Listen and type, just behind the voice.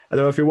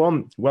Hello,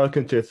 everyone.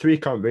 Welcome to Three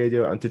Count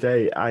Radio, and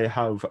today I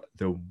have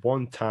the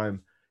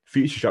one-time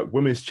Futureshock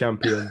Women's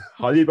Champion,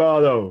 Hollie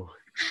Barlow.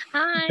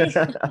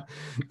 Hi.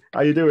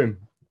 How you doing?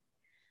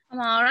 I'm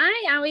all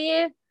right. How are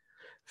you?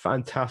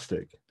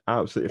 Fantastic,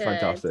 absolutely Good.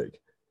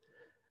 fantastic.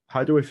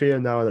 How do we feel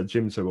now that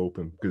gyms are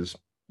open? Because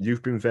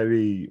you've been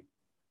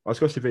I was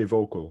going to say very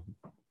vocal.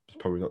 It's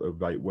probably not the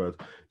right word.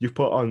 You've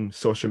put on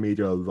social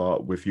media a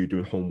lot with you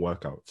doing home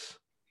workouts.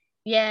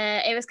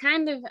 Yeah, it was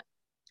kind of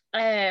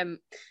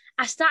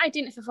I started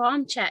doing it for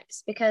form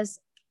checks because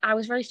I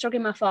was really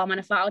struggling with my form,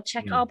 and I thought I'd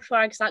check it all before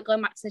I start going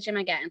back to the gym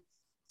again.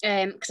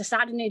 Because I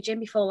started a new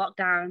gym before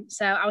lockdown,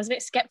 so I was a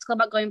bit skeptical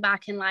about going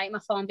back and like my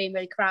form being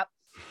really crap.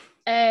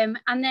 And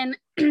then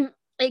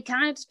it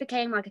kind of just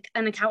became like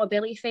an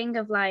accountability thing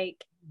of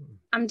like,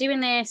 I'm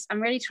doing this,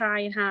 I'm really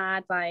trying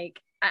hard.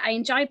 Like I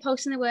enjoyed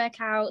posting the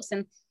workouts,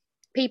 and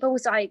people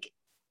was like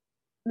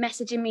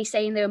messaging me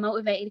saying they were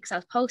motivated because I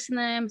was posting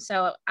them.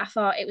 So I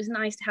thought it was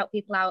nice to help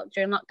people out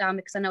during lockdown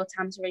because I know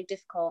times are really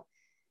difficult.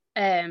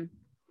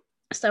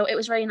 So it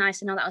was really nice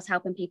to know that I was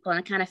helping people, and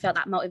I kind of felt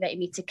that motivated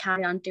me to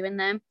carry on doing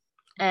them.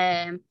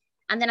 And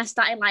then I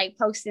started like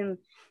posting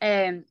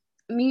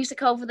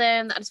music over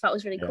them that I just thought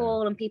was really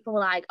cool, and people were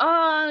like,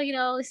 "Oh,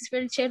 this is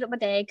really cheered up my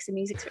day," because the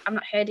music I've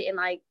not heard it in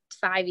like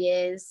 5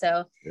 years.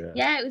 So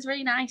yeah, it was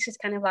really nice, just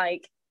kind of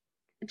like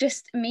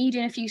just me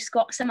doing a few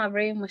squats in my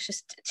room was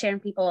just cheering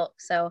people up.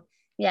 So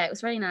yeah, it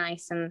was really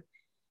nice, and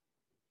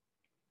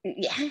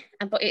yeah,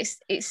 but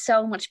it's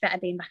so much better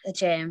being back at the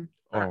gym.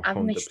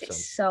 I've missed it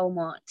so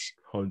much.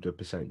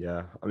 100%,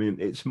 yeah. I mean,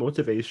 it's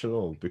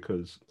motivational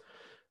because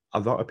a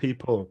lot of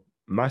people,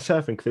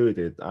 myself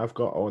included, I've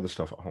got all the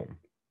stuff at home.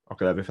 I've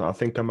got everything. I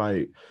think I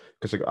might,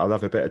 because I'll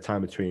have a bit of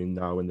time between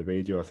now and the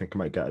radio, I think I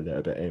might get a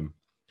little bit in.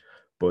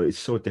 But it's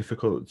so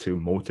difficult to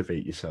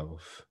motivate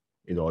yourself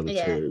in order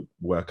to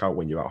work out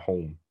when you're at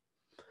home.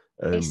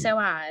 It's so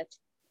hard.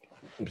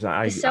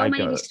 There's so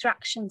many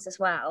distractions as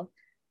well.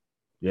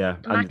 Yeah,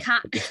 and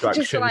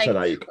distractions are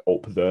like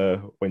up there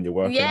when you're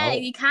working out. Yeah,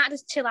 you can't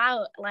just chill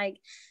out. Like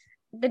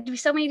there'd be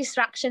so many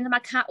distractions, and my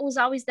cat was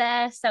always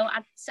there. So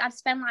I'd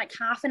spend like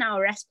half an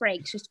hour rest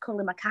breaks just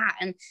cuddling my cat,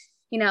 and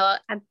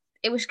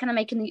it was kind of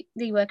making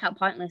the workout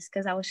pointless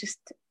because I was just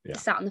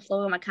sat on the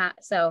floor with my cat.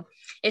 So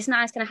it's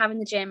nice kind of having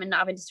the gym and not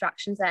having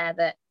distractions there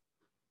that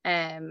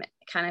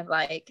kind of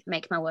like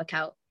make my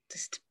workout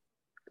just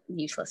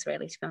useless,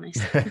 really, to be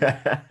honest.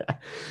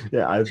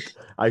 Yeah,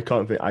 I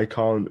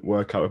can't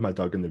work out with my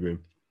dog in the room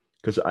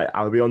because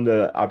I'll be on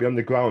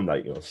the ground,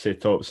 like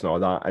sit ups and all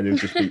that, and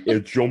it'll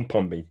jump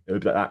on me.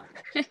 It'll be like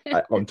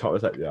that on top.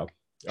 It's like, yeah,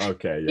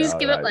 okay, yeah. You just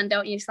give up then,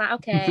 don't you? It's like,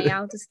 okay,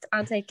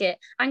 I'll take it.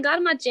 I'm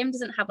glad my gym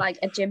doesn't have like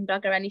a gym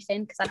dog or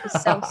anything, because I'd be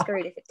so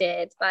screwed if it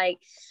did. Like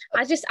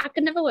I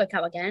could never work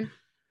out again.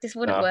 This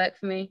wouldn't work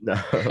for me. No.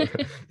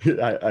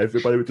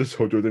 Everybody would just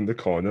huddle in the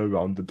corner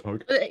around the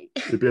dog.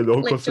 It'd be a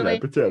local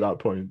celebrity at that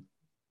point.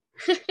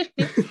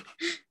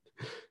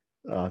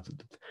 I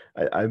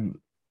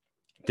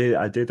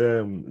did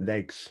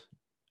legs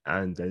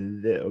and a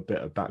little bit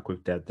of back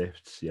with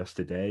deadlifts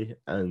yesterday,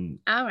 and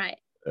all right.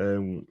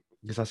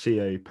 Because I see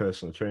a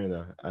personal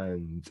trainer,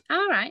 and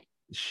all right,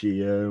 she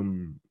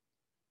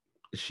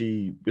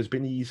has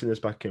been easing us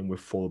back in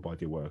with full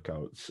body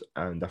workouts,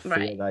 and I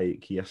feel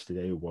like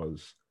yesterday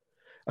was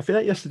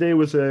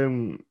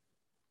the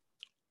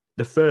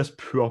first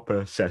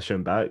proper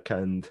session back,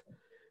 and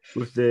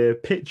with the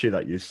picture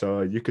that you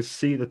saw, you could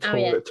see the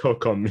toll it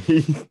took on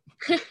me.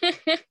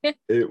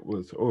 It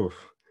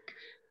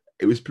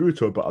was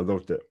brutal, but I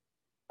loved it.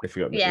 If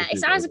you got me,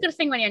 it's always a good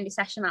thing when you're in your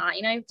session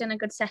like that. You've done a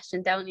good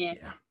session, don't you?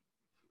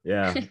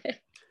 Yeah.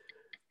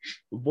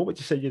 What would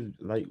you say you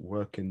like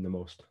working the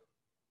most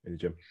in the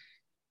gym?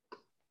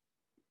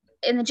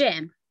 In the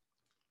gym,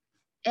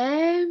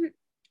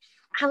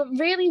 I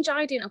really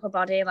enjoy doing upper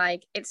body.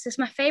 Like it's just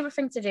my favorite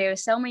thing to do.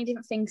 There's so many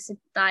different things to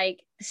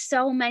like,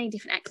 so many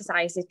different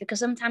exercises, because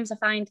sometimes I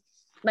find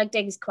leg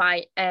day is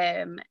quite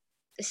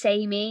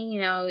samey.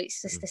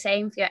 It's just the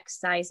same few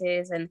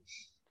exercises, and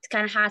it's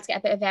kind of hard to get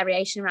a bit of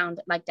variation around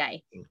leg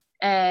day.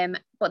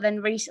 But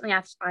then recently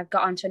I've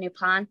got onto a new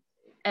plan,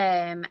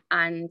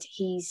 and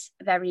he's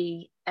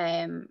very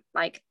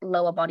like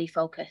lower body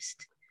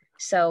focused.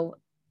 So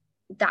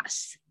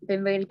that's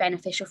been really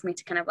beneficial for me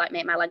to kind of like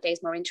make my leg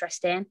days more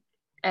interesting,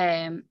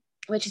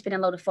 which has been a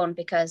lot of fun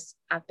because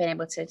I've been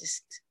able to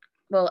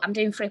I'm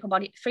doing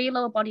three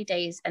lower body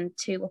days and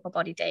 2 upper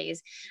body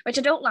days, which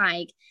I don't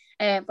like,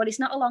 but it's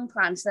not a long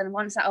plan. So then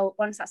once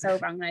that's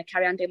over, I'm going to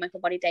carry on doing my upper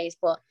body days.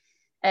 But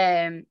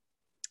my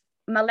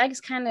legs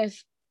kind of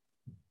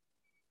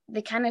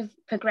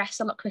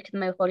progress a lot quicker than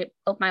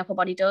my upper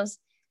body does.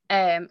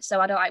 So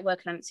I don't like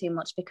working on it too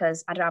much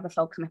because I'd rather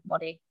focus on my upper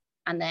body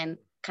and then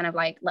kind of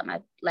like let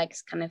my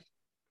legs kind of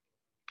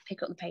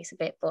pick up the pace a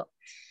bit. But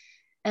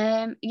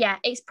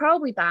it's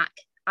probably back.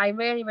 I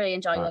really, really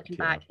enjoy working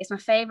back. It's my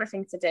favorite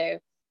thing to do.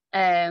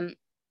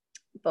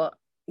 But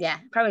yeah,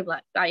 probably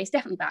back. It's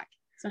definitely back.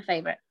 It's my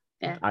favorite.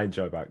 Yeah, I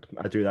enjoy back.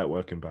 I do like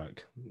working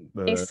back.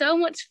 It's so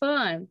much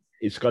fun.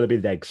 It's got to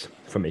be legs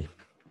for me.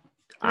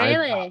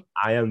 Really?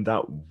 I am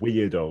that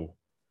weirdo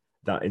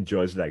that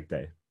enjoys leg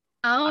day.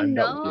 Oh I'm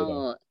that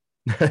weirdo.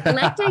 no.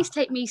 Leg days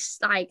take me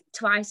like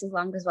twice as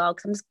long as well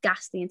because I'm just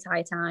gassed the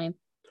entire time.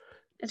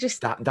 It's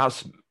just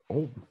That's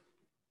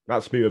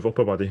me with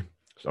upper body.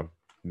 So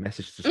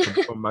message just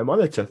come from my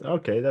monitor.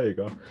 Okay, there you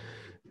go.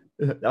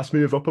 That's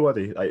me with upper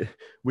body. Like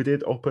we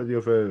did upper the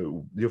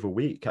other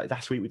week. Like,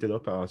 last week we did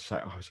upper. I was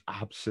like, I was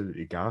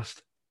absolutely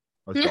gassed.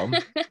 I was gone.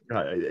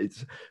 Like,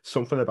 it's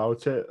something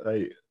about it.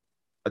 Like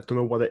I don't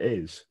know what it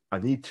is. I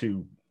need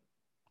to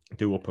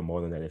do upper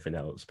more than anything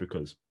else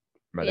because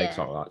my legs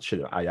yeah. aren't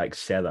actually. I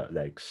excel at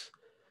legs.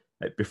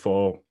 Like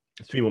before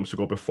 3 months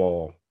ago,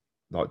 before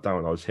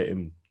lockdown, I was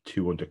hitting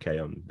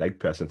 200k on leg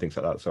press and things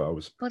like that. So I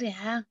was Bloody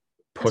hell.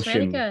 That's really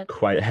pushing good.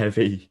 quite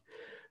heavy.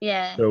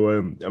 Yeah. So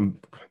I'm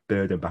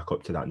burning back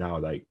up to that now.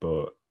 Like,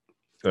 but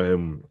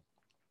I'm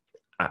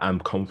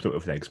confident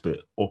with legs, but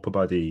upper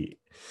body.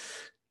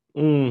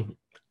 I'm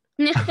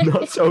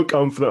not so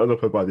confident on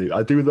upper body.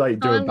 I do like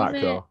I doing love back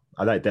it. though.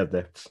 I like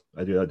deadlifts.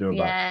 I do like doing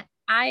back.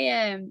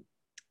 Yeah.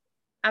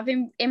 I've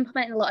been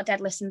implementing a lot of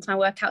deadlifts into my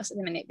workouts at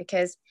the minute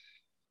because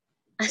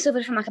I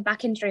suffered from like a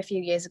back injury a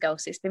few years ago,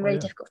 so it's been really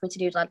difficult for me to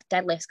do like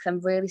deadlifts because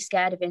I'm really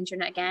scared of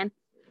injuring it again.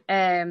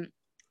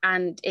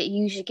 And it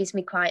usually gives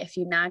me quite a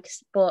few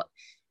nags, but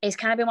it's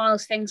kind of been one of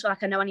those things where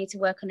like I know I need to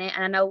work on it,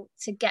 and I know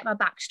to get my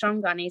back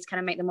stronger, I need to kind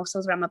of make the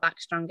muscles around my back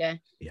stronger.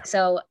 Yeah.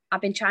 So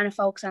I've been trying to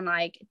focus on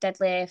like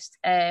deadlifts.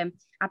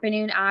 I've been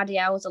doing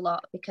RDLs a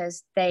lot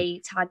because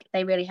they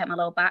really help my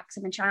lower back. So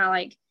I've been trying to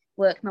like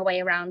work my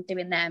way around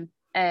doing them,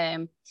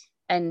 and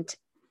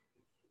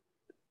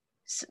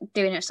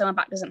doing it so my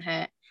back doesn't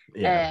hurt.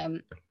 Yeah.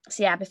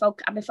 So yeah, I've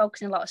been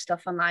focusing a lot of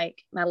stuff on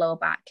like my lower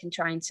back and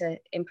trying to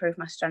improve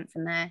my strength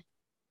from there.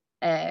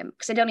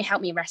 Because it only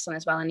helped me wrestling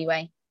as well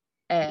anyway.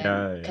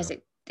 Because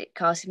it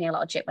causes me a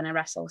lot of jip when I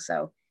wrestle.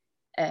 So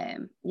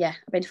yeah,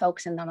 I've been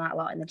focusing on that a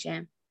lot in the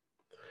gym.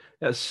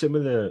 That's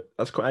similar.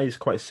 It's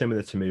quite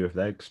similar to me with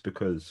legs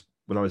because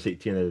when I was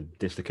 18, I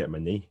dislocated my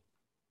knee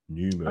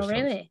numerous times.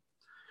 Really?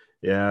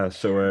 Yeah.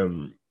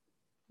 So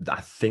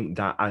I think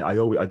that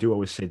I do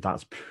always say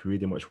that's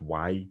pretty much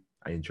why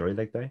I enjoy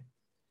leg day.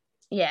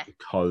 Yeah.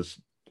 Because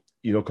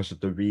because of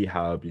the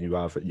rehab,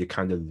 you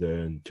kind of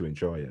learn to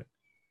enjoy it.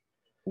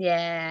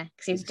 Yeah,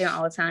 because you used to do it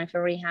all the time for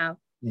rehab.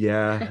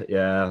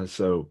 Yeah.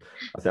 So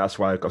I think that's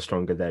why I've got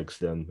stronger legs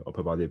than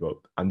upper body, but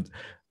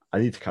I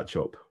need to catch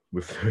up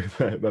with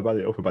my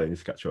body. Upper body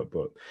needs to catch up,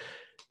 but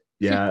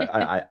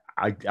yeah,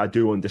 I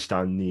do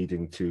understand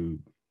needing to.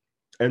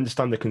 I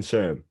understand the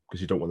concern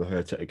because you don't want to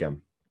hurt it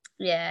again.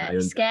 Yeah,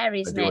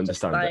 scary, isn't it?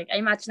 Just like I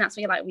imagine that's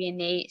what you're like with your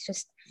knee. It's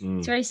just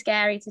it's very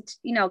scary to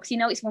because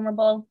it's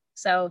vulnerable.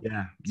 So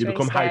yeah, you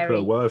become really hyper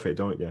aware of it,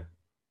 don't you?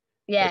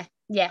 Yeah,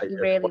 you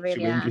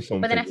really are.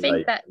 But then I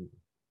think that.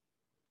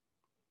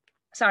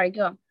 Sorry,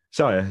 go on.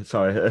 Sorry. It's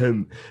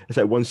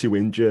like once you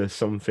injure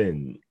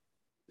something,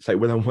 it's like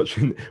when I'm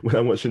watching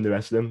the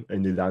rest of them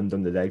and you land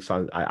on the legs,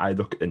 I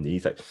look at the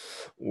knees like,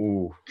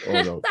 oh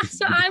no. That's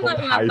what I'm like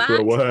with my back.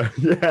 Aware.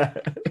 Yeah.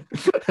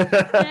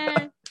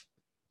 Yeah.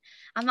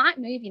 I might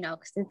move,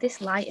 because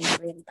this lighting is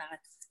really bad.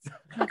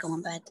 I'm gonna go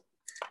on bed.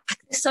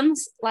 The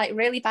sun's like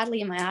really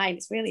badly in my eye.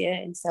 It's really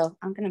hurting, so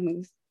I'm gonna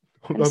move.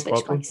 No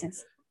switch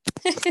places.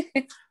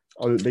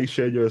 I'll make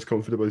sure you're as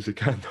comfortable as you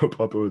can. No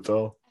problem at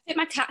all. I think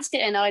my cat's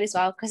getting annoyed as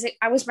well because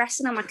I was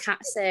resting on my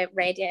cat's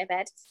radiator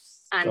bed,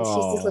 and she's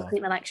just looking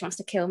at me like she wants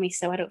to kill me.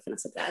 So I don't think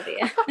that's a good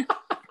idea.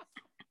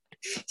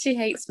 She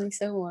hates me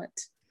so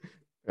much.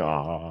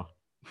 Ah.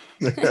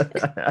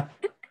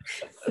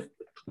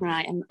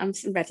 Right, I'm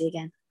ready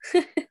again.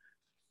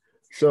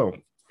 So,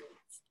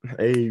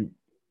 a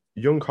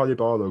young Hollie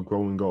Barlow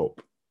growing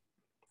up.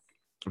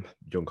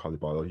 Young Hollie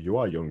Barlow, you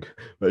are young,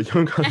 but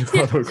young Hollie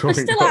Barlow growing up.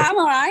 I still am,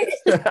 all right.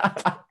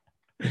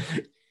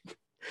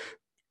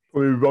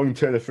 Probably wrong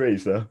turn of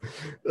phrase there.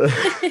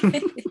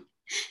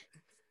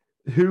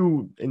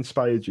 Who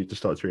inspired you to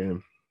start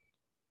training?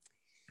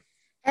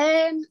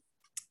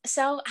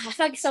 So I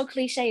feel like it's so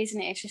cliche,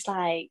 isn't it? It's just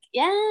like,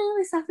 yeah,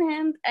 this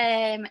happened.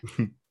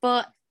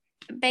 But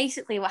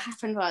basically what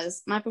happened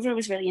was my brother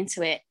was really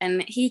into it,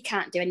 and he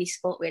can't do any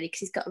sport really because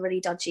he's got really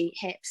dodgy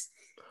hips.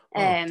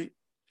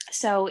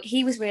 So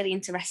he was really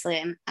into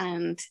wrestling,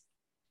 and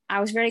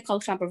I was very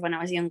close to my brother when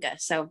I was younger.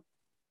 So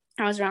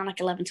I was around like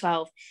 11,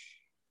 12,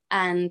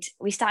 and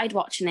we started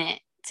watching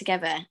it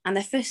together. And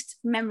the first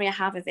memory I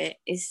have of it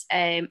is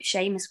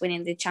Sheamus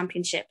winning the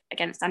championship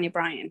against Daniel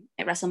Bryan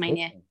at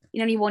WrestleMania.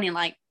 He won in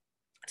like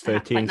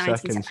 13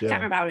 seconds. I can't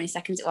remember how many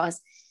seconds it was.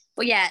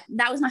 But yeah,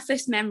 that was my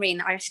first memory.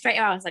 And straight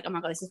away I was like, oh my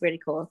God, this is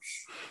really cool.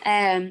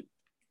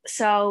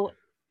 So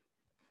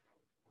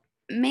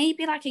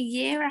maybe like a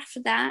year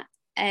after that,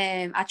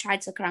 I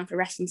tried to look around for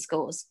wrestling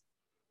schools.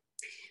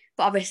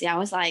 But obviously I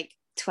was like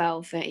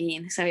 12,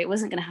 13, so it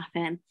wasn't going to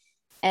happen.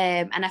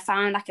 And I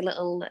found like a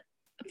little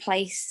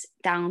place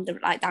down the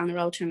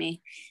road from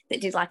me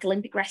that did like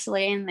Olympic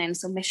wrestling and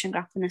submission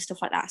grappling and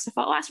stuff like that. So I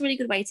thought, that's a really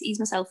good way to ease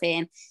myself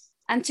in.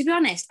 And to be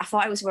honest, I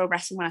thought it was real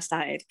wrestling when I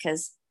started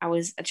because I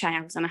was a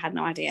child and I had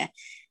no idea.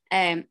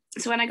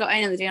 So when I got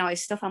in and they're doing all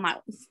this stuff, I'm like,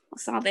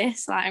 what's all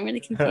this? Like, I'm really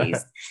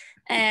confused.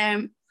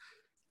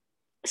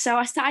 So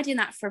I started doing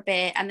that for a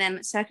bit, and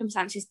then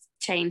circumstances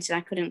changed and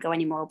I couldn't go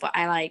anymore. But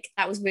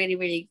that was really,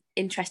 really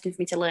interesting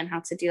for me to learn how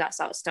to do that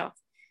sort of stuff.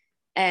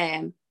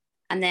 And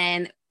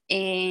then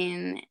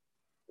in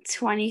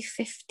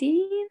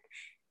 2015,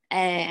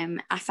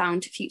 I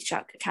found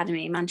Futureshock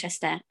Academy in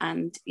Manchester,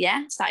 and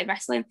started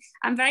wrestling.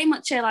 I'm very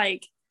much a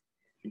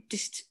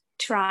just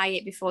try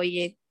it before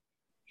you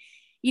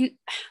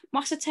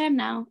what's the term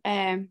now?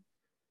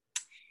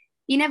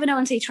 You never know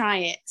until you try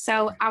it.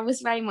 So I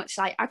was very much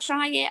like, I'll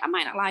try it. I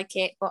might not like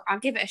it, but I'll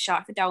give it a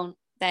shot. If I don't,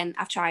 then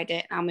I've tried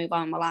it and I'll move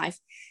on with my life.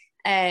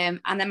 And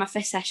then my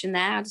first session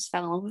there, I just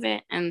fell in love with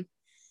it and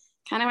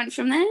kind of went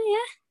from there.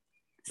 Yeah.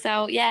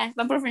 So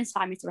my brother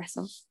inspired me to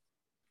wrestle.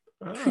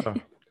 Oh,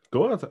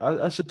 good.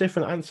 That's a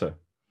different answer.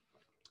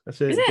 Is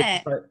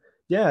it?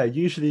 Yeah,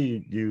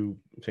 usually you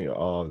think,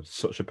 oh,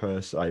 such a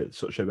person, like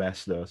such a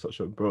wrestler,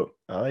 but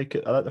I like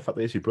it. I like the fact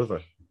that it's your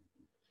brother.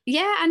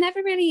 Yeah, I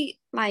never really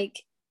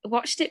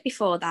watched it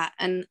before that,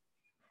 and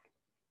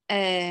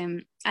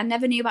I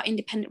never knew about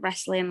independent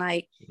wrestling.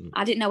 I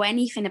didn't know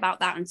anything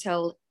about that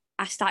until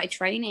I started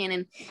training.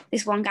 And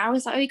this one guy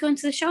was like, "Oh, are you going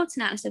to the show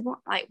tonight?" And I said, "What?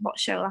 Like what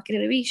show? Like a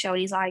WWE show?"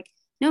 And he's like,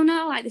 "No,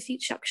 like the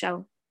Futureshock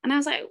show." And I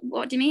was like,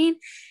 "What do you mean?"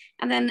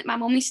 And then my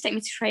mum used to take me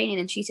to training,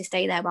 and she used to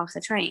stay there whilst I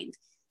trained.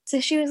 So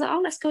she was like,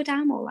 "Oh, let's go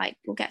down.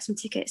 We'll get some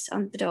tickets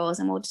on the doors,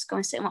 and we'll just go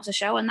and sit and watch the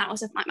show." And that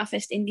was my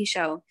first indie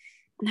show.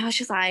 And I was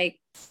just like,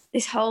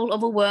 this whole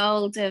other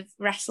world of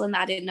wrestling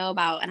that I didn't know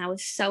about. And I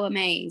was so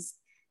amazed.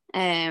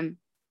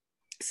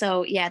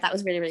 So that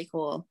was really, really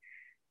cool.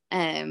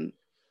 And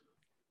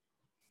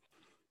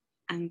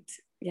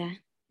it's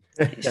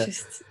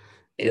just,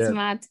 it's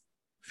mad.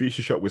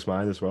 Futureshock was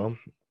mine as well.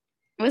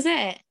 Was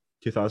it?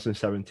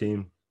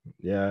 2017.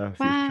 Yeah.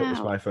 Wow. Futureshock was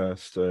my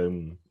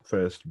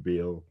first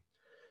real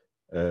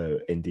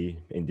indie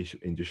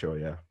show.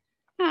 Yeah.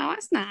 Oh,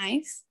 that's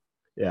nice.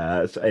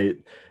 Yeah.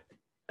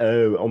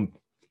 I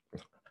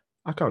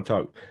can't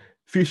talk.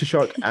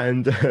 Futureshock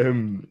and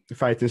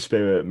Fighting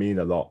Spirit mean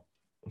a lot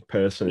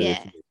personally.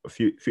 Yeah.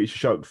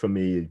 Futureshock for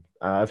me,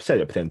 I've said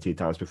it plenty of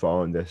times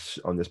before on this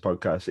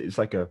podcast. It's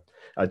like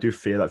I do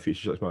feel like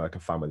Futureshock's more like a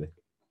family.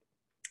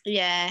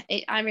 Yeah,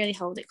 I really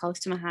hold it close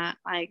to my heart.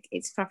 Like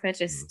it's proper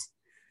just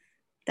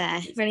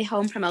there, really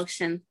home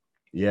promotion.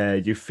 Yeah,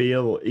 you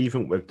feel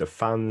even with the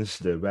fans,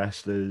 the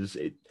wrestlers,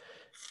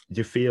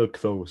 you feel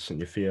close and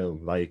you feel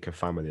like a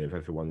family of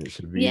everyone. It's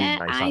a really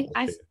nice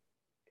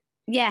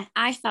atmosphere.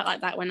 I felt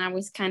like that when I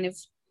was kind of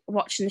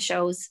watching the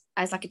shows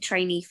as like a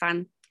trainee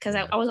fan, because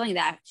I was only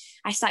there.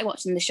 I started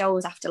watching the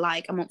shows after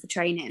like a month of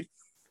training.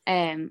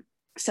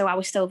 So I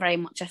was still very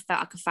much, I felt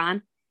like a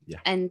fan. Yeah.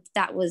 And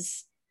that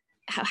was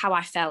how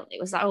I felt.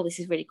 It was like, oh, this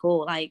is really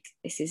cool. Like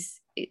it's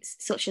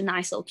such a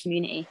nice little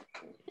community.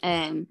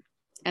 And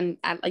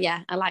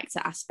I liked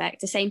that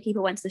aspect. The same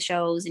people went to the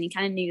shows and you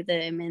kind of knew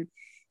them. And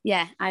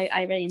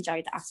I really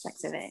enjoyed that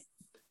aspect of it.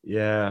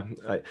 Yeah.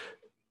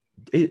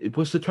 It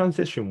was the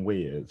transition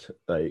weird,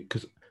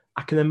 because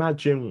I can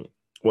imagine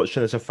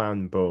watching as a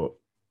fan, but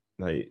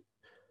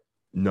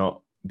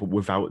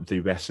without the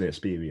wrestling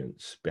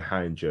experience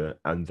behind you,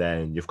 and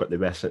then you've got the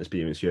wrestling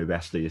experience, you're a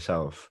wrestler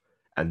yourself,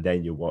 and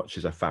then you watch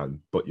as a fan,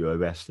 but you're a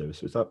wrestler.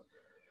 So is that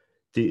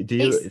do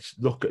you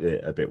look at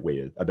it a bit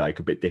weird,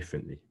 a bit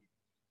differently?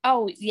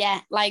 Oh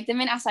yeah, like the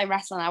minute I started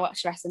wrestling, I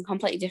watched wrestling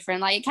completely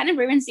different. Like it kind of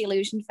ruins the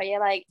illusion for you.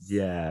 Like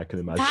I can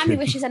imagine. Part of me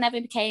wishes I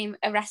never became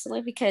a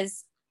wrestler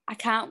because I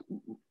can't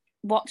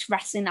watch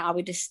wrestling now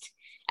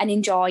and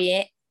enjoy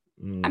it.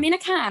 I mean, I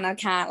can.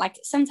 Like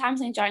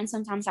sometimes I enjoy it, and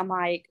sometimes I'm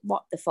like,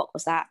 what the fuck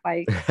was that?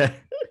 Like, I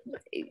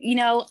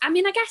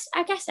mean, I guess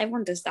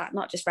everyone does that,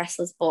 not just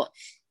wrestlers, but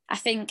I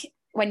think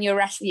when you're a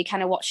wrestler, you're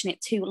kind of watching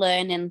it to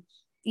learn, and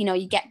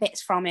you get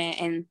bits from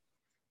it, and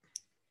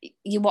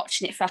you're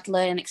watching it for like a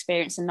learning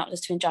experience and not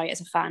just to enjoy it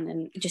as a fan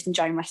and just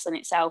enjoying wrestling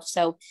itself.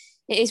 So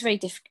it is very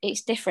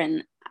it's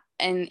different,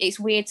 and it's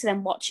weird to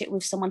then watch it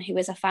with someone who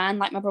is a fan.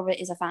 Like my brother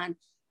is a fan,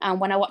 and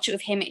when I watch it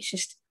with him, it's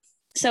just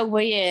so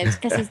weird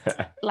because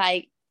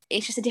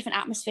it's just a different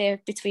atmosphere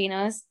between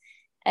us.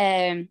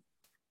 But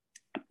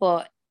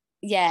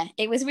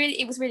it was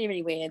really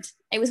really weird.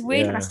 It was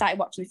weird when I started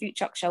watching the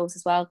Futureshock shows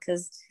as well,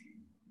 because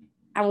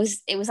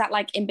it was that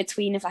like in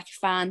between of like a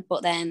fan,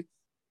 but then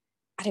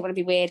I didn't want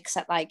to be weird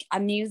because I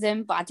knew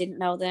them but I didn't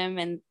know them,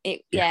 and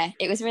it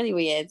was really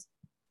weird.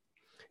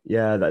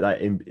 Yeah,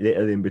 that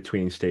in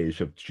between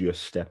stage of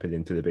just stepping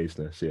into the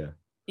business. Because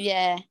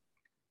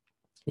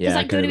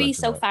like WWE is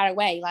so far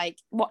away. Like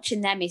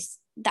watching them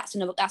that's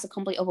a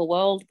complete other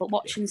world. But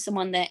watching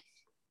someone that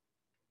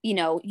in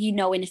a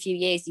few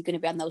years you're going to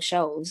be on those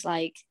shows,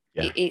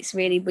 it's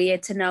really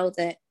weird to know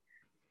that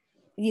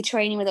you're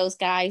training with those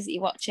guys that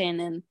you're watching,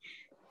 and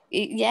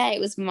it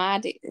was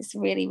mad. It's a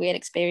really weird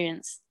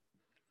experience.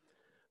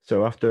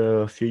 So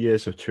after a few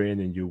years of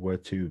training, you were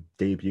to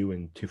debut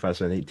in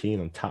 2018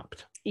 on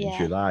Tapped in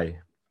July.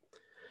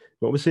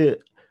 What was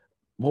it?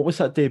 What was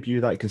that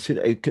debut like?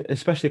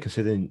 Especially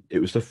considering it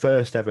was the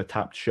first ever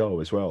Tapped show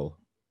as well.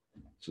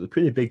 it's a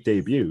pretty big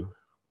debut.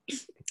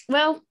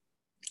 Well,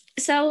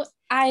 so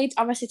I'd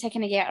obviously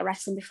taken a year out of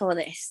wrestling before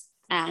this,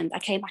 and I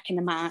came back in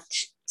the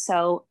March.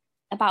 So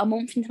about a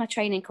month into my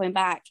training coming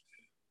back,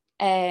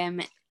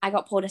 I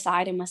got pulled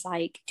aside and was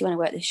like, "Do you want to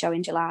work this show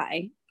in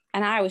July?"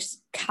 And I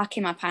was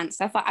cacking my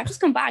pants. I thought, I've just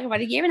come back. I've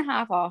had a year and a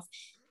half off.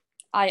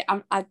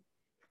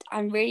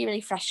 I'm really,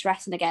 really fresh to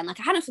wrestling again. Like,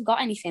 I hadn't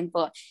forgot anything,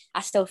 but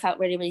I still felt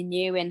really, really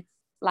new. And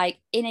like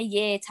in a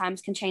year,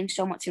 times can change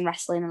so much in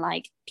wrestling, and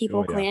like people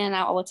were coming in and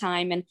out all the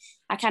time. And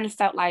I kind of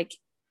felt like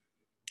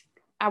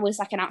I was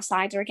like an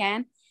outsider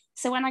again.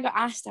 So when I got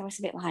asked, I was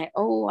a bit like,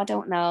 oh, I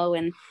don't know.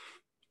 And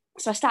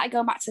so I started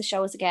going back to the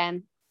shows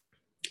again,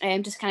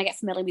 just kind of get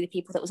familiar with the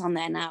people that was on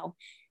there now.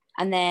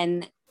 And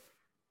then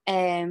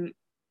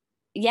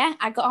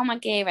I got all my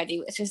gear ready,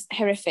 which was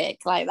horrific.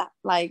 Like that,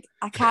 like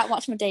I can't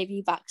watch my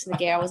debut back to the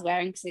gear I was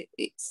wearing because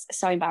it's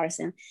so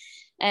embarrassing.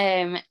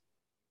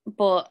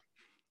 But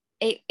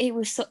it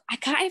was so, I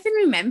can't even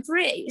remember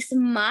it. It's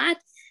mad.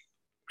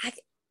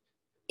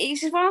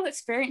 It's just one of those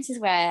experiences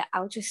where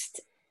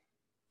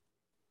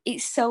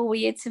it's so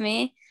weird to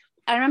me.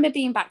 I remember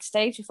being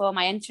backstage before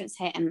my entrance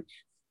hit, and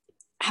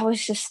I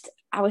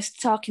was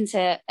talking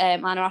to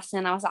Lana Austin,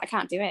 and I was like, I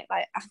can't do it.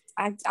 Like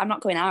I'm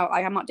not going out.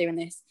 Like I'm not doing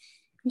this.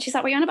 And she's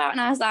like, what are you on about?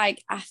 And I was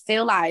like, I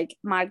feel like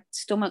my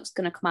stomach's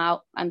going to come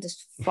out and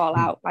just fall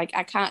out. Like,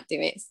 I can't do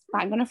it.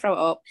 I'm going to throw it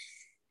up.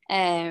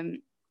 And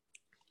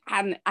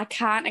I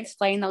can't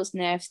explain those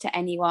nerves to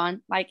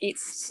anyone. Like,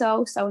 it's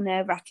so, so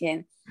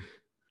nerve-wracking.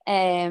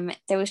 There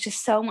was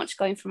just so much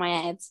going through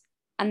my head.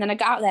 And then I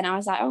got out there and I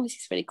was like, oh, this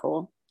is really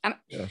cool. And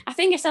I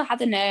think I still had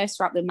the nerves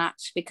throughout the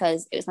match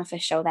because it was my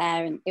first show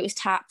there and it was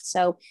tapped.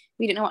 So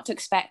we didn't know what to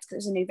expect because it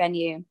was a new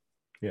venue.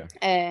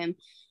 Yeah.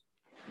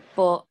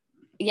 But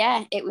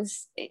yeah, it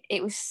was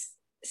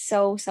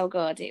so, so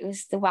good. It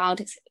was the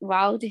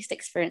wildest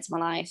experience of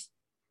my life.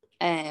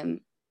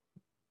 And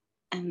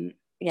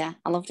yeah,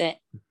 I loved it.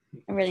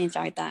 I really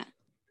enjoyed that.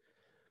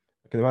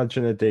 I can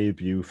imagine a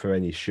debut for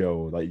any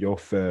show, like your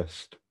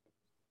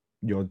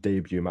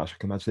debut match. I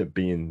can imagine it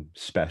being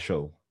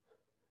special.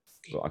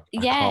 I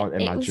can't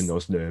imagine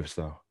those nerves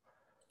though.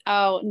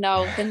 Oh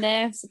no, the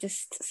nerves are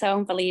just so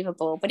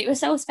unbelievable. But it was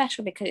so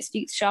special because it's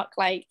Futureshock.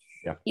 Like,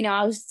 you know,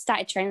 I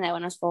started training there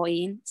when I was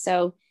 14.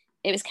 So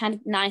it was kind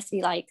of nice to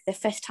be like the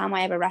first time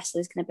I ever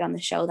wrestled is going to be on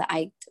the show that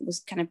I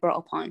was kind of brought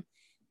up on.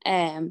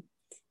 And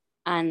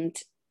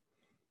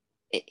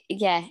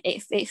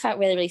it felt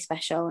really, really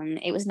special and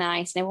it was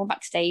nice. And everyone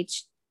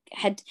backstage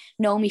had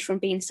known me from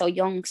being so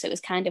young. So it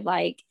was kind of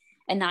like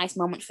a nice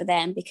moment for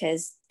them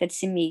because they'd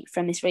seen me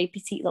from this really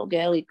petite little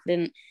girl who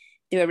couldn't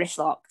do a wrist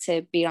lock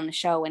to be on the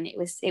show. And it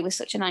was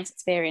such a nice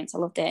experience. I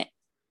loved it.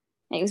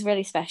 It was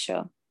really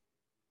special.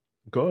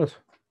 Good.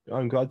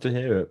 I'm glad to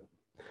hear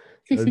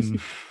it.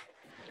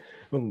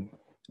 Well,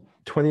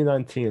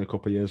 2019, a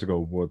couple of years ago,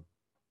 would,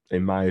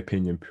 in my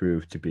opinion,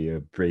 prove to be a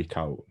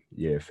breakout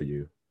year for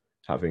you,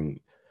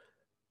 having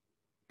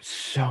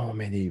so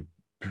many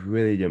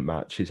brilliant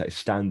matches, like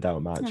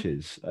standout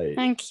matches.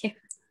 Thank you.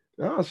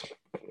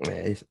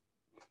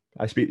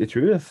 I speak the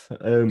truth.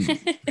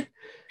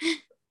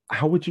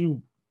 How would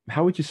you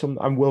sum?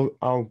 I've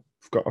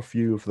got a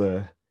few of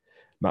the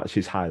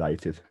matches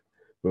highlighted.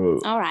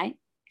 But all right.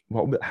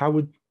 How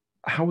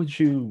would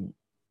you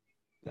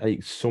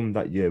like sum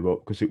that year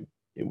up? Because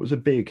it was a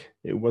big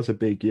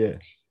year.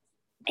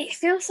 It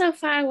feels so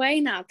far away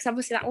now because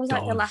obviously that was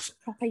like the last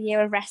proper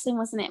year of wrestling,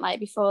 wasn't it? Like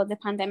before the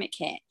pandemic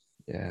hit.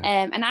 Yeah.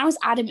 And I was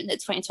adamant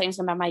that 2020 was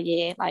going to be my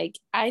year. Like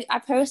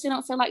I personally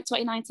don't feel like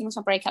 2019 was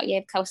my breakout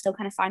year because I was still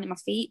kind of finding my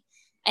feet.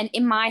 And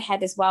in my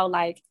head as well,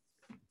 like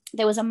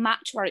there was a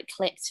match where it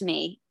clicked for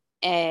me,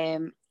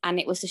 and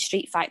it was the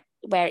street fight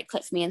where it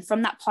clicked for me. And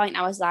from that point,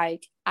 I was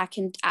like, I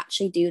can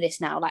actually do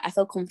this now. Like I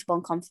feel comfortable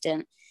and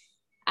confident.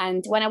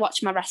 And when I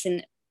watch my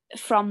wrestling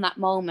from that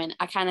moment,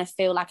 I kind of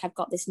feel like I've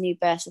got this new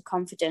burst of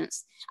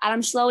confidence and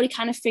I'm slowly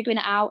kind of figuring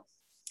it out.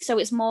 So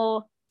it's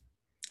more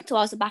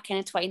towards the back end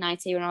of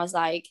 2019 when I was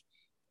like,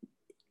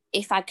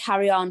 if I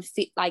carry on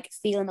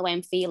feeling the way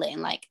I'm feeling,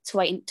 like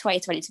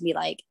 2020 to be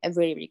like a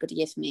really, really good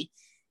year for me.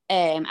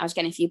 I was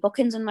getting a few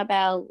bookings on my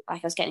belt.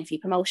 Like I was getting a few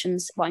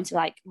promotions wanting to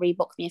like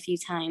rebook me a few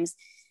times.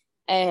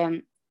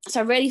 So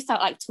I really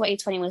felt like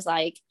 2020 was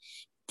like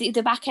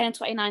the back end of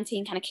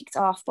 2019 kind of kicked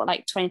off, but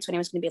like 2020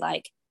 was going to be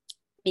like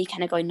me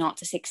kind of going 0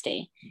 to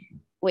 60,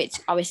 which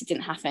obviously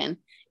didn't happen. It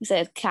was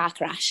a car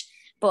crash.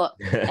 But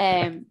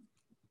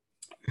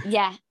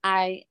yeah,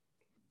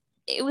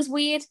 it was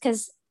weird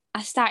because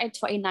I started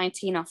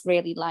 2019 off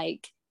really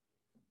like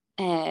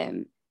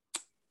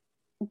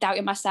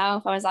doubting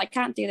myself. I was like,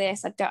 can't do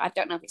this. I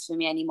don't know if it's for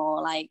me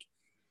anymore. Like,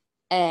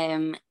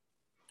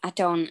 I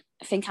don't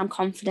think I'm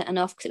confident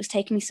enough because it was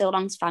taking me so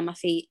long to find my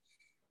feet.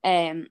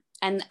 And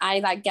I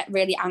like get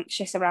really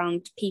anxious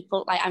around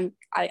people. Like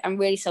I'm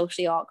really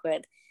socially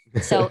awkward.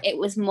 So it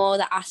was more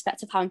the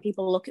aspect of having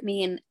people look at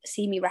me and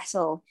see me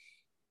wrestle.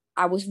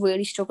 I was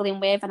really struggling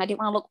with, and I didn't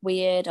want to look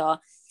weird or,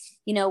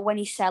 you know, when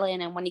he's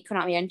selling and when he come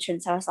out my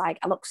entrance, I was like,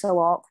 I look so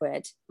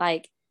awkward.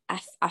 Like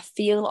I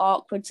feel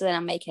awkward, so then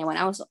I'm making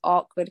everyone else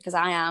awkward because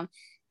I am.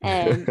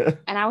 And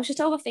I was just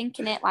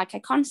overthinking it, like I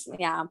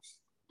constantly am.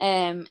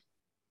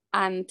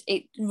 And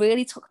it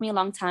really took me a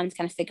long time to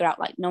kind of figure out,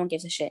 like, no one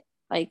gives a shit.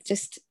 Like,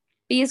 just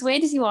be as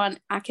weird as you want.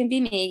 I can be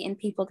me, and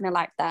people are gonna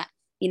like that.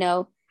 You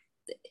know,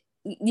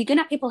 you're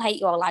gonna have people hate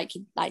you or like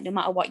you, like no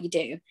matter what you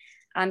do.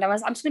 And I'm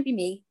just gonna be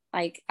me.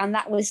 Like, and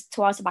that was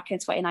towards the back in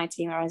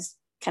 2019, where I was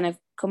kind of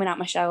coming out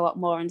my show a lot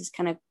more and just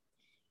kind of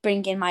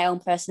bringing my own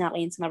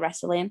personality into my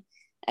wrestling.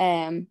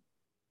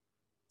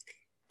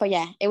 But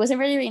yeah, it was a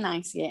really, really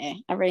nice year.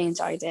 I really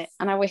enjoyed it.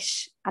 And I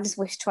just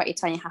wish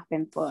 2020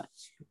 happened, but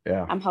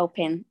yeah, I'm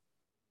hoping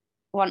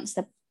once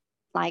the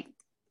like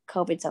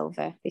COVID's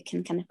over, we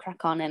can kind of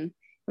crack on and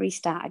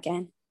restart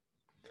again.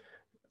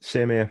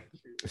 Same here.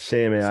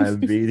 I'm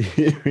really,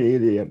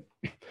 really,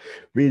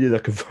 really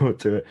looking forward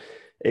to it.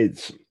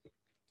 It's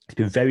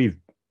been very,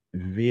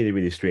 really,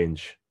 really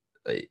strange.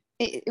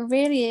 It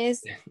really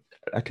is.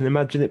 I can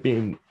imagine it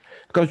being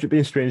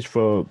strange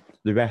for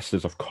the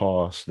wrestlers, of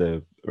course,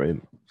 for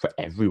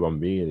everyone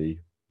really,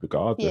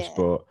 regardless. Yeah.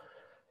 But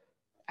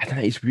I don't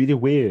know, it's really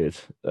weird,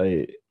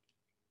 like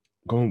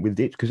going with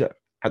it, because at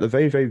the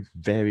very, very,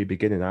 very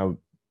beginning, I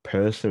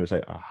personally was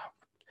like,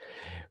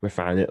 we're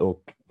fine,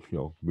 it'll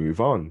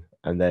move on,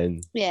 and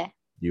then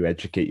you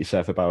educate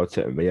yourself about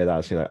it and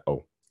realize you're like,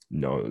 oh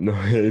no,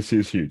 this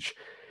is huge.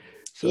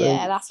 So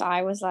yeah, that's what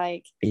I was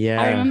like.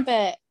 Yeah, I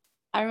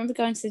remember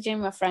going to the gym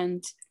with a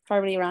friend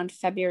probably around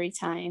February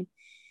time.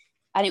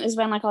 And it was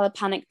when like all the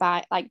panic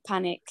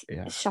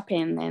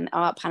shopping and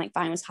all that panic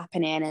buying was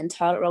happening, and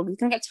toilet roll, you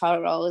can get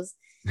toilet rolls.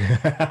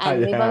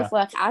 And we both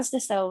work as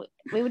Asda, so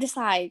we were just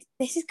like,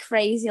 this is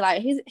crazy.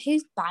 Like,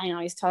 who's buying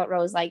all these toilet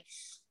rolls? Like,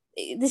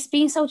 this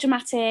being so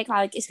dramatic,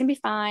 like it's gonna be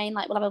fine.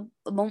 Like, we'll have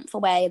a month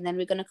away and then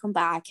we're gonna come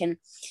back, and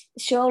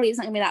surely it's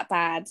not gonna be that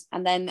bad.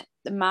 And then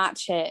the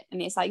March hit,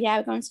 and it's like, yeah,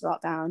 we're going to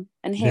lockdown,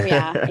 and here we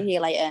are a year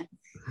later.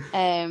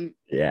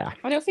 Yeah,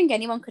 I don't think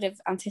anyone could have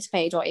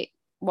anticipated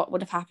what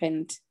would have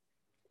happened.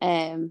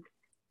 It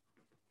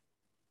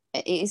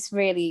is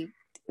really,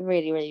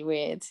 really, really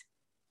weird.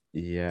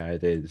 Yeah,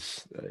 it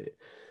is.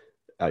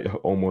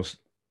 Almost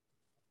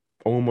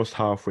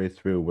halfway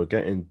through, we're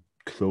getting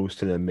close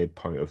to the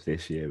midpoint of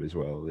this year as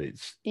well.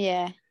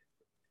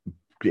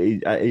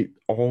 It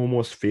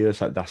almost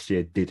feels like last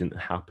year didn't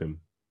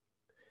happen.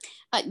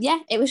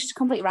 Yeah, it was just a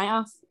complete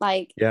write-off.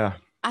 Like, yeah,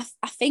 I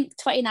think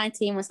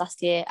 2019 was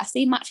last year. I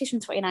see matches from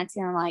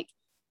 2019, and I'm like,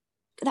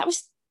 that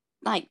was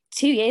like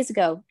 2 years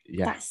ago.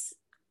 Yeah.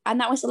 And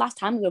that was the last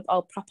time we were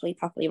all properly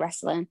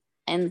wrestling.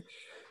 And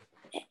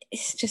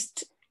it's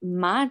just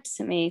mad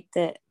to me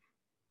that,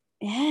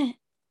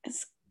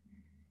 it's,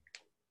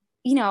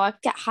 I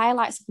get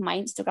highlights of my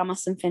Instagram or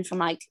something from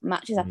like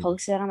matches I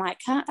posted, and I'm like,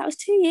 that was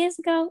 2 years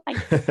ago.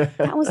 Like,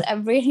 that was a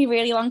really,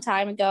 really long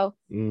time ago.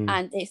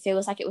 And it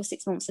feels like it was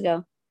 6 months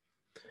ago.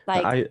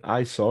 Like,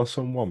 I saw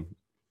someone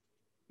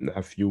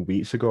a few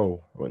weeks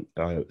ago, when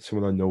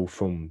someone I know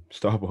from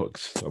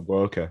Starbucks, a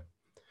worker.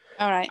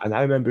 All right. And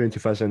I remember in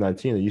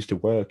 2019, I used to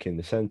work in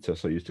the center,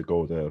 so I used to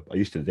go there. I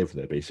used to live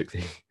there,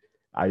 basically.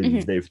 I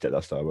lived at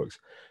that Starbucks.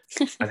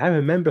 And I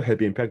remember her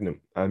being pregnant.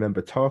 I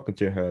remember talking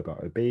to her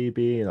about her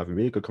baby and having a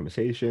really good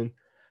conversation.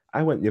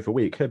 I went the other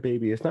week, her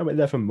baby is now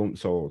 11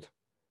 months old.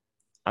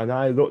 And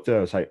I looked at her,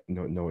 I was like,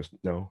 no.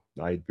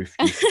 I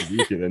refuse to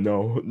believe you.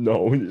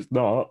 No, it's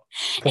not.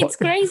 It's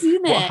crazy,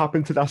 isn't it? What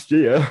happened to last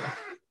year?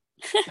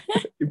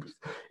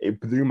 It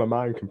blew my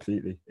mind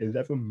completely.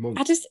 11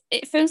 months.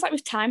 It feels like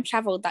we've time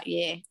traveled that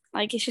year.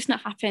 Like, it's just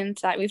not happened.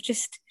 Like, we've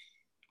just,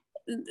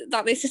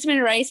 like, it's just been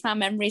erased my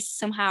memories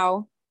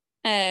somehow.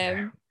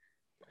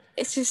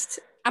 It's just,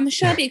 I'm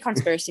sure there'll be a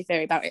conspiracy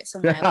theory about it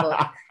somewhere.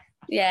 But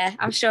yeah,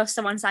 I'm sure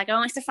someone's like,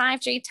 oh, it's the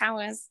 5G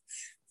towers.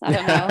 I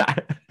don't know.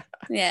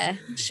 Yeah,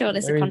 I'm sure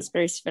there's a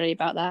conspiracy theory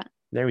about that.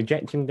 They're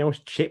injecting those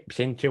chips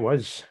into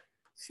us.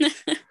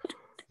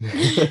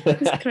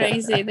 It's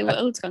crazy. The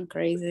world's gone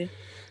crazy.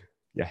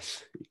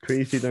 Yes,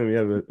 crazier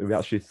than we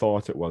actually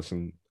thought it was,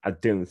 and I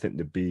didn't think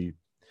that'd be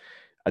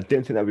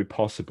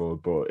possible,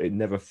 but it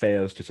never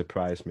fails to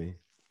surprise me.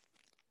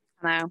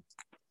 I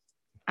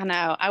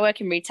know. I work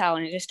in retail,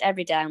 and just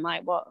every day I'm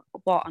like, what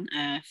on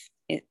earth?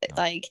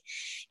 Like,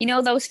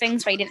 those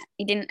things where you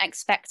didn't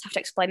expect to have to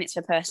explain it to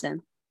a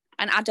person,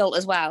 an adult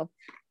as well,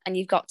 and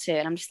you've got to,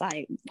 and I'm just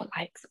like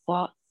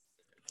what?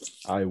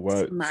 I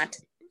worked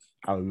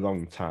a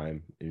long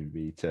time in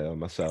retail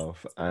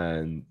myself,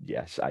 and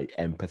yes, I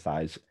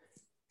empathize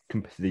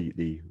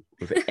completely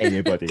with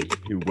anybody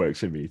who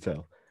works in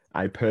retail.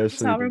 I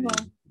personally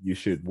believe you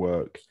should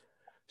work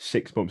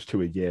 6 months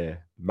to a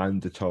year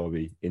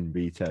mandatory in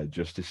retail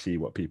just to see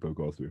what people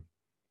go through.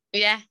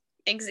 Yeah.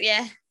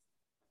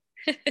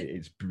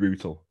 It's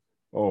brutal,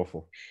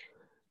 awful.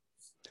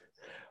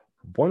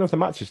 One of the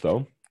matches,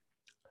 though,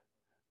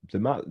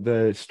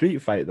 the street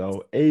fight,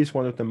 though, is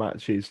one of the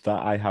matches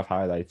that I have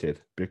highlighted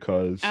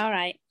because all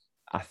right,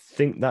 I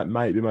think that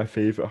might be my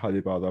favorite Hollie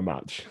Barlow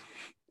match.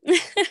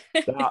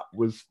 That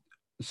was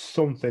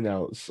something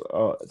else.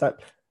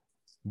 That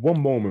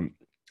one moment,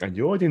 and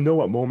you already know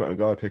what moment I'm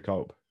gonna pick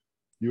up.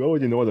 You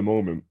already know the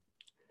moment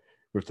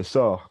with the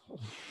saw.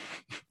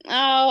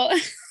 Oh.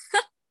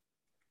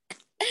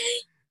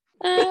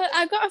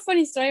 I've got a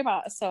funny story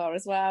about a saw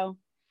as well.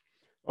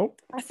 Oh.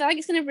 I feel like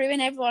it's going to ruin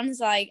everyone's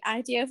like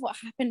idea of what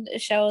happened at the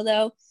show,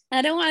 though. And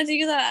I don't want to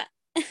do that.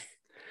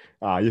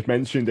 You've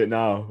mentioned it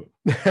now.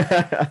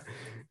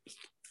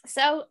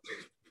 So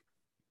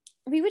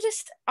we were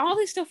just all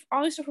this stuff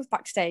was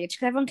backstage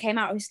because everyone came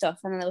out with stuff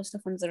and then there was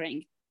stuff under the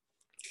ring.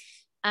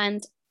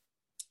 And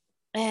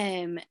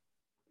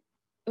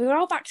we were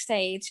all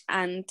backstage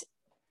and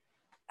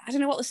I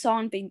don't know what the saw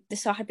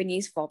had been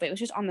used for, but it was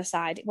just on the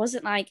side. It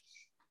wasn't like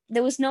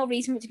there was no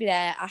reason for it to be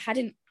there. I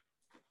hadn't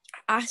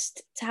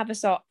asked to have a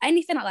saw,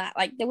 anything like that.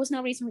 Like there was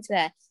no reason for it to be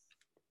there.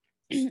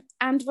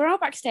 And we're all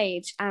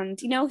backstage, and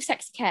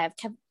Sexy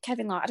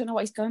Kevin Law. I don't know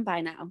what he's going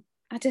by now.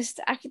 I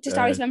could just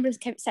always remember as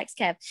Sex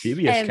Kev.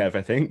 Serious Kev,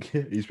 I think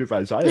he's with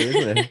Isaiah,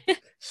 isn't he?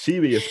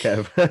 Serious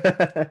Kev.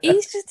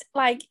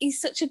 he's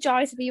such a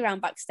joy to be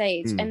around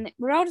backstage, and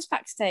we're all just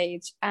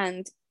backstage,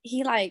 and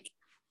he I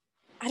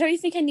don't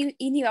even think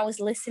he knew I was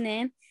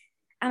listening,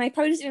 and I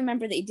probably doesn't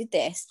remember that he did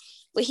this,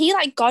 but he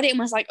got it and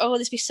was like, "Oh,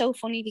 this would be so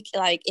funny if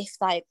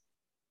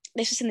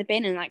this was in the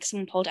bin and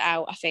someone pulled it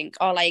out, I think,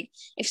 or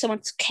if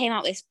someone came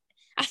out this."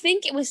 I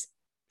think it was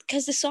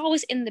because the saw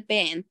was in the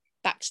bin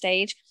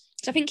backstage,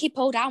 so I think he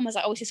pulled out and was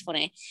like, "Oh, this is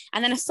funny,"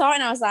 and then I saw it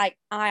and I was like,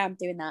 "I am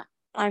doing that.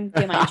 I'm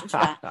doing my entrance for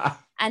that."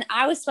 And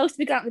I was supposed to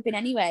be going out the bin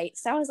anyway,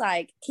 so I was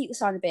like, "Keep the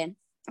saw in the bin."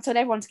 I told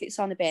everyone to keep the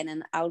saw in the bin,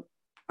 and I'm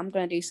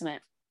gonna do something.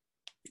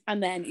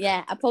 And then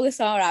I pulled the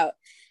saw out,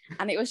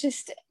 and it was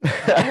just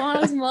one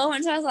of those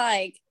moments I was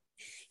like,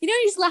 you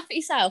just laugh at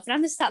yourself, and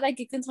I'm just sat there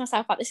giggling to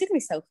myself like, this is gonna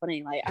be so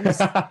funny.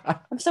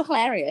 I'm so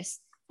hilarious.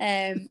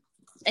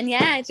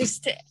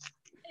 Just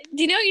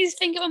you just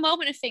think of a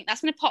moment and think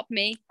that's gonna pop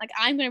me.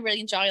 I'm gonna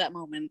really enjoy that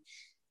moment.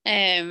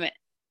 And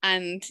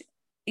that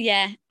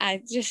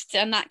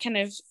kind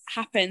of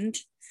happened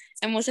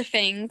and was a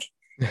thing.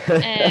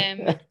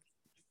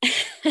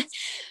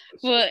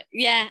 But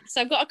yeah,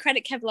 so I've got to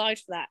credit Kev Lloyd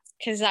for that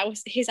because that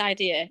was his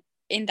idea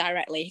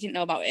indirectly. He didn't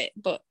know about it,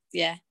 but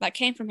yeah, that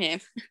came from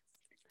him.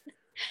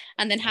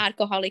 And then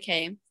Hardcore Hollie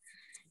came.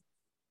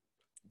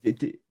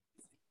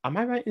 Am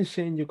I right in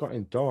saying you got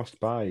endorsed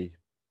by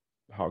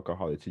Hardcore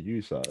Hollie to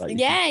use that?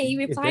 He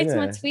replied to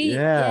my tweet.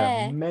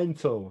 Yeah,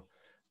 mental.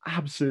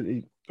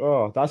 Absolutely.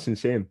 Oh, that's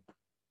insane.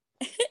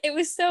 It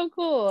was so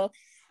cool.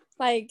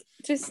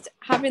 Just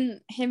having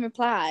him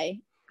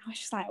reply, I was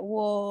just like,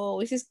 whoa,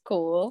 this is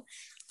cool.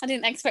 I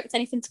didn't expect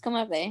anything to come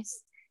of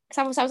this.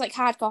 Because I was like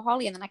Hardcore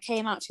Hollie, and then I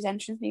came out to his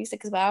entrance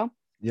music as well.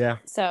 Yeah.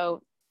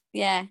 So,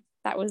 yeah,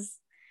 that was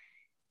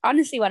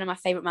honestly one of my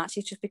favourite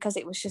matches just because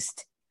it was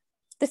just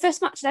the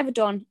first match I'd ever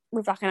done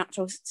with an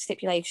actual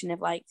stipulation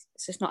of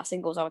it's just not a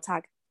singles or a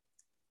tag.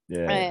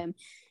 Yeah.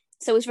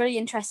 So it was really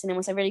interesting and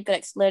was a really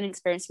good learning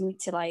experience for me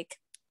to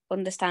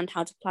understand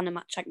how to plan a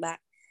match like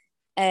that.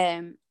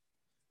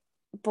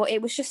 But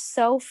it was just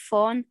so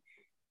fun,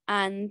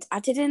 and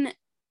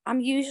I'm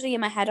usually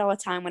in my head all the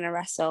time when I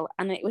wrestle,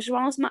 and it was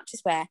one of those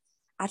matches where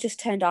I just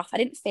turned off. I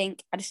didn't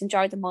think. I just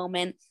enjoyed the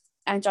moment.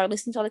 I enjoyed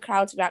listening to all the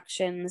crowd's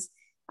reactions.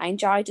 I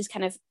enjoyed just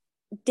kind of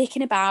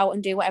dicking about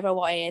and do whatever I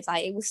wanted.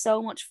 It was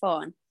so much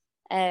fun.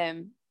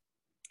 And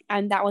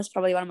that was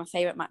probably one of my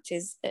favourite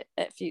matches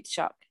at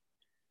Futureshock.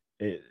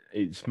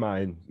 It's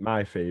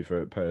my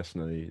favourite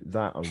personally.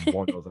 That and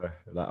one other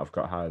that I've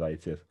got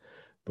highlighted.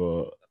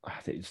 But I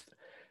think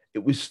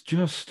it was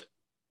just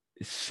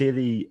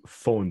silly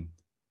fun.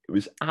 It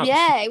was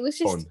absolutely it was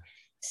just fun.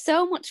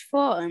 So much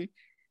fun.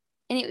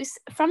 And it was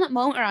from that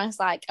moment where I was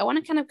like, I want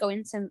to kind of go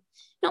into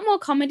not more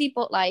comedy,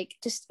 but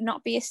just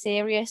not be as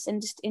serious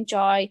and just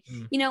enjoy,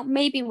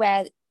 maybe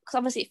because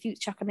obviously at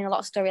Futureshock, I mean, a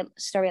lot of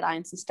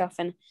storylines and stuff.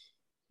 And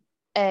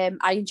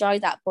I enjoy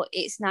that, but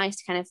it's nice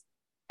to kind of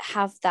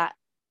have that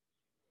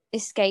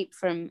escape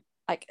from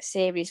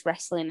serious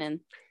wrestling and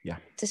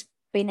just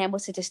being able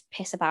to just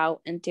piss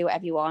about and do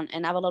whatever you want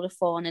and have a lot of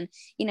fun. And,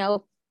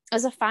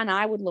 as a fan,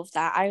 I would love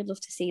that. I would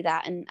love to see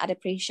that, and I'd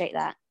appreciate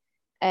that.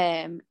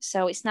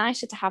 So it's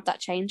nicer to have that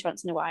change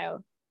once in a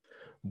while.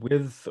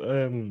 With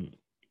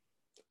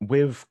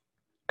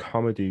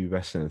comedy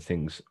wrestling and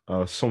things,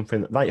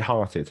 something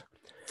light-hearted.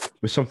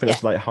 With something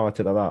that's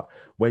light-hearted like that,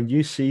 when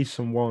you see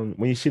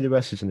the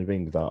wrestlers in the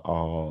ring that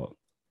are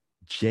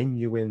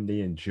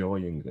genuinely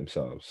enjoying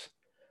themselves,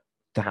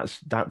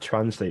 that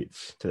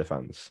translates to the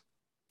fans.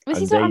 This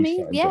is what I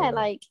mean. Yeah,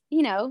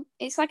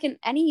 it's in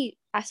any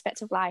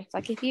aspect of life.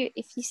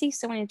 If you see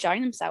someone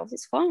enjoying themselves,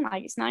 it's fun.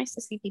 It's nice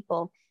to see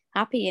people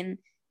happy, and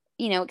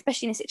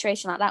especially in a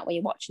situation like that where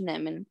you're watching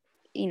them, and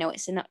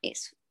it's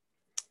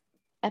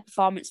a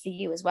performance for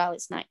you as well.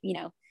 It's not,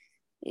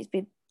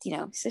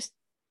 it's just,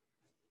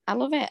 I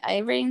love it. I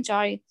really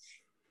enjoy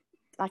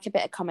a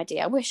bit of comedy.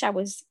 I wish I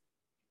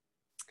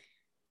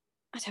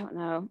don't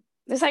know.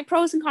 There's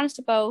pros and cons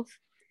to both.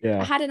 Yeah.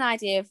 I had an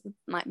idea of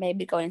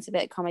maybe going into a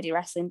bit of comedy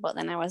wrestling, but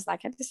then I was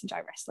like, I just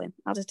enjoy wrestling.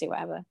 I'll just do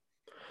whatever.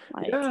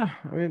 I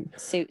mean,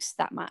 suits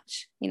that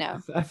match,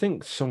 I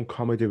think some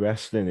comedy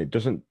wrestling, it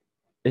doesn't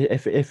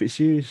if it's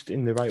used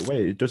in the right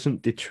way, it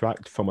doesn't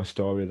detract from a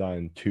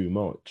storyline too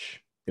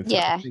much. In fact,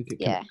 I think it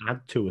can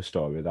add to a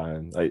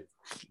storyline. Like,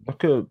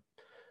 look at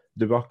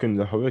The Rock and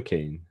the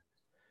Hurricane.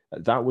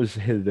 That was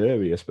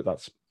hilarious, but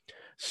that's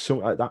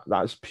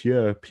that's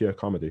pure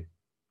comedy.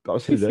 That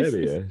was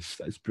hilarious.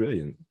 That's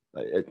brilliant.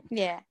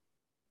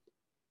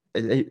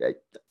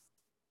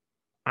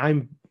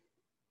 I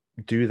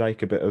do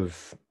like a bit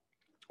of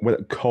when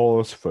it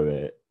calls for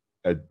it.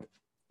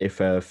 If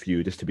a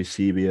feud is to be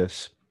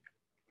serious,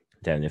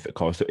 then if it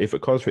calls for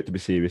it to be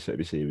serious, it'll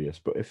be serious.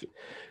 But if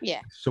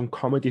some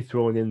comedy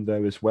thrown in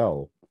there as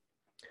well,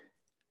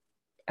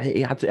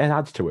 it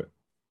adds to it.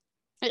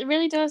 It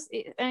really does.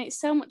 And it's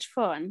so much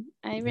fun.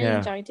 I really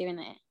enjoy doing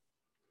it.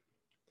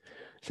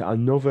 So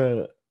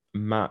another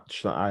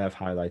match that I have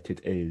highlighted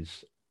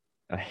is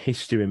a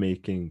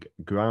history-making,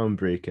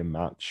 groundbreaking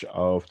match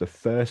of the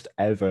first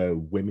ever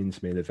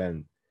women's main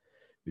event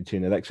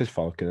between Alexis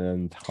Falcon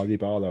and Hollie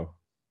Barlow.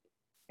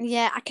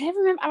 Yeah, I can never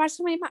remember. I've had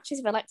so many matches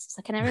with Alexis.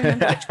 I can never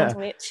remember which one's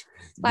which.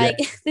 Like,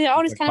 they're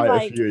all just kind of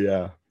like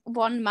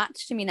one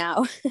match to me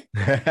now.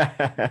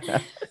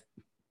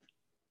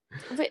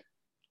 But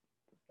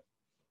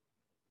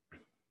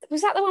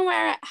was that the one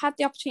where I had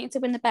the opportunity to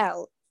win the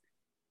belt?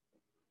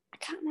 I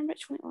can't remember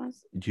which one it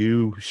was.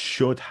 You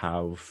should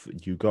have.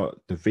 You got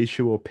the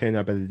visual pin,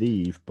 I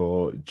believe,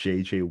 but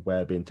JJ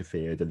Webb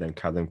interfered, and then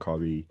Callum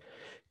Corey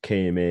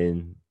came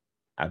in,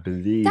 I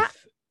believe,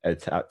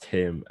 attacked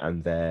him,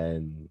 and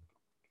then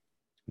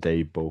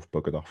they both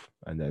buggered off.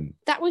 And then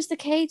that was the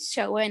cage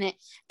show, wasn't it?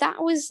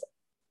 That was.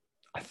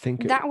 I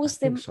think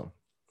so.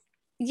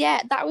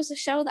 Yeah, that was the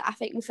show that I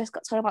think we first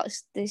got told about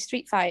the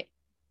street fight.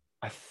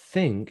 I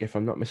think, if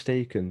I'm not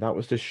mistaken, that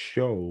was the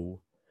show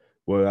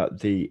where at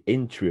the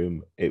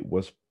interim it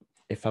was,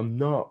 if I'm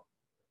not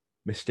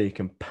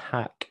mistaken,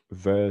 Pac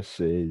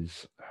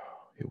versus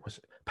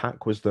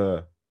Pac was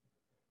there.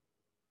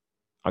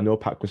 I know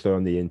Pac was there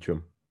on the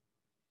interim.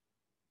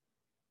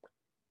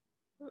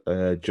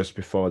 Just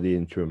before the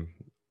interim.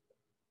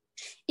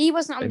 He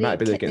wasn't on it the... It might have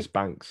been against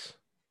Banks.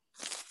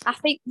 I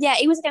think,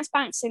 he was against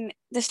Banks in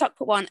the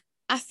Stockport one.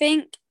 I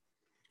think...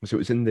 So it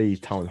was in the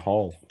town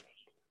hall.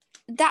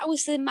 That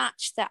was the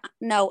match that...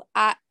 No,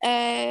 I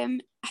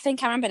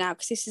think I remember now,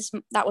 because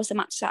that was the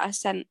match that I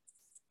sent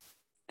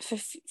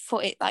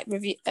for it, like,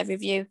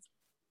 review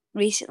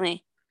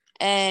recently.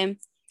 That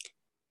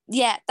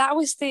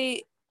was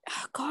the...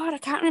 Oh, God, I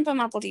can't remember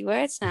my bloody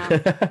words now.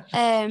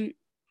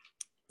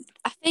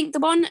 I think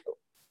the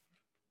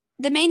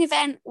main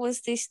event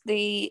was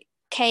the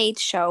cage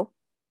show.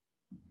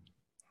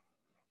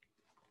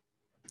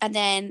 And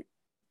then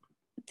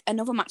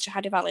another match I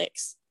had with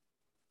Alex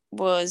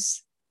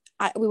was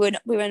we were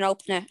an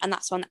opener, and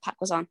that's the one that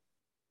Pac was on.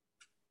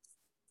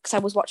 Because I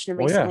was watching him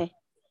recently.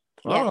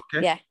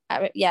 Okay.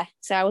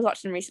 So I was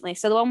watching him recently.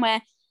 So the one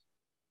where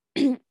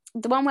we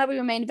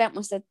were main event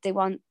was the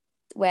one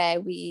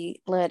where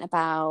we learned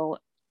about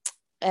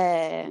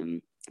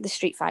the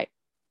street fight.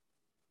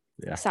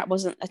 Yeah. So that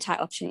wasn't a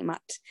title opportunity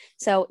match.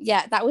 So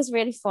that was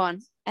really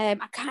fun. I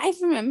can't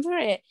even remember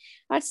it.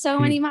 I had so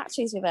many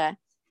matches with her.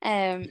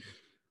 I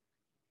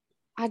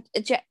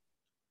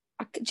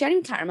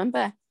genuinely can't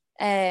remember.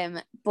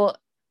 But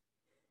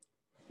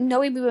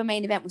knowing we were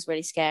main event was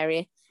really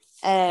scary.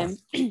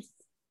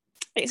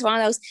 It's one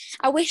of those.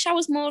 I wish I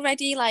was more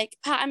ready. Like,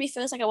 part of me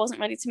feels like I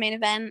wasn't ready to main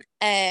event.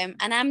 And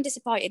I'm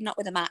disappointed, not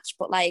with the match,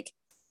 but like,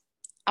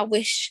 I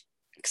wish,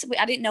 because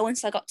I didn't know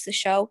until I got to the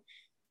show.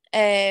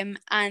 And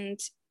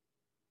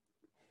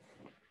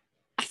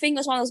I think it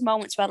was one of those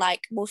moments where,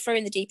 like, we'll throw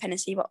in the deep end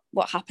and see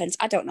what happens.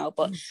 I don't know,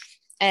 but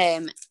I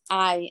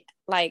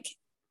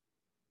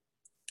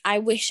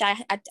wish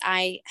I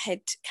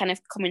had kind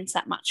of come into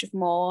that match with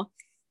more.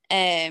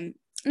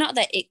 Not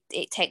that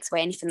it takes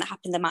away anything that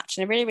happened in the match,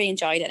 and I really, really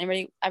enjoyed it,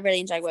 and I really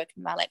enjoyed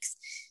working with Alex.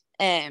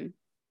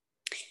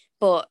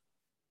 But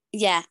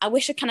yeah, I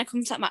wish I'd kind of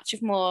come to that match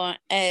with more,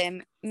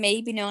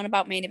 maybe known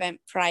about main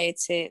event prior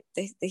to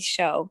this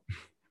show.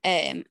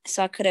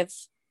 So I could have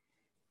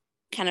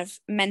kind of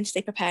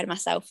mentally prepared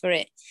myself for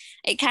it.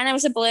 It kind of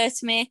was a blur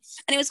to me,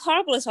 and it was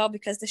horrible as well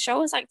because the show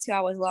was like 2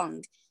 hours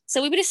long.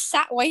 So we were just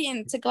sat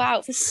waiting to go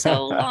out for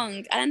so long,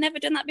 and I'd never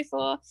done that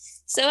before.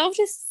 So I was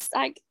just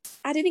like,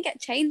 I didn't get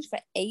changed for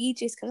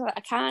ages because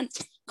I can't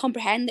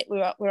comprehend that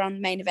we're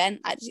on main event.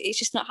 It's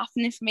just not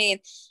happening for me.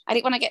 And I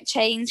didn't want to get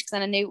changed because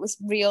then I knew it was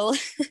real.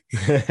 So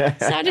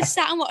I just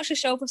sat and watched the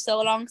show for so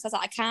long because I was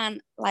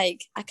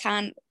like, I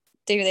can't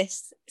do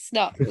this. It's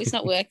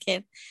not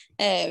working.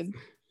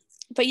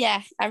 But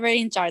yeah, I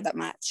really enjoyed that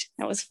match.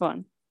 That was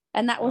fun,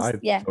 and that was I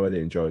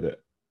thoroughly enjoyed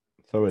it.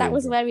 That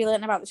was where we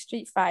learned about the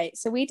street fight.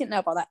 So we didn't know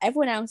about that.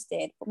 Everyone else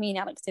did, but me and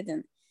Alex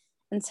didn't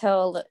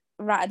until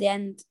right at the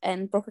end.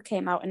 And Brooker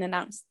came out and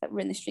announced that we're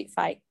in the street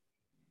fight.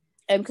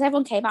 Because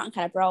everyone came out and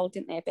kind of brawled,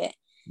 didn't they, a bit?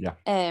 Yeah.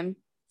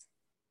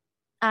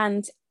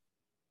 And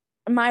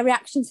my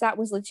reaction to that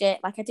was legit.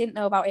 Like, I didn't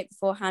know about it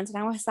beforehand, and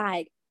I was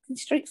like, fucking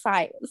street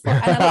fight. What the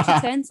fuck? And I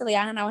literally turned to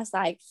Leanne and I was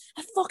like,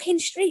 a fucking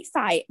street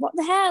fight? What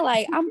the hell?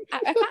 Like, I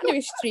can't do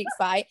a street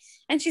fight.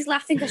 And she's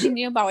laughing because she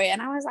knew about it.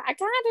 And I was like, I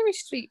can't do a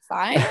street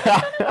fight.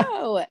 I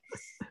don't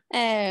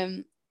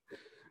know.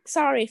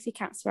 Sorry if you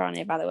can't swear on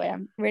it, by the way.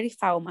 I'm really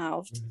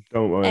foul-mouthed.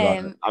 Don't worry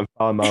about it. I'm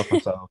foul-mouthed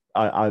myself.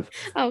 I've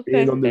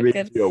been on the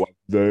radio. I've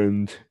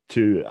learned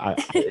to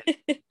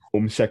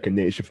home second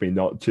nature for me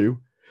not to.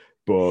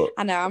 But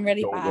I know, I'm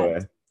really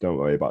bad. Don't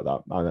worry about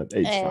that.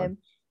 It's fine.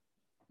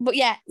 But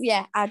yeah,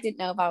 I didn't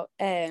know about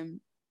the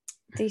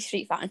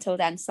street fight until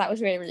then. So that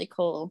was really, really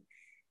cool.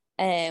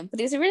 But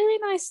it was a really,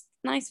 really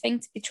nice thing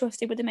to be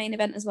trusted with the main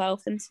event as well.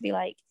 For them to be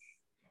like,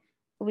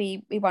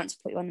 we want to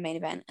put you on the main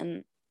event.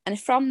 And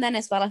from then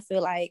as well, I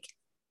feel like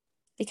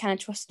they kind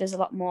of trusted us a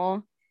lot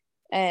more,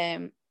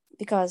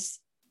 because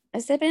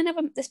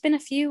there's been a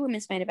few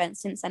women's main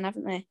events since then,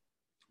 haven't there?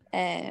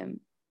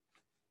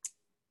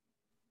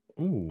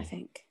 I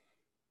think.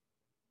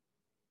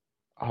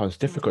 Oh, it's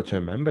difficult to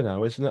remember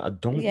now, isn't it? I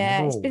don't know.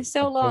 Yeah, it's been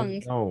so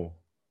long. No,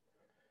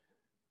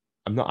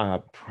 I'm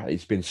not.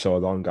 It's been so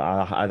long.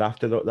 I'd have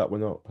to look that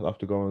one up. I'll have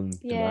to go on.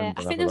 Yeah,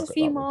 I think there's a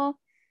few more,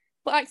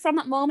 but like from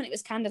that moment, it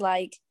was kind of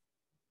like,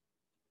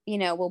 you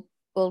know,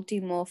 we'll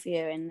do more for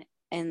you,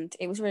 and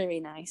it was really, really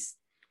nice.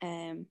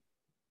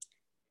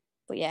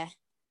 But yeah,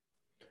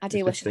 I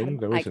do wish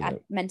I'd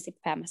mentally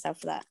prepare myself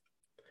for that.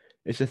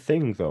 It's a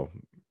thing though.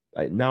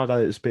 Like now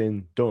that it's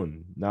been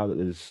done, now that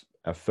there's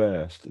a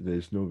first,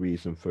 there's no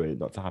reason for it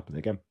not to happen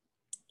again.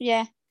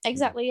 Yeah,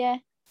 exactly. Yeah.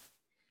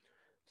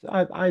 So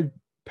I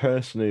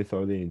personally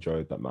thoroughly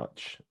enjoyed that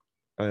match.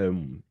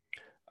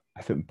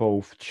 I think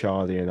both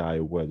Charlie and I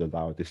were the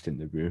loudest in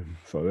the room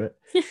for it,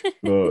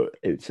 but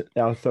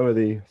I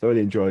thoroughly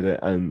enjoyed it,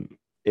 and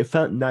it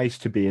felt nice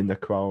to be in the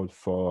crowd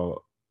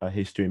for a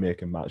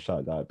history-making match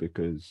like that,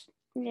 because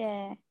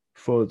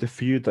for the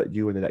feud that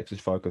you and Alexis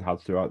Falcon had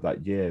throughout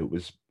that year, it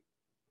was,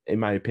 in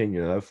my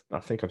opinion, I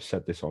think I've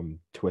said this on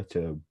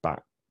Twitter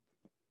back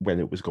when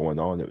it was going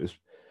on, it was,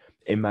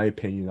 in my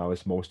opinion, I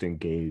was most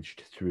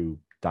engaged through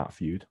that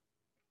feud.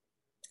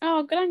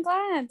 Oh, good, I'm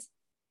glad.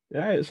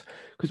 Yeah, it's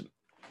because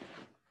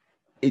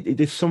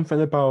it is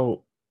something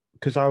about,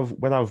 because I've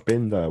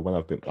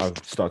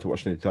started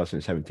watching in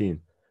 2017,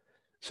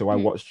 so I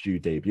watched you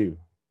debut.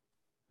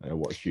 I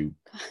watched you,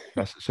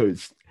 so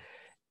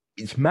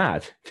it's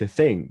mad to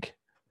think,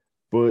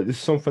 but there's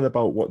something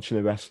about watching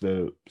a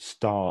wrestler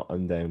start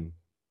and then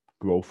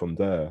grow from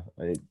there.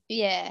 And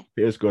it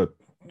feels good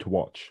to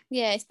watch.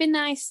 Yeah, it's been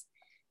nice.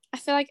 I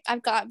feel like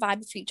I've got that vibe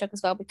with Futureshock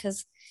as well,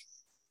 because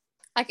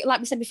like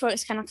we said before,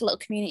 it's kind of like a little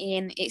community,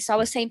 and it's all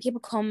the same people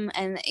come,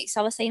 and it's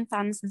all the same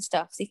fans and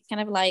stuff. So you can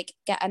kind of like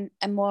get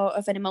a more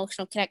of an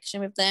emotional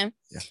connection with them,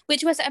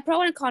 which was a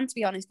pro and a con, to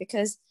be honest,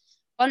 because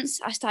once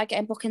I started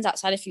getting bookings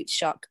outside of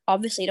Futureshock,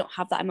 obviously you don't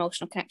have that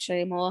emotional connection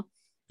anymore.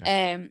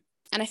 And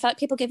I felt like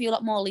people give you a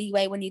lot more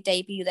leeway when you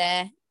debut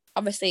there.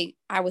 Obviously,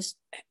 I was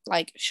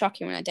like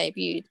shocking when I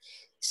debuted,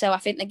 so I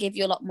think they give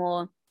you a lot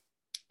more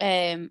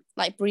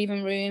like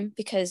breathing room,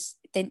 because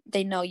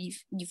they know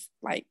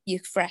you're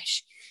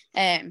fresh.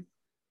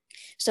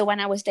 So when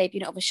I was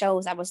debuting at other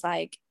shows, I was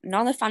like,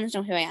 none of the fans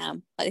know who I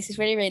am. Like, this is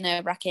really, really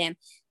nerve-wracking.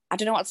 I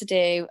don't know what to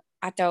do.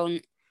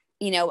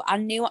 I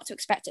knew what to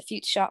expect at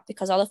Futureshock,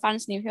 because all the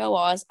fans knew who I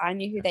was. I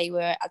knew who they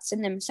were. I'd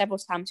seen them several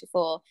times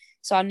before,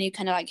 so I knew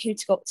kind of like who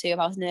to go up to if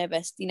I was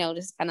nervous.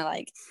 Just kind of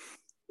like,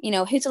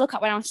 who to look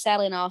at when I was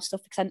selling or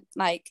stuff, because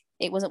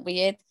it wasn't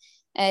weird.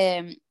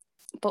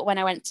 But when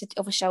I went to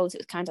other shows,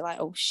 it was kind of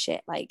like, oh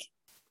shit, like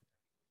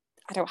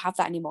I don't have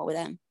that anymore with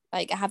them.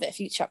 Like I have it at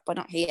Futureshock, but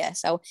not here.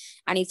 So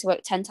I need to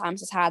work 10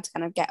 times as hard to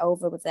kind of get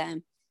over with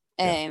them,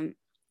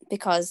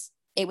 because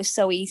it was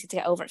so easy to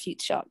get over at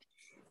Futureshock.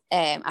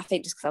 I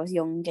think just because I was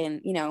young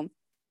and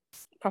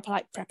proper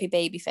like preppy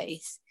baby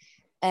face.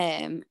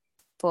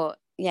 But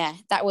yeah,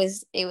 it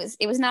was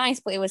nice,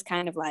 but it was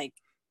kind of like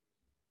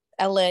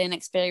a learning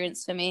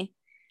experience for me.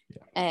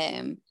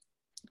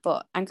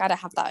 But I'm glad I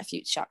have that at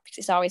Futureshock, because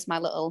it's always my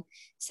little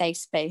safe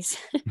space.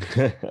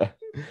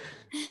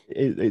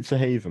 It's a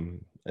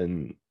haven,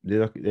 and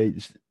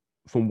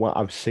from what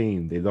I've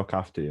seen, they look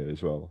after you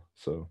as well.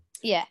 So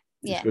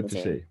it's good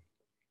to see.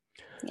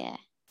 Yeah.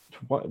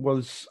 What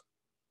was,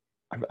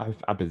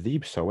 I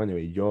believe so.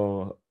 Anyway,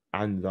 your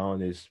and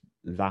Arnie's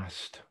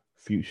last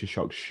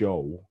Futureshock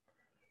show,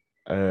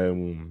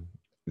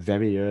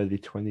 very early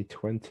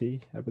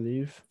 2020, I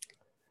believe.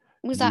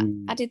 Was that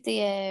I did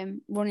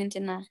the running,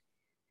 didn't I?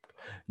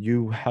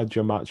 You had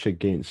your match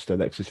against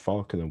Alexis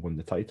Falcon and won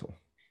the title.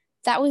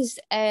 That was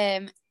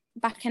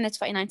back in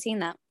 2019.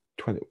 That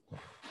 20.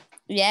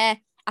 Yeah,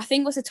 I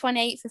think it was the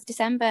 28th of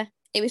December.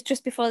 It was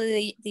just before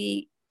the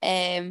New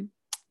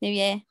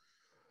Year.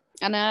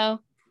 I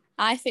know.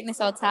 I think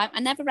this all the time. I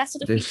never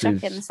wrestled a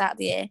Futureshock in the start of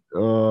the year.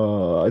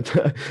 Oh,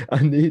 I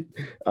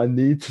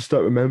need to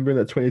start remembering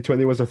that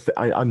 2020 was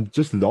I'm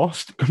just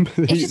lost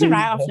completely. It's just a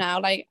write-off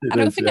now. Like I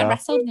don't think I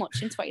wrestled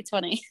much in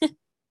 2020.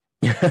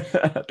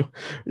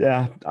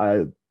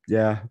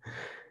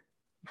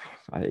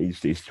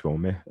 He's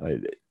thrown me.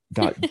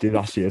 That did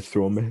last year's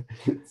throw me.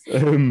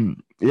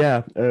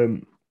 Yeah.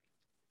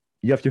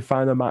 You have your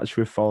final match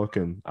with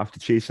Falcon after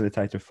chasing the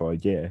title for a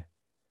year,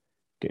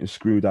 getting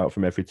screwed out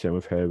from every turn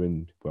with her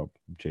and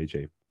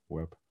JJ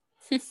Webb.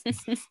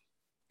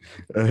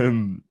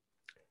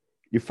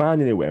 You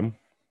finally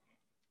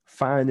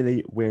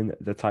win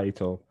the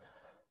title,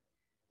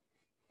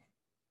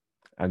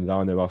 and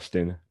Lana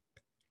Austin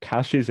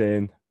cashes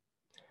in.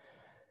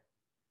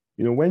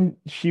 You know, when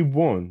she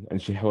won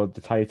and she held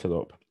the title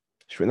up,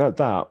 she went like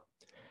that,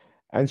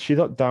 and she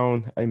looked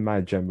down in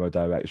my general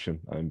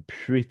direction. I'm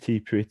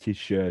pretty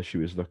sure she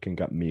was looking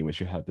at me when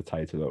she had the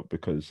title up,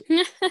 because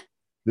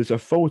there's a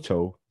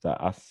photo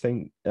that I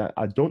think,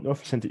 I don't know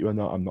if I sent it to you or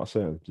not, I'm not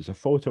certain. There's a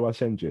photo I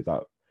sent you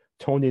that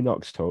Tony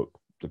Knox took,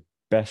 the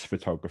best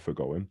photographer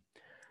going.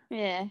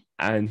 Yeah.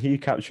 And he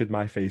captured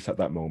my face at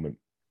that moment.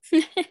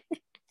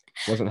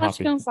 Wasn't happy. Let's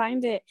go and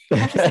find it. You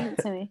have to send it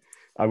to me.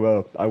 I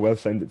will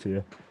send it to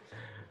you.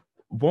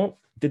 What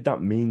did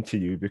that mean to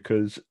you?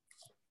 Because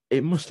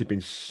it must have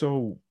been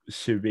so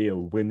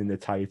surreal winning the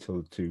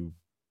title to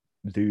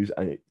lose,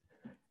 and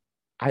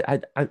I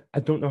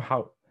don't know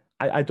how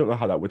I don't know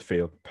how that would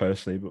feel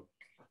personally, but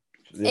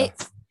yeah.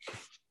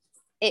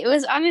 It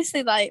was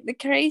honestly like the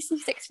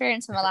craziest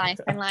experience of my life,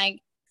 and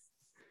like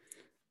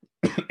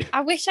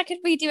I wish I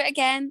could redo it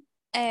again.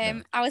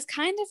 I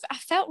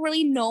felt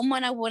really numb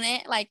when I won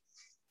it. Like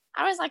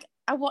I was like,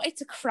 I wanted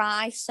to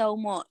cry so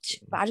much,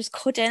 but I just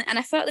couldn't. And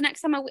I felt the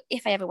next time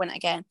if I ever win it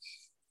again,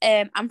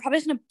 I'm probably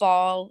just gonna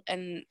bawl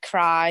and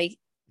cry,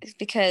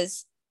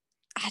 because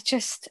I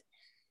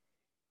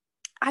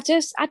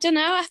don't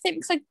know. I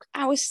think like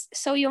I was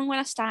so young when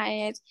I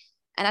started,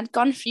 and I'd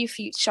gone through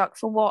Futureshock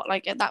for what,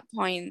 like at that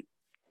point,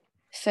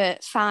 for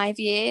 5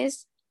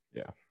 years.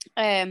 Yeah.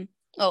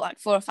 Or like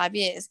 4 or 5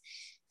 years.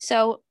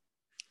 So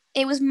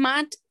it was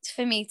mad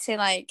for me to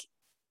like.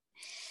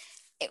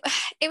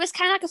 It was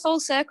kind of like a full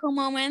circle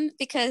moment,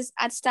 because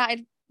I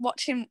started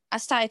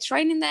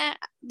training there.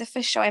 The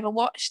first show I ever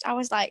watched, I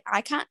was like,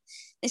 I can't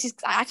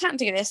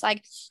do this.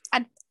 Like,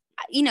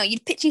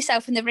 you'd pitch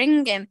yourself in the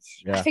ring, and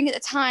I think at the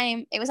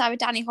time it was either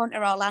Danny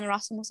Hunter or Lana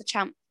Austin was the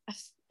champ. I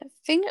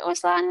think it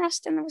was Lana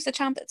Austin that was the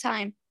champ at the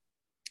time,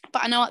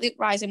 but I know what the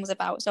Uprising was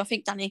about, so I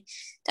think Danny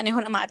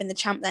Hunter might have been the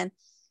champ then.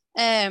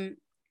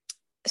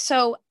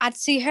 So I'd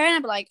see her and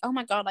I'd be like, oh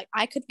my God, like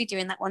I could be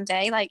doing that one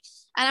day. Like,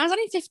 and I was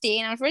only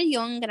 15, I was really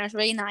young and I was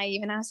really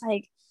naive, and I was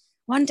like,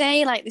 one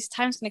day, like this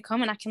time's gonna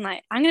come and I'm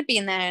gonna be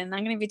in there and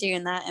I'm gonna be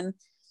doing that. And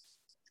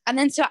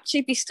then to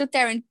actually be stood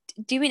there and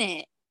doing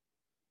it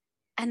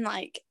and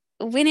like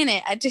winning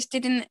it, I just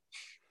didn't,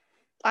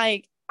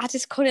 like, I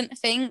just couldn't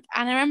think.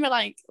 And I remember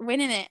like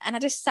winning it, and I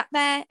just sat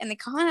there in the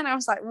corner and I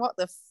was like, what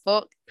the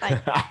fuck?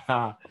 Like,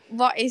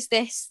 what is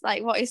this?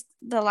 Like, what is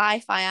the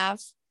life I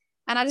have?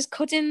 And I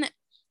couldn't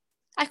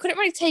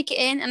really take it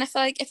in. And I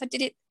feel like if I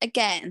did it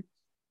again,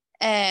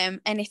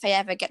 and if I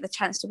ever get the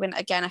chance to win it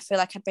again, I feel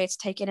like I'd be able to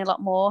take in a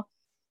lot more.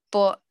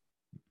 But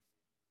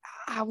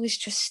I was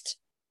just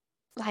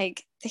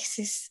like, this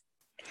is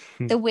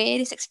the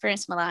weirdest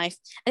experience of my life.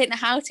 I didn't know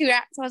how to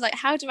react. I was like,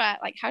 how do I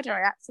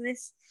react to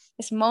this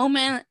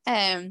moment?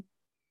 The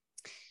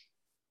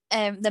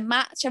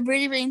match, I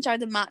really, really enjoyed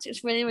the match. It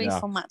was really, really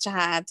fun match I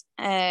had.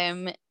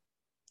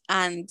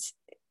 And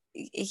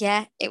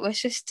yeah, it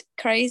was just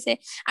crazy.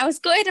 I was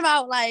good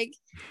about like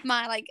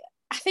my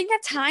I think I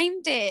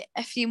timed it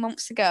a few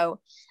months ago,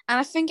 and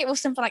I think it was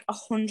something like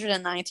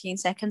 119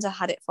 seconds I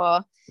had it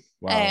for.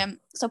 Wow.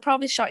 So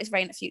probably shortest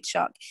reign at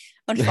Futureshock,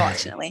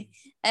 unfortunately.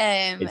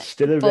 It's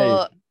still a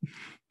but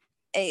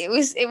reign.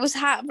 It was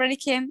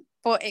heartbreaking,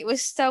 but it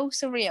was so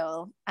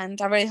surreal,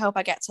 and I really hope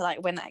I get to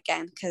like win it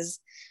again, because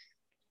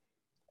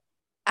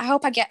I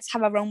hope I get to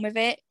have a run with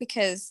it,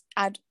 because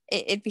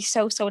it'd be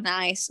so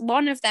nice.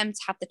 One of them to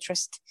have the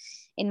trust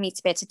in me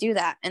to be able to do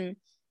that, and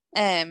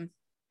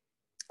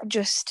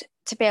just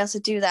to be able to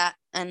do that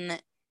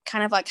and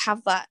kind of like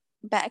have that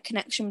better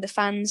connection with the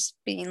fans,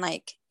 being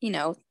like,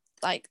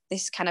 like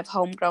this kind of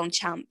homegrown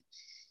champ.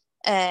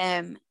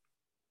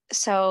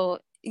 So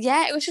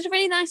yeah, it was just a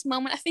really nice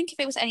moment. I think if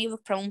it was any other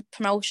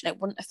promotion, it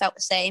wouldn't have felt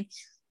the same.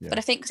 Yeah. But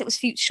I think because it was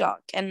Futureshock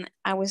and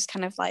I was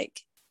kind of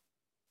like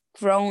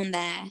grown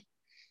there,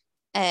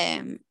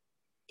 it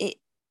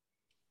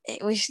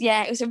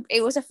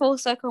was a full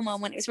circle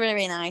moment. It was really,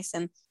 really nice,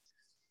 and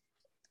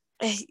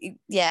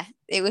yeah,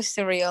 it was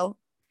surreal.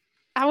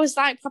 I was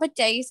like probably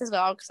dazed as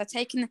well, because I'd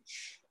taken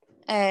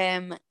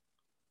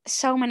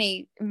so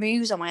many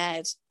moves on my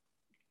head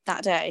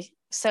that day.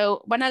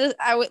 So when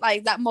I would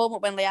like that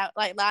moment when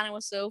Lana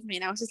was over me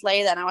and I was just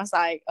laying there and I was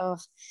like, oh,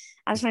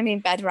 I just want to be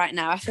in bed right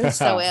now. I feel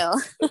so ill.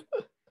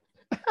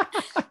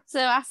 So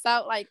I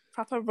felt like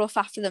proper rough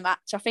after the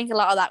match. I think a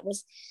lot of that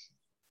was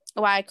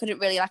why I couldn't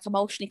really like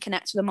emotionally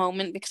connect to the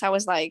moment, because I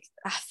was like,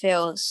 I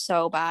feel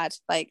so bad.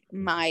 Like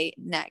my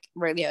neck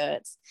really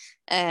hurts.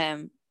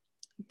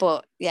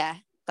 But yeah,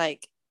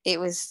 like it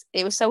was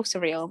so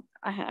surreal.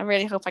 I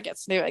really hope I get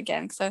to do it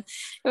again. So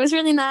it was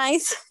really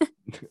nice.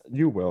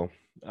 You will.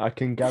 I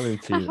can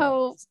guarantee I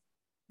hope.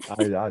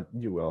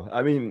 You will.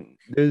 I mean,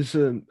 there's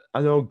an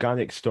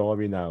organic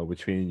story now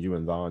between you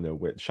and Lana,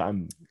 which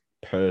I'm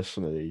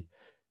personally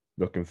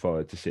looking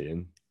forward to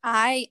seeing.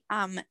 I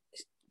am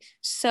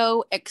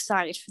so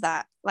excited for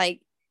that.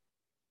 Like,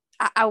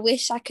 I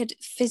wish I could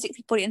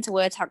physically put it into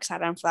words how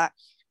excited I am for that.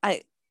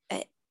 I,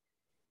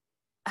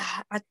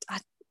 I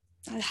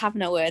have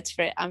no words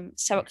for it. I'm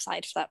so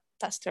excited for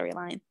that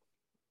storyline.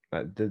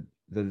 The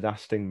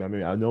lasting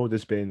memory. I know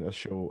there's been a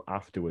show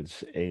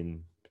afterwards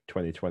in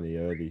 2020,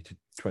 early to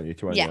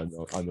 2020. Yeah.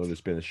 I know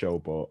there's been a show,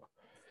 but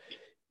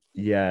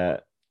yeah,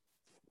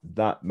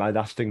 that my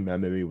lasting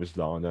memory was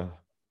Lana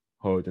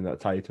holding that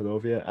title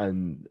over you.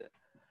 And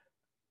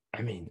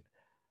I mean,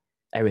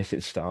 ever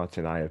since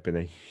starting, I have been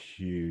a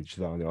huge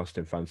Lana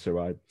Austin fan, so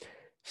I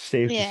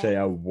safe to say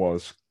I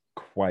was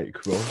quite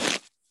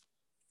crushed.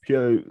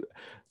 Pure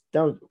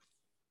down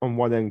on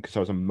one end because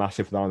I was a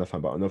massive Lana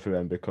fan, but on the other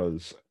end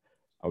because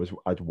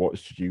I'd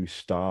watched you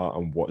start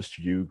and watched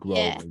you grow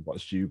and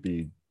watched you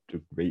be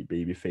the great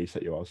baby face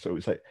that you are. So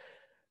it's like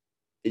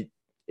it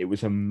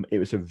was a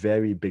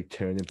very big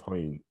turning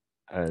point,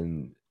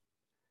 and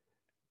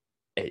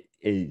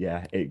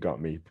it got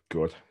me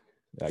good.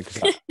 Like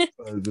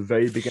the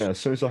very beginning, as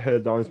soon as I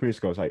heard Lana's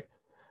music, I was like,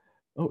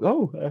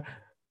 no,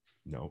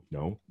 yeah,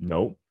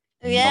 no.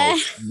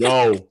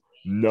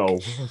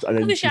 And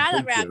then she had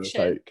that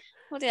reaction.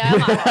 Like, I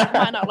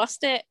might not have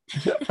lost it.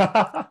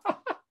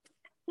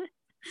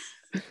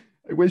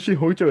 When she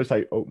hugged her, it's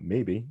like, oh,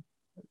 maybe.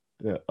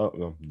 Yeah.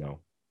 Oh no.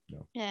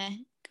 Yeah,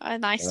 got a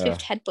nice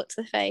swift headbutt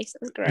to the face.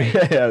 It was great.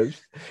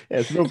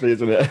 It's lovely,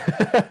 isn't it?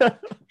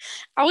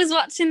 I was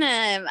watching.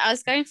 I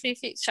was going through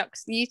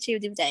Futureshock's YouTube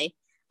the other day,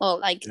 or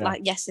like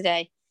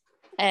yesterday,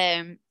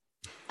 and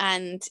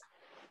I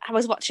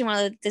was watching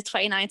one of the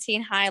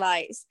 2019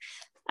 highlights,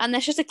 and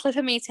there's just a clip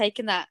of me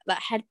taking that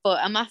headbutt,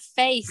 and my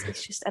face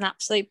is just an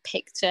absolute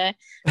picture.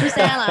 I was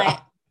there like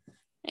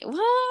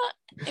what?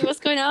 What's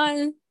going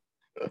on?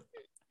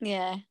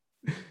 Yeah,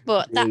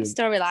 but that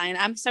storyline,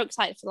 I'm so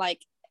excited for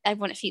like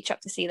everyone at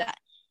Futureshock to see that.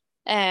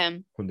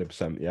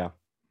 100%, yeah.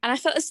 And I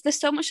felt there's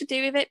so much to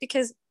do with it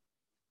because,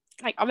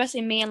 like,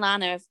 obviously me and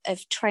Lana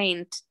have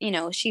trained. You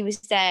know, she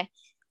was there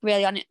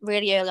really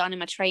early on in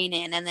my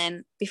training, and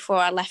then before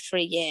I left for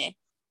a year,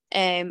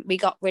 we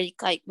got really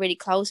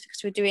close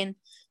because we were doing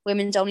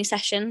women's only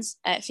sessions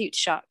at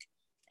Futureshock,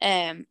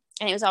 and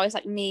it was always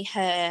like me,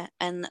 her,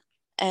 and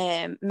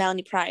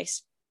Melanie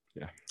Price.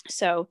 Yeah.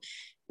 So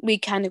we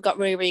kind of got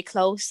really, really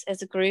close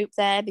as a group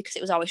there because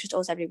it was always just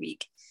us every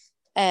week.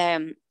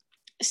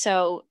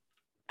 So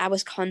I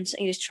was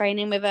constantly just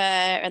training with her,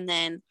 and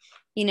then,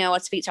 you know,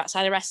 I'd speak to her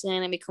outside of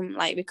wrestling, and became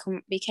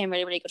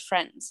really, really good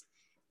friends.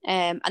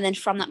 And then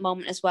from that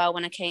moment as well,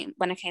 when I came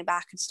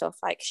back and stuff,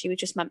 like, she was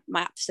just my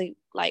absolute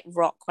like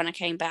rock when I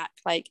came back.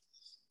 Like,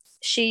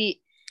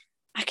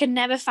 I could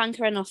never thank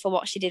her enough for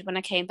what she did when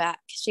I came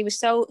back. She was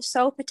so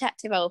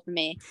protective over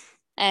me.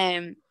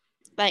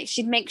 Like,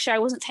 she'd make sure I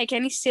wasn't taking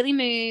any silly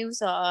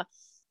moves, or,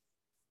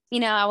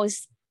 you know, I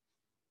was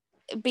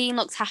being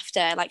looked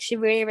after. Like, she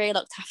really, really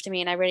looked after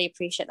me, and I really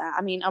appreciate that.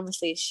 I mean,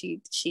 obviously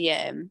she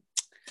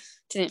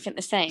didn't think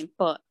the same,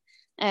 but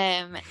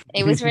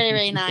it was really,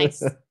 really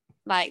nice.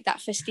 Like,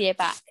 that first year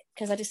back,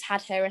 because I just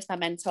had her as my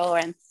mentor,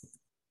 and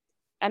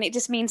it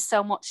just means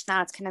so much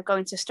now to kind of go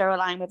into a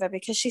storyline with her,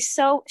 because she's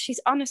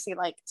honestly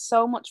like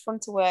so much fun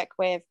to work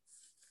with.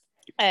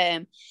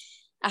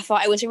 I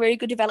thought it was a really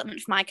good development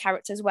for my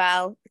character as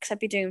well, because I'd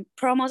be doing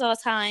promos all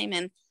the time,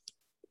 and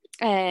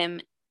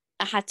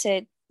I had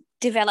to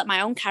develop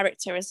my own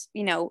character, as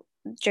you know,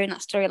 during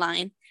that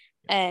storyline.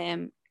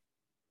 And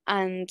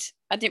I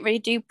didn't really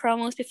do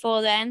promos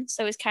before then,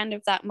 so it's kind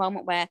of that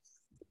moment where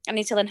I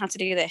need to learn how to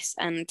do this,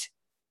 and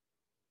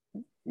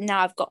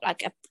now I've got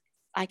like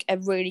a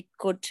really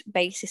good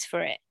basis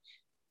for it.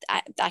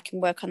 I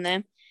can work on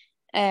them.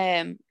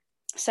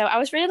 So I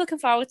was really looking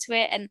forward to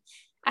it, and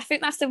I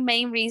think that's the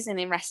main reason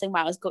in wrestling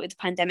why I was good with the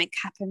pandemic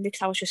happened,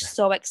 because I was just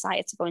so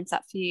excited to go into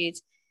that feud.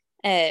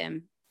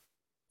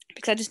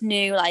 Because I just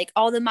knew like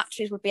all the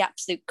matches would be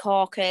absolute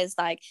corkers.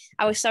 Like,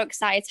 I was so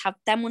excited to have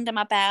them under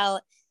my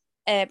belt.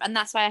 And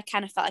that's why I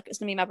kind of felt like it was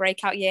going to be my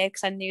breakout year,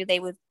 because I knew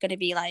they were going to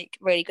be like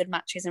really good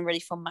matches and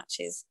really fun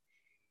matches.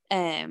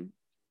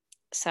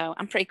 So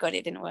I'm pretty good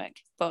it didn't work,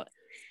 but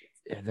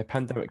yeah, the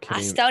pandemic came.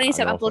 I still need to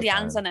get my bloody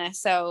hands on her.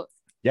 So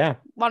yeah,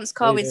 once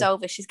COVID's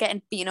over, she's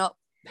getting beaten up.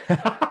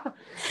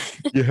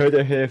 You heard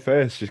it here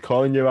first. She's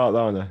calling you out,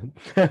 Lana.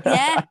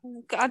 Yeah,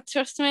 God,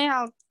 trust me,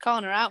 I'll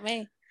call her out.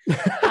 Me,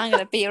 I'm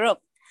gonna beat her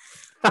up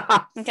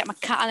and get my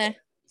cat on her.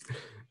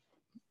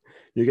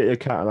 You get your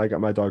cat, and I get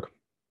my dog.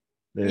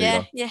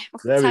 There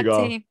we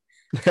go.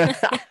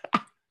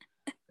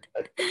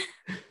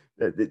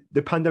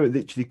 The pandemic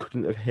literally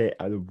couldn't have hit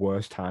at the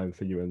worst time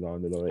for you and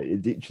Lana, though.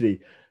 It literally,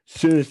 as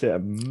soon as it a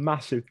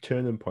massive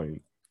turning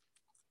point,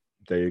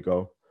 there you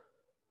go.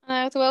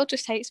 The world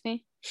just hates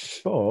me.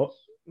 But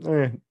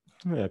I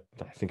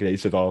think it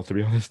hates it all, to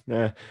be honest.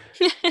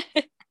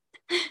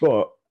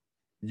 But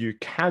you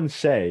can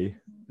say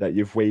that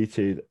you've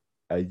waited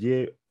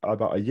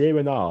about a year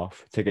and a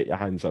half to get your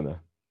hands on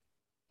her.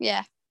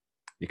 Yeah.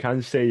 You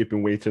can't say you've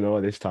been waiting all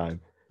this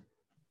time.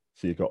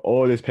 So you've got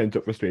all this pent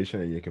up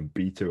frustration and you can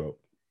beat her up.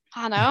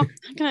 I know.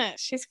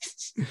 She's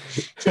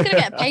gonna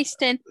get a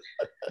pasting.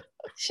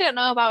 She don't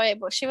know about it,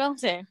 but she will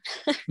do.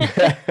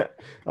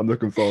 I'm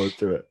looking forward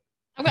to it.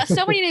 I've got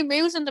so many new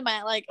moves under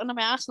my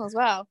arsenal as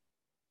well.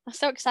 I'm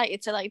so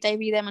excited to like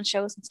debut them on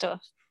shows and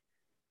stuff.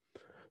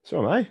 So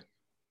am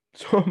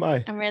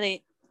I. I'm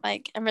really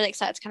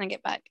excited to kind of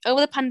get back.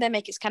 Over the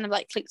pandemic, it's kind of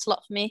like clicked a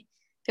lot for me.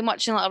 Been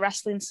watching a lot of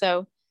wrestling,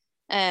 so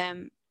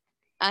and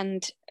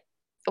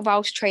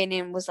whilst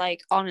training was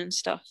like on and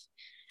stuff,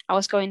 I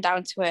was going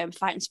down to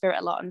Fighting Spirit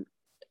a lot, and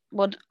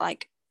would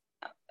like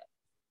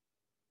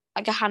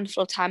a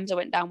handful of times I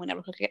went down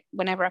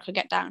whenever I could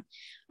get down.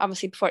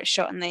 Obviously before it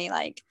shut and they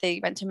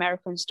went to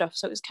America and stuff,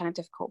 so it was kind of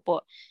difficult.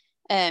 But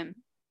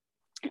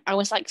I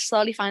was like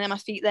slowly finding my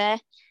feet there.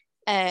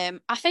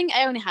 I think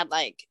I only had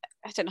like,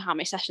 I don't know how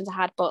many sessions I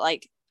had, but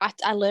like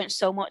I learned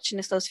so much in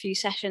just those few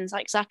sessions.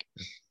 Like Zach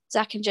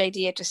and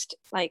JD are just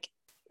like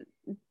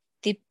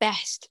the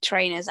best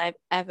trainers I've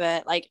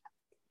ever like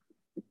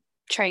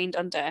trained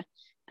under,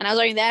 and I was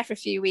only there for a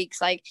few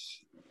weeks. Like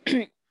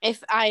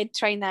if I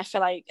trained there for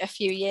like a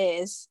few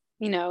years,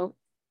 you know,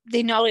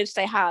 the knowledge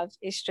they have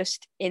is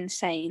just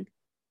insane.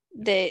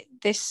 They're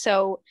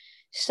so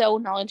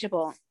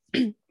knowledgeable.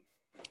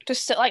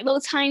 Just like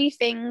little tiny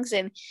things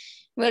and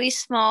really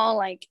small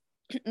like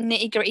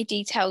nitty gritty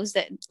details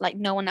that like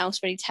no one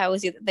else really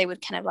tells you that they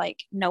would kind of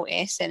like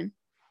notice, and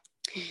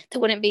they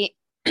wouldn't be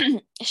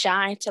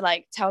shy to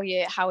like tell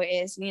you how it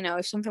is. You know,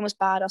 if something was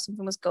bad or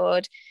something was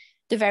good,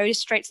 they're very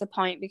straight to the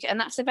point, and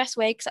that's the best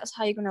way, because that's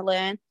how you're going to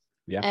learn.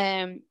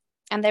 Yeah.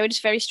 And they were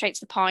just very straight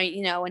to the point,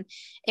 you know, and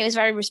it was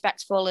very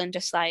respectful, and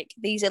just like,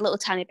 these are little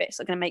tiny bits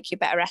that are going to make you a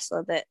better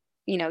wrestler that,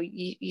 you know,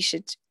 you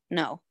should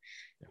know.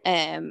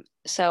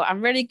 So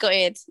I'm really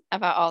gutted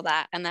about all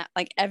that, and that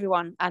like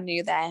everyone I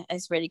knew there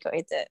is really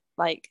gutted that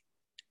like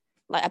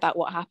about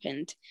what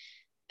happened.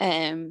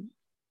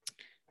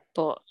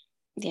 But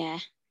yeah.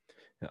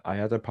 I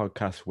had a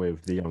podcast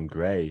with Leon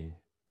Gray.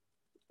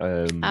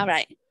 All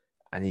right.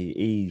 And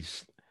we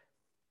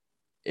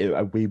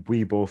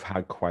both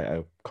had quite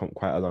a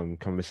long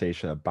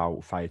conversation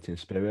about fighting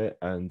spirit,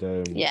 and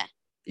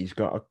he's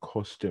got a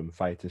custom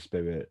fighting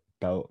spirit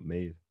belt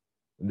made,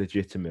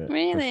 legitimate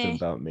custom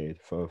belt made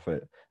for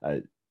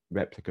a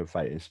replica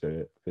fighting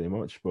spirit, pretty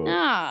much.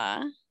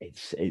 But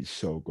it's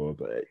so good.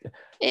 But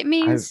it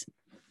means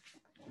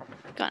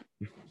go on.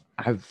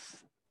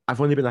 I've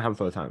only been a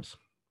handful of times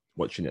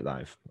watching it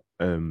live,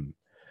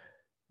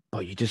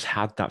 but you just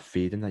had that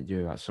feeling that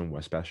you're at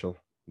somewhere special,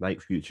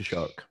 like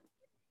Futureshock.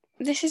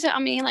 This is what I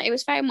mean. Like, it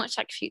was very much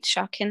like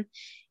Futureshock, and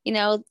you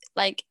know,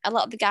 like a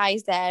lot of the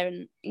guys there,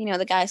 and you know,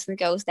 the guys and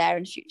the girls there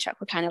in Futureshock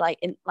were kind of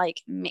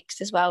like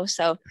mixed as well.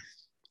 So,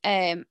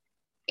 it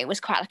was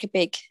quite like a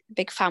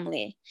big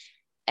family,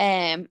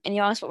 and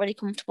you always felt really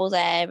comfortable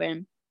there,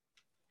 and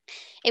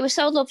it was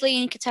so lovely.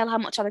 And you could tell how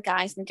much other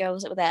guys and the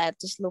girls that were there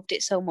just loved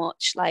it so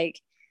much. Like,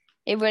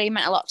 it really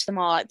meant a lot to them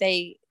all. Like,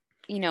 they,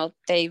 you know,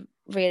 they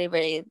really,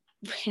 really,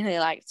 really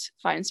liked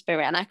Fighting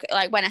Spirit, and I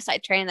like when I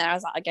started training there, I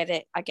was like, I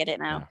get it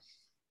now.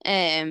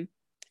 Yeah.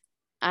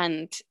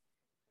 And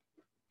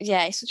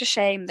yeah, it's such a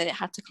shame that it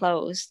had to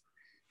close.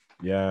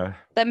 Yeah.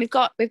 Then we've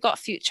got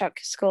Futureshock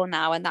school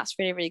now, and that's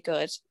really, really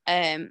good.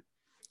 And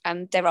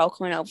they're all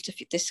coming over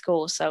to this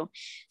school, so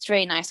it's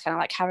really nice to kind of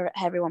like have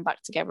everyone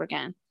back together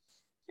again.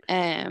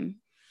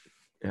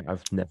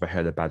 I've never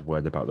heard a bad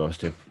word about those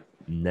two.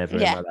 Never.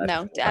 Yeah, in my life.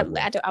 No,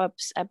 I don't have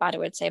a bad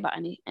word to say about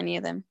any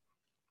of them.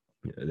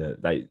 Yeah,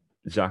 like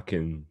Zach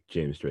and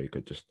James Drake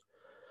are just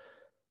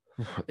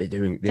they're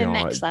doing the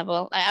next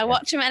level. Like, I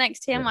watch them at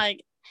NXT. I'm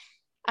like,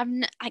 I'm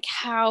like,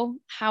 how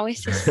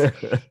is this?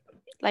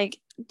 Like,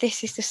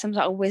 this is just some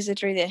sort of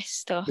wizardry. This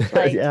stuff.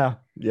 Like,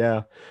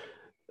 yeah.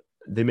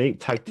 They make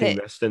tag team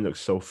wrestling look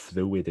so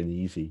fluid and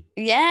easy.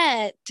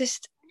 Yeah,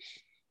 just,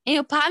 you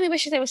know, part of me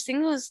wishes they were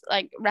singles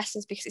like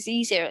wrestlers, because it's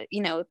easier,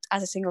 you know,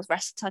 as a singles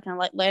wrestler to kind of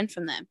like learn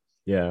from them.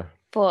 Yeah.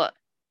 But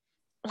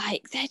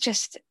like, they're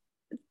just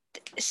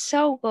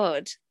so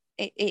good.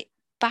 It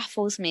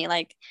baffles me.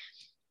 Like,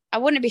 I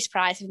wouldn't be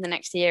surprised if in the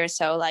next year or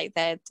so, like,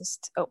 they're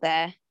just up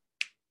there.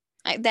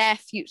 Like, they're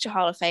future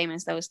Hall of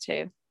Famers, those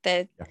two.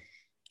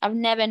 I've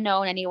never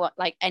known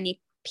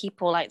any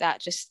people like that.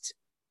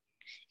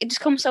 It just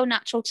comes so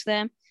natural to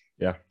them.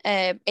 Yeah.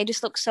 It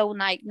just looks so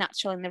like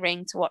natural in the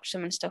ring to watch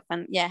them and stuff.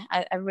 And yeah,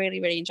 I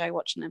really, really enjoy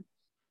watching them.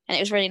 And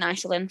it was really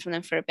nice to learn from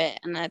them for a bit.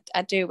 And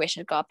I do wish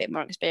I'd got a bit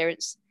more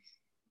experience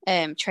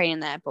training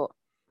there, but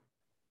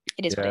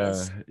it is what it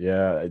is.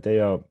 Yeah,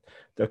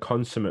 they're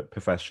consummate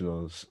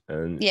professionals,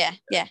 and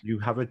you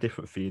have a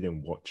different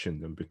feeling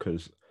watching them,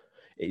 because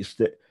it's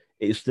the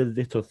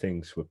little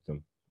things with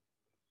them.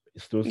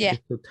 It's those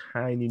little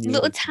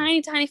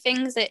tiny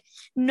things that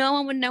no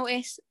one would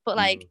notice, but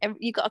like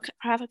you got to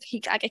have a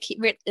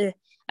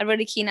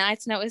really keen eye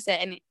to notice it.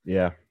 And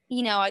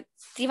you know,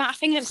 the amount of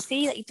things I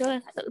see that you've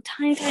done, like little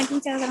tiny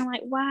details, and I'm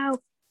like, wow,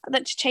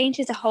 that just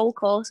changes the whole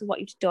course of what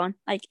you've done.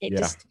 Like, it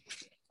just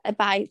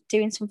by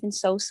doing something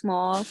so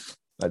small,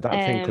 Like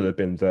that thing could have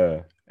been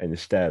there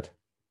instead,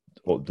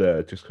 up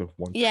there, just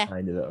one Yeah.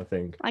 tiny little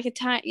thing. Like a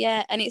tiny,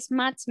 yeah, and it's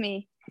mad to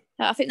me.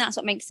 I think that's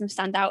what makes them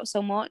stand out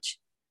so much.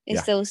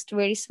 Is those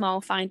really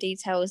small, fine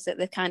details that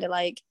they've kind of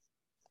like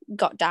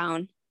got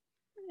down.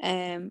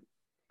 And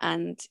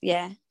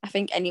yeah, I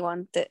think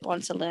anyone that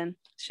wants to learn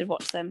should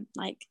watch them.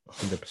 Like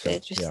 100%. They're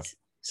just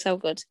so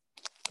good.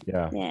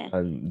 Yeah. Yeah.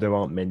 And there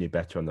aren't many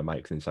better on the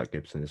mic than Zach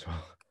Gibson as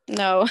well.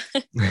 No.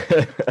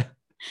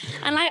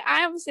 And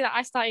I obviously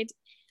I started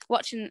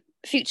watching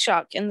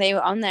Futureshock and they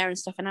were on there and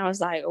stuff, and I was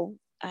like, oh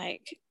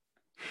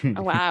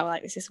wow,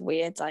 like this is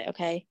weird. Like,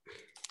 okay.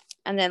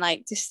 And then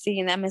like just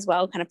seeing them as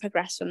well kind of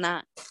progress from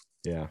that.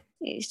 Yeah.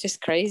 It's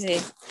just crazy.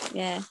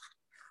 Yeah.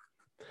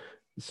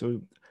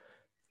 So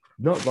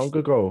not long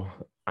ago,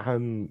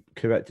 I'm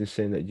correct in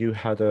saying that you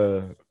had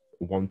a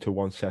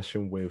 1-to-1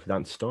 session with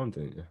Lance Storm,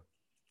 didn't you?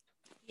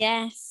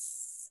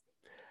 Yes.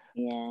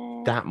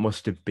 Yeah. That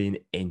must have been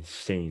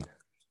insane.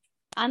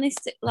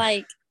 Honestly,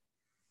 like,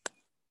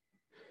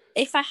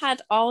 if I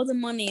had all the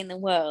money in the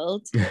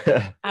world,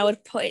 I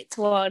would put it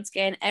towards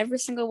getting every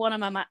single one of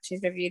my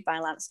matches reviewed by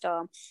Lance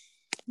Storm.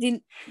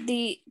 The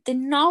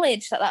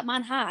knowledge that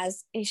man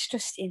has is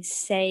just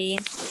insane.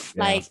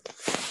 Yeah. Like,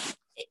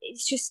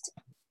 it's just.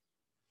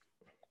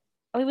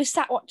 We were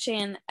sat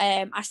watching.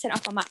 I sent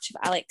off a match of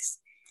Alex,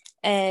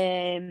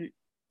 in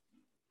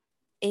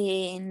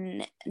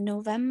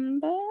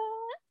November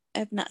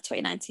of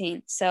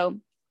 2019. So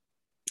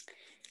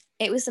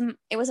it was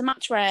a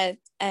match where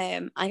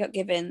I got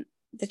given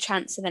the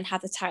chance to then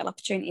have the title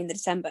opportunity in the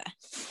December.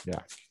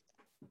 Yeah.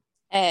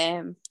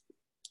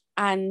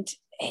 And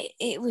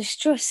it was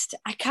just,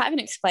 I can't even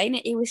explain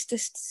it. It was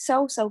just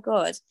so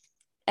good.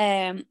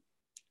 And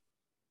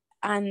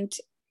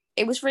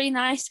it was really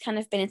nice to kind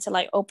of being able to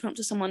like open up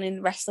to someone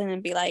in wrestling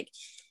and be like,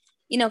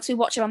 you know, because we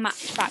watch our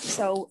match back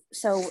so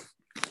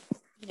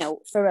you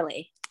know,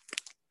 thoroughly.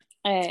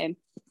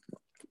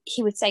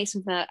 He would say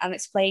something and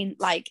explain,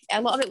 like,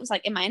 a lot of it was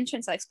like in my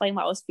entrance, I explained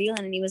what I was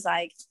feeling, and he was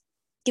like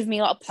giving me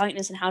a lot of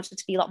pointers on how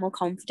to be a lot more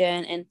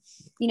confident and,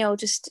 you know,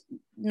 just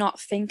not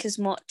think as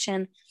much.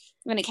 And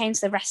when it came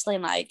to the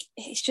wrestling, like,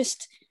 it's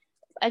just,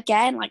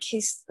 again, like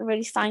his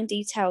really fine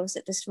details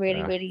that just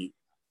really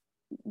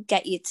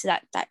get you to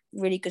that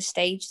really good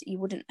stage that you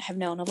wouldn't have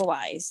known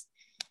otherwise.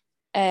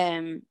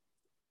 And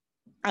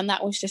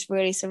that was just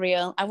really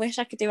surreal. I wish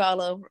I could do it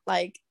all over,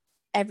 like,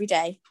 every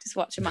day, just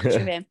watch a match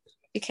with him,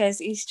 because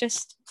he's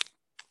just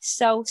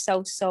so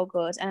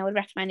good. And I would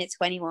recommend it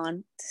to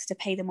anyone just to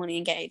pay the money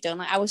and get it done.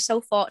 Like, I was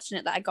so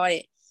fortunate that I got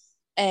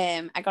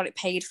it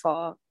paid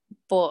for,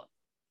 but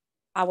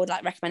I would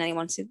like recommend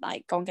anyone to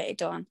like go and get it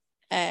done.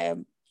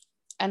 And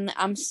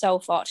I'm so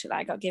fortunate that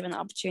I got given the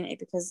opportunity,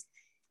 because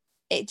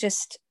it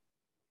just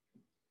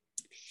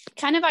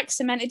kind of like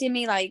cemented in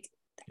me, like,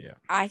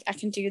 I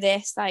can do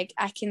this, like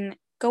I can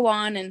go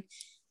on and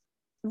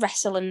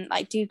wrestle and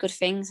like do good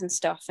things and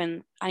stuff,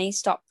 and I need to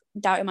stop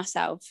doubting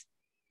myself.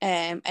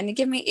 And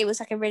it was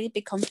like a really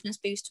big confidence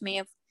boost to me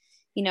of,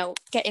 you know,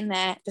 getting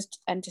there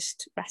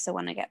just wrestle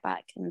when I get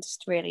back, and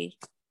just really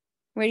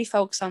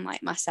focus on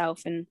like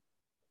myself and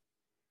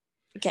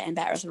getting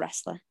better as a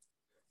wrestler.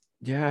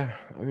 Yeah,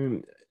 I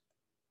mean,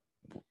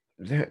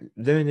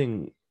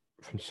 learning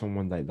from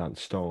someone like that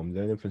Storm,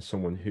 learning from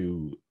someone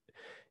who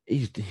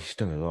he's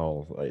done it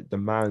all. Like, the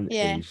man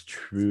is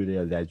truly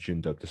a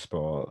legend of the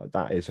sport.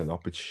 That is an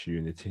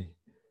opportunity,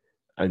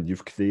 and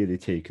you've clearly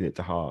taken it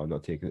to heart and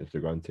not taken it for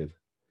granted.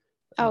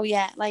 Oh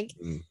yeah, like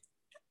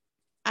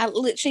I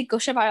literally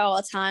gush about it all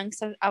the time.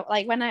 So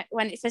like when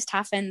it first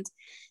happened,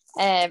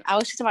 I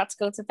was just about to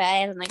go to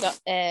bed, and I got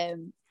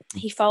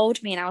he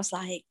followed me, and I was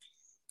like,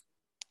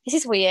 this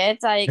is weird.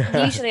 Like,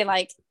 usually,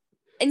 like,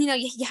 and you know,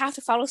 you have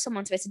to follow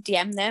someone to be able to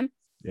DM them.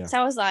 Yeah. So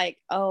I was like,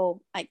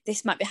 oh, like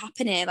this might be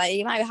happening. Like,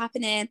 it might be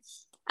happening.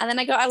 And then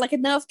I got like a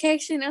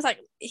notification, and it was like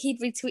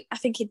he'd retweet. I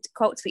think he'd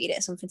quote tweeted it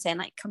or something saying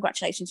like,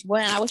 "Congratulations, you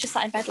won." And I was just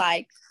sat in bed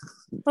like,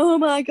 "Oh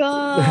my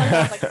god!" And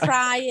I was like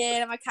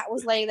crying, and my cat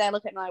was laying there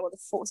looking at me like, "What the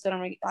fuck's going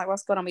on? Like,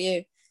 what's going on with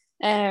you?"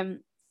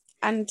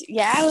 And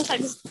yeah, I was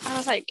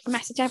like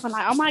messaging everyone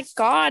like, "Oh my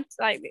god!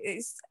 Like,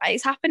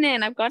 it's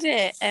happening. I've got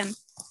it."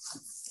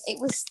 It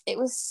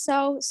was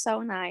so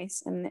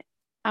nice, and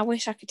I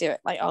wish I could do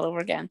it like all over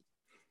again.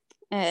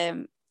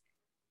 I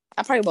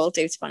probably will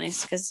do, to be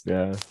honest, because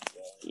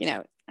you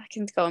know, I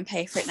can go and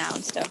pay for it now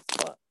and stuff.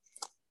 But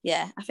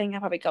yeah, I think I'll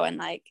probably go and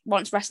like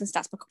once wrestling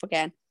starts back up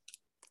again.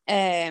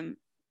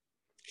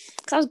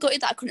 Because I was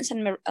gutted that I couldn't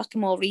send him like a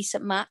more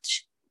recent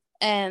match.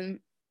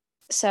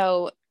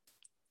 So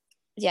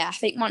yeah, I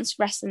think once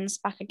wrestling's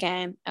back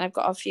again and I've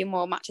got a few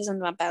more matches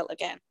under my belt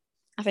again,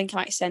 I think I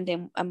might send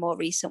him a more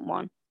recent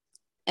one.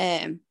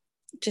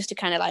 Just to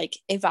kind of like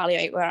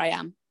evaluate where I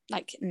am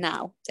like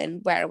now than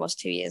where I was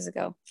 2 years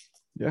ago.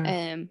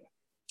 Yeah.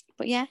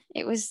 But yeah,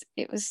 it was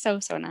so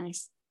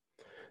nice.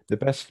 The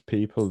best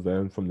people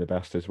learn from the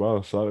best as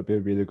well, so that would be a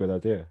really good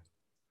idea.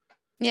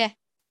 Yeah.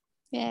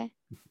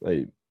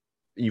 Like,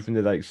 even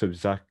the likes of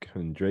Zach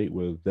and Drake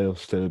they'll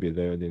still be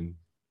learning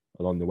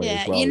along the way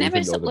as well. You never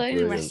even though stop they're learning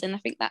brilliant. wrestling. I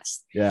think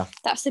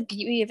that's the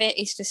beauty of it.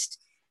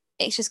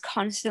 It's just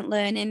constant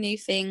learning new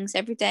things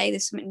every day.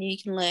 There's something new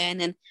you can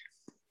learn, and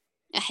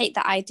I hate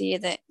that idea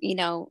that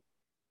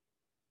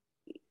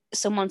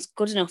someone's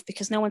good enough,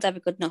 because no one's ever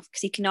good enough,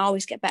 because you can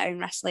always get better in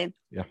wrestling.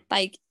 Yeah,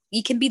 like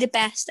you can be the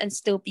best and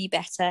still be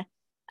better,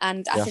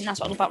 and I think that's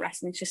what all about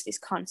wrestling. It's just this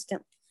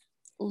constant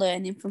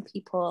learning from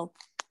people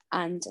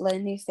and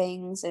learning new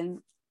things, and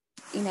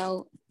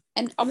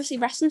and obviously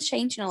wrestling's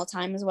changing all the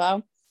time as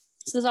well,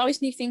 so there's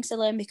always new things to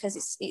learn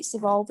because it's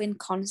evolving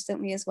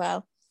constantly as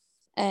well.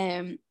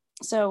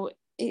 So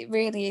it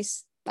really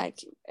is like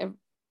I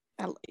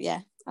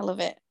love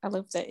it. I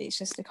love that it's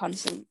just a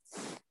constant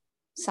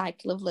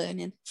cycle of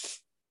learning.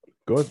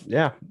 Good.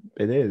 Yeah,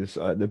 it is.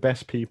 The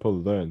best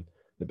people learn.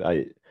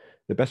 The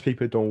best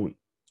people don't.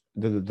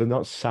 They're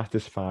not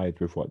satisfied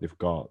with what they've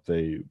got.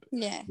 They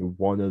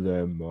want to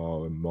learn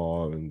more and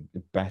more and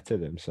better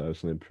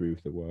themselves and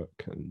improve their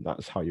work, and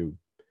that's how you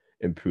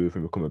improve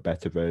and become a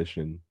better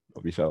version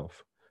of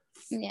yourself.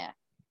 Yeah.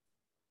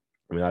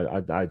 I mean,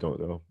 I don't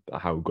know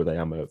how good I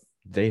am at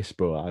this,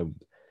 but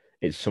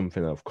it's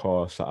something, of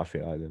course, that I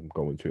feel like I'm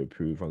going to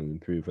improve on and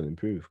improve and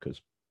improve,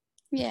 because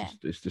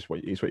it's just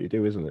what you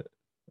do, isn't it?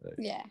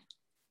 Yeah.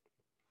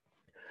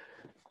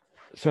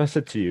 So I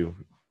said to you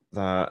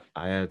that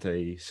I had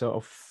a sort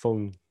of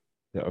fun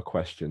little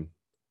question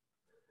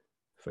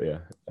for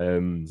you.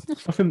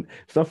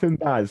 It's nothing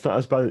bad. It's not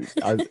as bad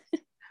as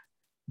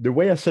the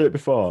way I said it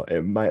before.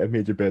 It might have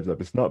made your birds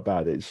up. It's not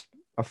bad. It's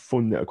a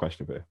fun little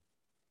question for you.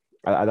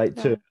 I like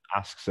to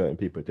ask certain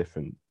people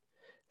different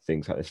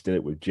things. Like I did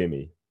it with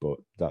Jimmy, but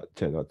that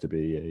turned out to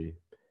be a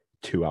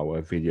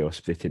 2-hour video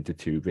split into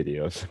 2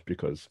 videos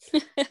because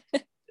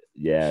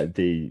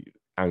the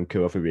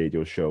anchor of a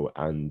radio show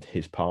and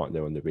his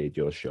partner on the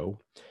radio show.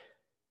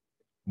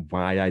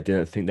 Why I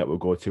didn't think that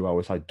would go 2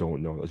 hours, I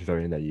don't know. That's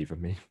very naive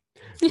of me.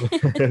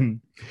 There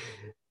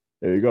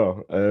you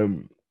go.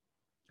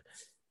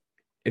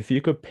 If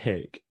you could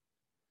pick,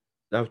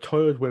 I've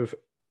toyed with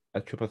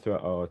a triple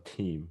threat or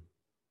team.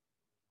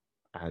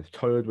 I've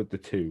toyed with the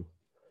 2.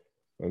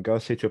 I'm gonna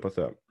say triple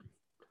threat.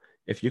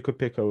 If you could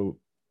pick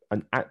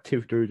an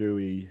active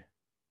WWE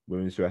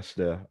women's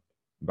wrestler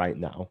right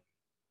now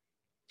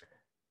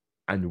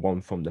and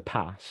one from the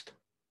past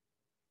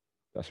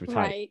that's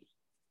retired, right,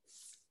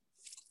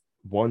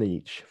 one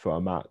each for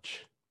a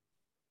match,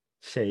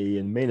 say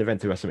in main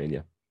event of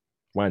WrestleMania,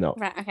 why not?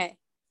 Right, okay.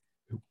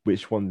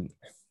 Which one,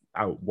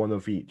 out one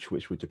of each,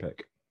 which would you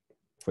pick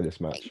for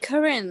this match?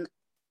 Current,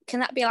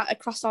 can that be like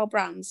across all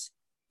brands?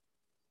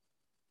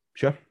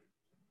 Sure.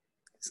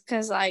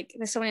 Because like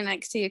there's someone in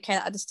NXT UK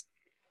that I just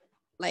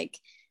like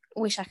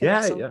wish I could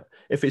wrestle. Yeah.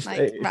 If it's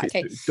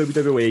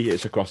WWE,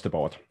 it's across the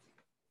board.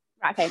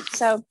 Right, okay.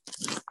 So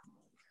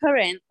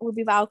current would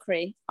be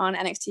Valkyrie on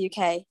NXT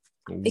UK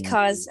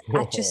because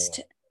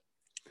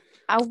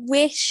I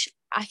wish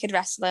I could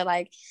wrestle her.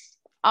 Like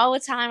all the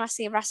time I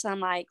see her wrestle, I'm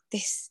like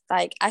this.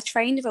 Like I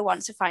trained with her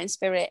once to Fighting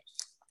Spirit,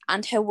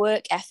 and her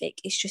work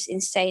ethic is just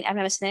insane. I've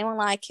never seen anyone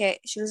like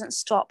it. She doesn't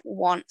stop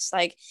once.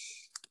 Like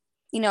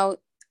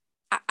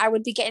I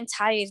would be getting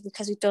tired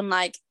because we've done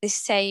like this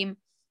same,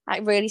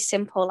 like really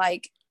simple,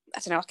 like, I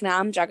don't know, like an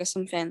arm drag or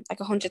something, like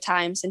 100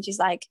 times. And she's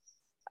like,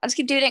 I just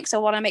keep doing it because I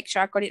want to make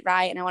sure I got it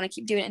right. And I want to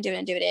keep doing it and doing it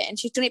and doing it. And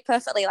she's done it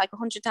perfectly like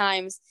 100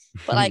 times.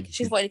 But like,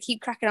 she's wanted to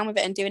keep cracking on with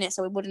it and doing it.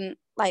 So it wouldn't,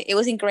 like, it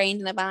was ingrained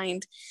in her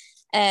mind.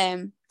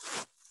 And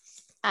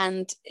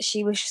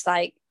she was just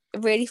like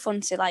really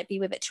fun to like be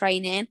with at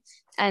training.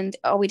 And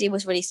all we did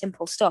was really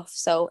simple stuff.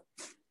 So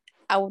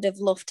I would have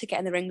loved to get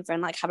in the ring with her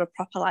and like have a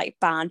proper like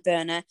barn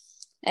burner.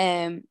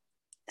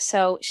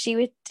 So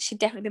she'd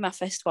definitely be my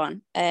first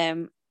one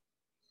for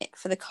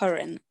the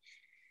current.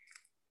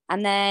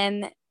 And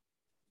then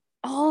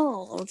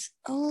old.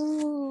 Yeah,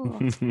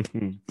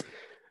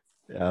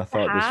 I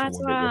thought this one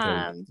would be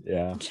good.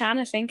 Yeah. I'm trying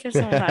to think of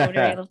someone that I would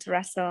really love to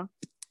wrestle.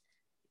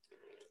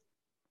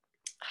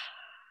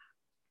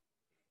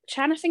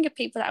 Trying to think of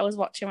people that I was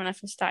watching when I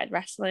first started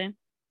wrestling.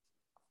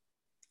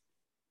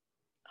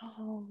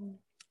 Oh.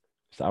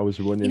 So I was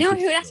running. You know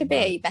who it would have to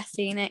be? Beth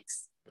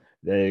Phoenix.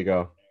 There you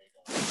go.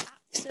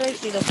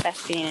 Absolutely love Beth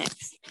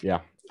Phoenix.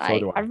 Yeah.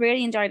 Like, I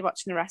really enjoyed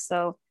watching her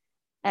wrestle.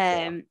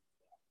 And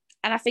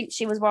I think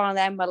she was one of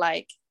them where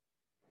like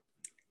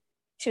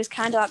she was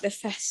kind of like the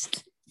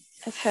first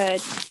of her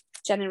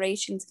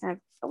generation's kind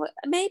of,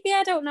 maybe,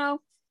 I don't know.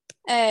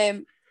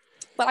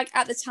 But like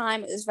at the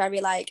time it was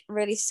very like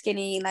really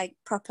skinny, like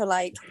proper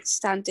like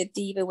standard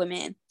diva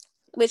women,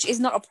 which is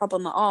not a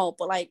problem at all.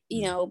 But like,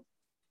 it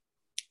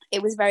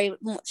was very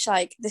much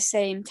like the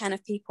same kind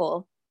of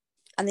people.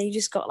 And then you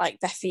just got like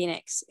Beth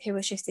Phoenix, who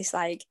was just this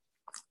like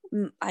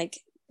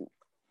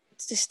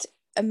just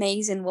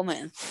amazing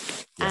woman.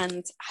 Yeah.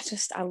 And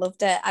I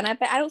loved it. And I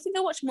don't think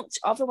I watched much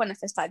of her when I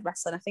first started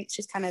wrestling. I think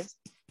she's kind of,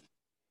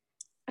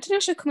 I don't know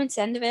if she'll come into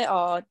the end of it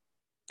or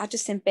I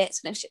just seen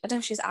bits. I don't know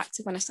if she was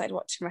active when I started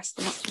watching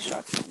wrestling. I'm not too sure,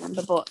 I can't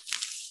remember. But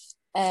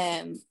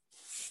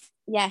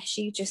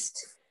she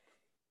just,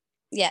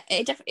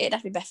 it'd definitely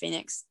be Beth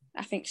Phoenix.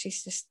 I think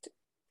she's just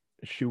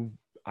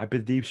I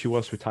believe she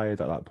was retired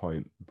at that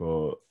point,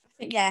 but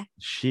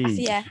she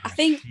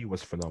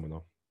was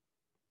phenomenal.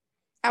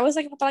 I was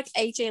like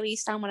AJ Lee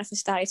stan when I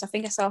first started, so I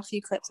think I saw a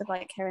few clips of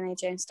like her and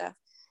AJ and stuff,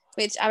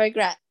 which I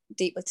regret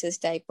deeply to this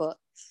day. But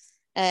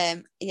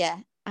yeah,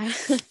 I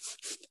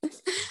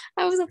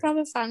was a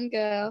proper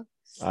fangirl.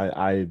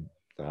 I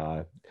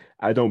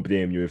don't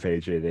blame you with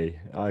AJ Lee.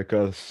 I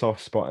got a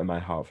soft spot in my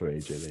heart for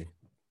AJ Lee.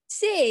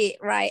 See,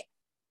 right,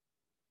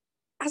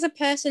 as a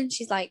person,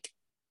 she's like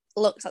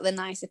looks like the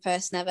nicest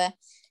person ever.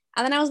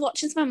 And then I was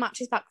watching some of my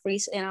matches back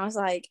recently, and I was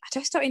like, I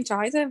just don't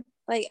enjoy them.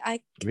 Like, I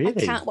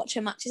can't watch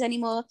her matches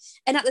anymore.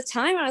 And at the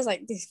time, I was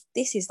like,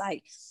 this is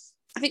like,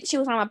 I think she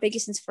was one of my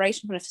biggest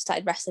inspirations when I first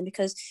started wrestling,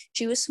 because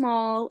she was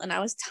small and I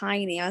was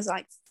tiny. I was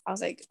like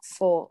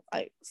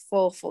 4'8"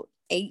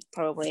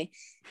 probably.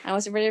 I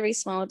was a really, really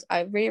small,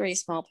 really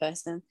small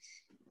person.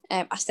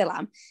 I still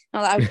am.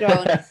 Not that I've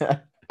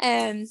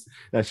grown.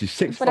 No, she's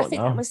 6 foot now. But I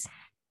think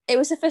it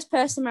was the first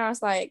person where I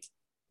was like,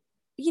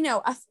 you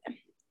know,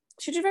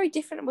 she was very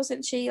different,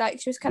 wasn't she?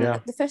 Like, she was kind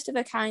of the first of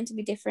her kind to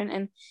be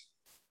different,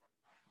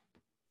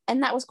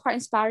 and that was quite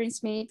inspiring to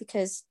me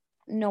because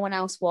no one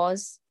else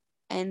was,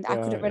 and I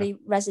couldn't really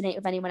resonate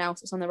with anyone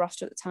else that was on the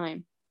roster at the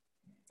time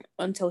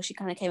until she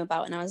kind of came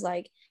about, and I was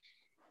like,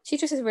 she's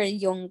just a really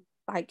young,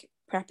 like,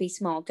 preppy,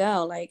 small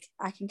girl. Like,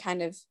 I can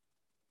kind of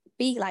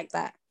be like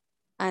that,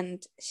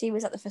 and she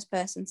was like the first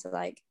person to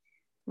like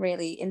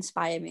really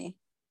inspire me.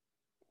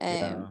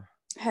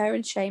 Her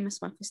and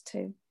Sheamus my first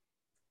two,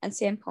 and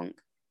CM Punk,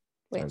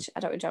 which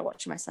I don't enjoy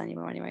watching myself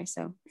anymore anyway.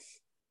 So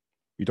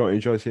you don't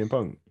enjoy CM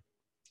Punk?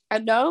 I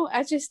know.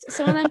 I just,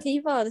 some of them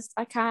people,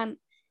 I can't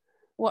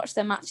watch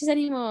their matches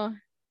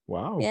anymore.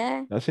 Wow.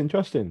 Yeah. That's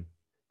interesting.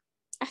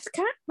 I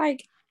can't,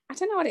 like, I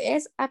don't know what it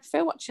is. I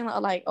prefer watching a lot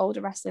of like older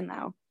wrestling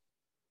now.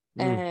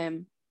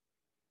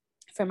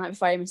 From like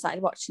before I even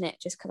started watching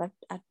it, just because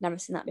I've never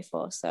seen that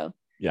before. So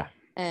yeah.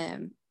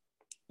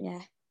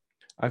 Yeah.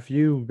 Have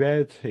you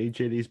read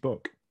AJ Lee's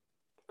book?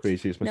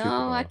 Craziest No,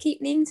 Superpower? I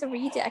keep needing to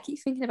read it. I keep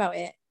thinking about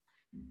it.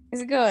 Is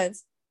it good?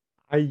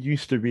 I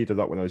used to read a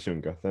lot when I was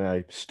younger. Then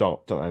I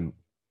stopped. I'm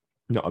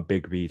not a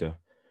big reader.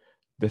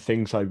 The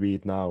things I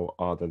read now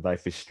are the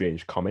Life is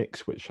Strange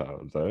comics, which are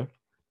there.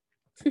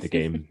 The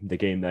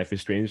game Life is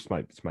Strange is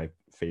my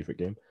favorite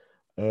game.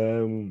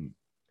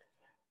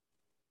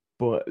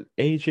 But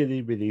AJ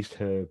Lee released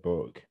her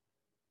book.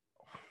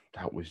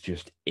 That was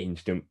just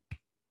instant.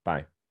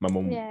 Bye. My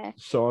mum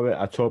saw it.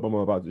 I told my mum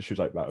about it. She was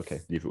like, right,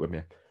 okay, leave it with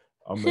me.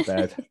 On my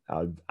bed.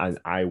 and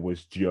I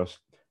was just,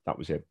 that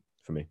was it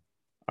for me.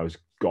 I was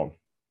gone.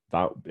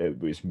 It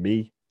was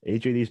me,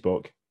 AJ Lee's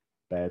book,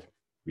 bed,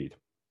 read.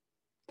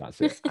 That's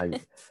it.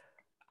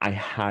 I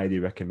highly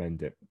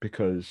recommend it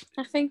because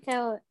I think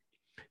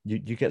you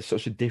get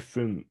such a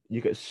different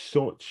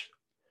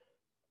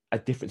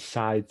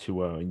side to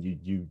her, and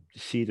you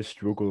see the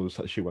struggles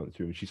that she went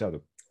through, and she's had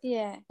a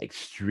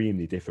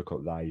extremely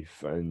difficult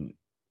life, and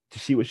to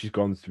see what she's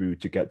gone through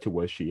to get to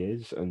where she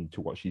is and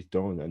to what she's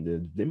done, and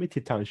the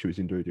limited time she was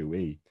in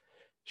WWE,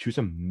 she was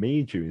a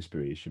major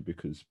inspiration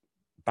because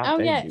back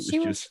then it was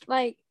just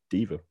like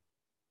diva.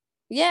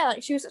 Yeah,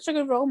 like she was such a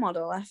good role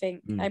model, I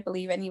think. I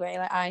believe anyway.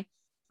 Like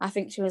I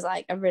think she was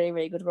like a really,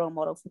 really good role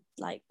model for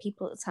like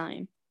people at the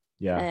time.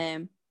 Yeah.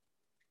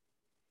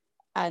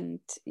 And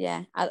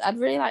yeah, I'd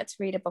really like to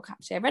read a book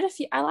actually. I read a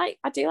few. I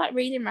do like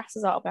reading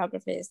wrestlers'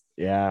 autobiographies.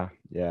 Yeah.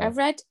 I've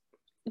read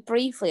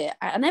briefly.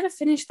 I never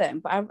finished them,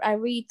 but I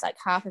read like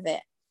half of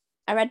it.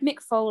 I read Mick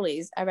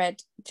Foley's, I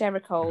read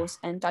Jericho's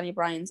and Danny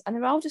Bryan's, and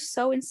they're all just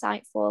so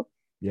insightful.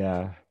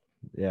 Yeah.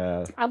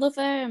 I love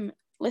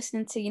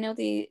listening to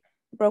the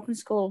Broken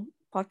Skull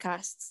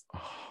podcasts,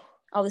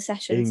 all the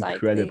sessions.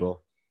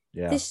 Incredible.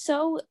 They're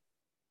so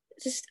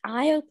just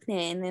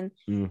eye-opening.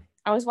 And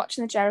I was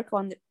watching the Jericho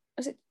on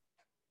was it?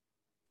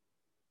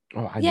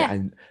 Oh, I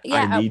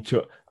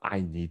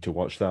need to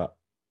watch that.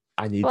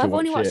 I've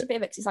only watched a bit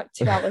of it because it's like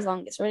 2 hours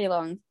long. It's really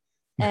long.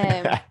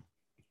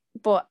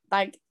 But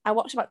like I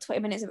watched about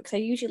 20 minutes of it because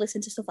I usually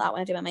listen to stuff like that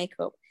when I do my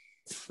makeup.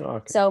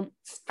 Okay. So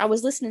I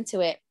was listening to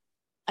it.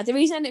 The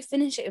reason I didn't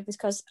finish it was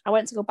because I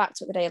went to go back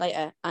to it the day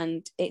later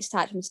and it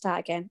started from the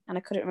start again, and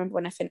I couldn't remember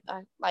when I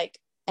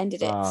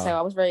ended it. So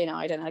I was really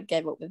annoyed and I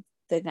gave up with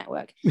the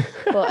network.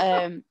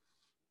 But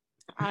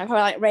I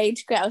probably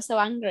rage quit. I was so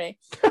angry.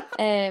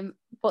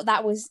 But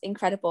that was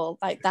incredible.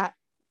 Like that,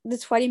 the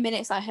 20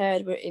 minutes I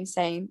heard were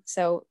insane.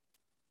 So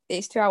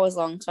it's 2 hours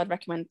long. So I'd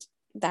recommend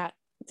that.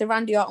 The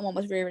Randy Orton one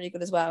was really, really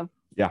good as well.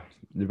 Yeah,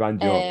 the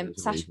Randy Orton.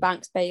 Sasha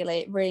Banks,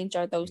 Bayley, really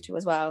enjoyed those two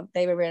as well.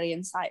 They were really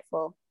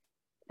insightful.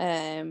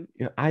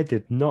 I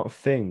did not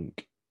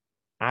think.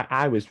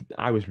 I was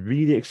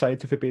really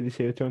excited for Bayley's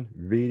heel turn,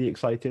 really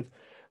excited,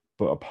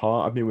 but a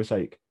part of me was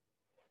like,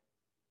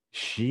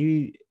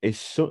 she is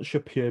such a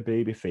pure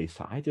baby face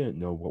that I didn't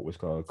know what was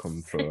going to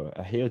come for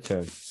a heel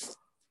turn.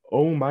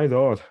 Oh my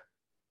lord.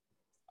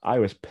 I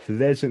was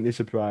pleasantly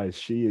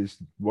surprised. She is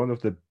one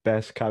of the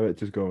best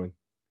characters going.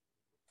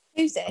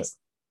 Who's this?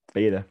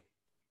 Bayley.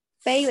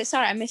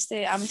 Sorry, I missed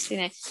it. I missed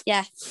it.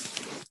 Yeah.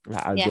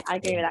 I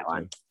agree with that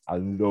one. I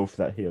love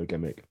that heel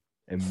gimmick.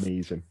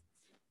 Amazing.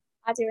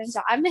 I do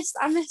enjoy. I missed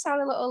how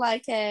the little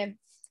like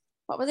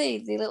what were they?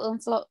 The little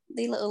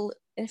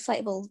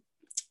inflatable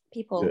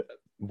people. The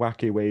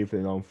wacky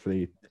waving arm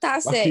flea.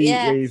 That's wacky, it.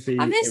 Yeah, wavy,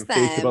 I miss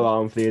inflatable them.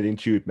 arm fleeing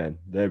tube men.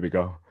 There we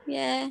go.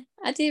 Yeah,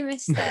 I do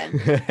miss them.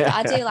 But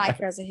I do like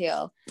her as a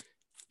heel.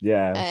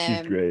 Yeah,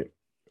 she's great.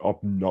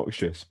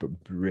 Obnoxious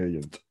but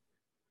brilliant.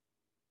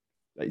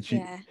 Like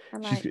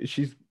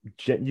she's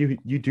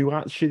you do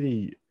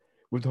actually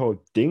with the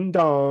whole ding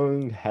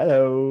dong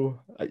hello.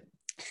 Like,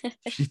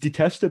 she's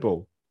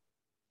detestable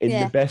in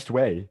the best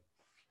way.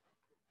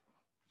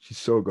 She's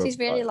so good.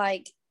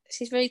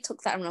 She's really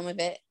took that and run with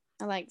it.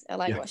 I like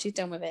what she's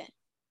done with it.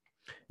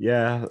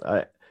 Yeah,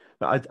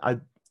 I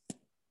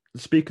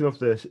speaking of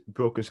the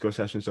Broken Skull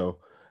session, so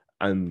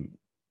and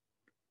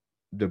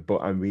the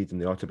book I'm reading,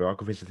 the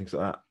autobiographies and things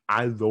like that.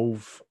 I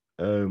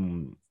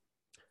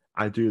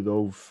do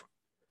love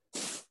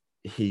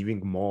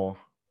hearing more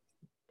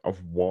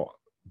of what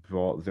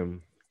brought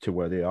them to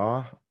where they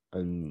are,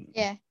 and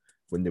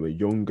when they were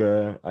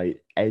younger,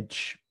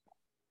 Edge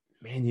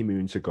many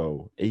moons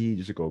ago,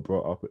 ages ago,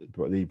 brought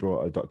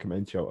a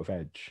documentary out of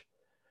Edge.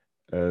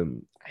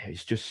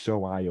 It's just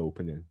so eye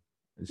opening.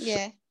 So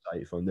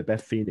insightful. And the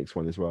Beth Phoenix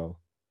one as well.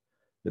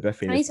 The Beth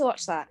Phoenix. I need to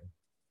watch that.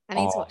 I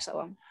need to watch that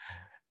one.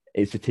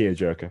 It's a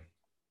tearjerker.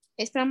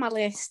 It's been on my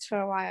list for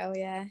a while,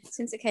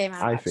 since it came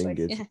out. I think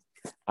it's.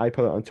 I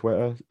put it on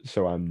Twitter,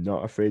 so I'm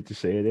not afraid to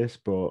say this,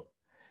 but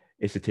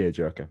it's a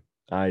tearjerker.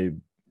 I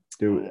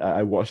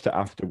watched it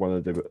after one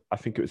of the. I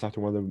think it was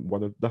after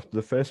after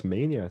the first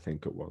Mania. I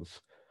think it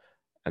was,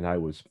 and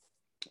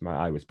my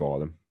eye was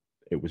bawling.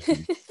 It was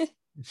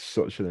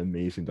such an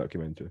amazing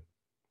documentary.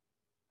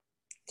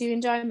 Do you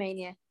enjoy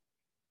Mania?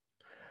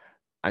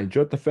 I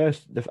enjoyed both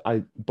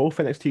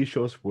NXT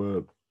shows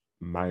were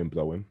mind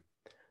blowing.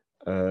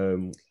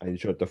 I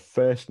enjoyed the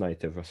first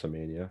night of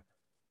WrestleMania.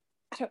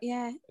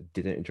 I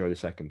didn't enjoy the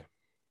second.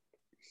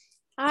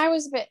 I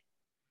was a bit.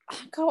 I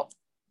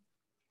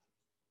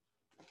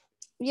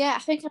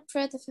think I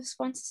preferred the first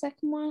one to the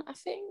second one. I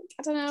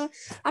don't know.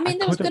 I mean,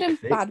 there was good and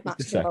bad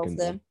matches in both of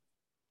them.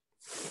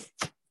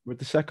 With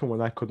the second one,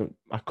 I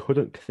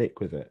couldn't click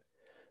with it,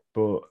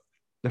 but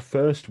the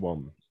first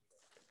one,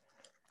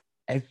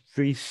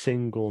 every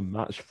single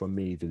match for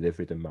me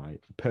delivered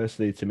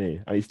personally to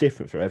me, and it's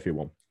different for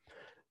everyone.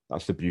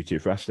 That's the beauty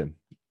of wrestling.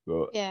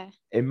 But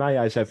in my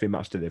eyes, every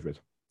match delivered.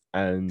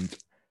 And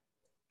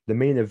the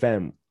main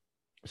event,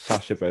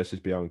 Sasha versus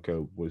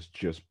Bianca, was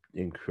just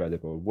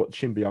incredible.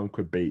 Watching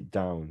Bianca beat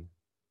down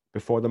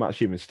before the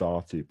match even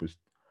started was...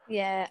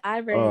 Yeah, I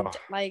really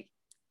like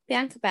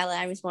Bianca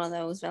Belair is one of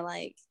those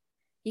where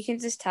you can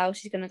just tell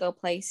she's going to go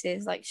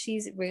places.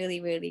 She's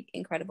really, really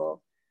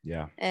incredible.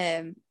 Yeah.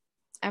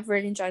 I've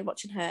really enjoyed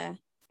watching her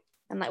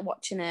and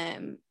watching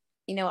the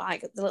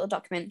little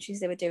documentaries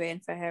they were doing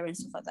for her and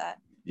stuff like that.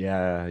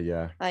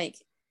 Yeah.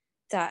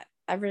 That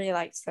I really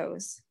liked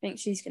those. I think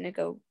she's gonna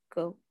go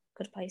good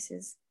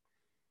places.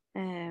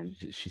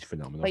 She's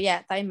phenomenal. But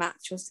yeah, that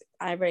match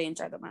I really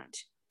enjoyed that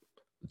match.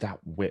 That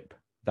whip,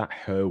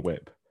 her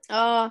whip.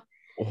 That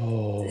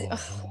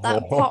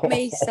popped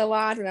me so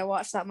hard when I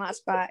watched that match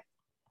back.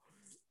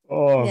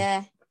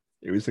 It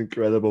was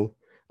incredible.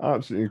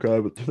 Absolutely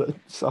incredible.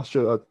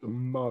 Sasha had the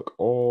mark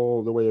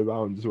all the way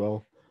around as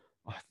well.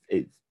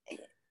 It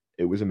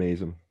was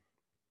amazing.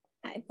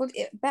 It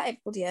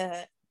bloody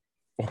hurt.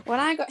 When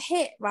I got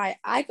hit by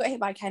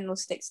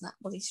candlesticks in that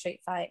bloody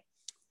street fight.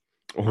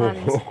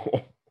 And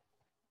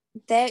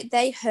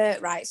they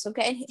hurt, right? So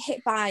getting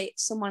hit by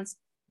someone's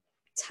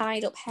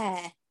tied up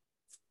hair,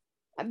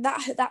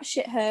 that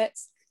shit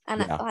hurts.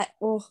 And that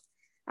will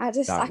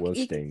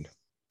sting.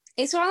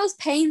 It's one of those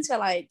pains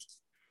where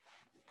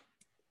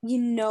you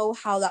know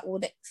how that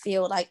would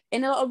feel.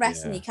 In a lot of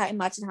wrestling, you can't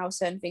imagine how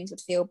certain things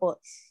would feel, but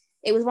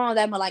it was one of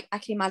them where I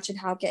can imagine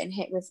how getting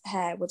hit with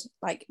hair would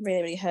really,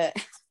 really hurt.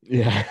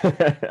 Yeah.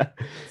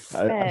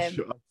 I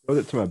showed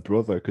it to my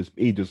brother because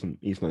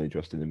he's not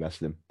interested in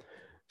wrestling.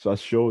 So I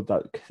showed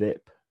that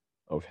clip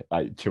of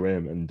to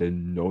him and the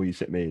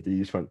noise it made. He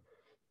just went,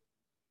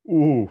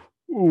 ooh.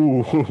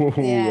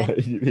 Yeah.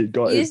 He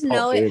got you just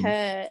know it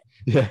hurt.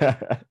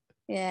 Yeah.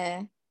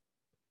 Yeah.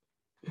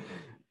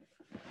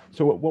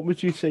 So what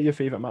would you say your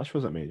favourite match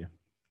was at Mania?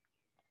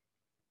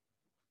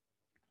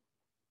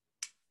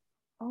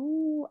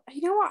 Oh,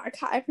 you know what? I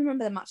can't even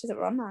remember the matches that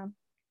were on now.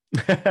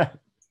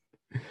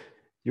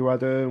 You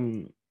had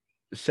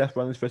Seth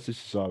Rollins versus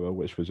Cesaro,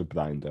 which was a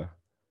blinder.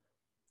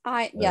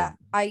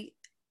 I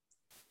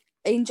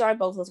enjoy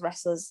both those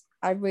wrestlers.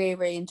 I really,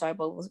 really enjoy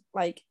both.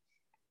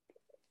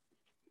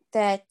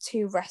 They're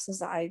two wrestlers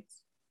that I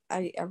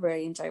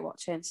really enjoy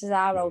watching.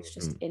 Cesaro's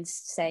just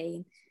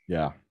insane.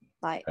 Yeah.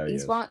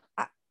 He's one.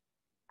 I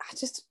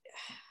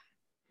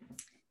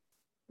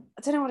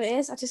don't know what it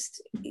is.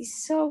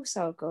 He's so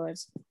good.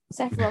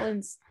 Seth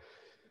Rollins.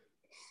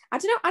 I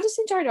don't know. I just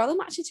enjoyed all the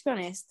matches, to be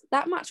honest.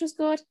 That match was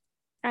good.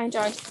 I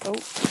enjoyed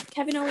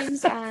Kevin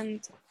Owens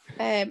and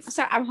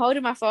sorry, I'm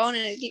holding my phone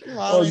and it keeps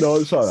falling. Oh no,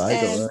 it's all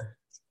right.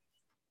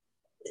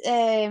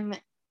 Don't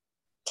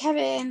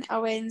Kevin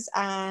Owens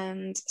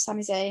and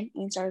Sami Zayn. I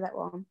enjoyed that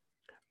one.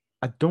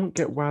 I don't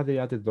get why they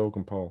added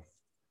Logan Paul.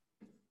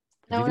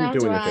 No, He didn't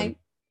do anything.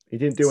 He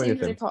didn't do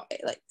anything.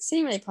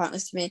 Seemed really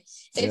pointless to me.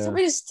 They're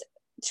probably just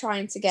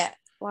trying to get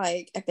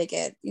like a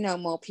bigger,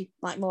 more people,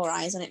 like more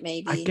eyes on it.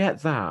 Maybe. I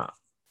get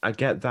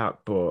that,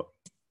 but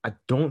I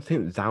don't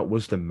think that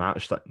was the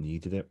match that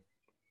needed it.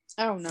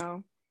 Oh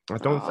no. I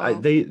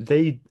don't.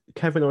 They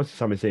Kevin Owens and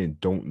Sami Zayn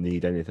don't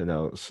need anything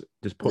else.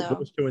 Just put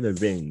those two in a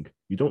ring.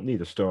 You don't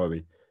need a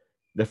story.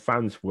 The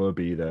fans will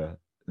be there.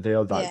 They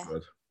are that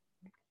good.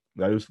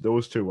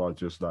 Those two are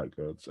just that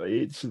good. So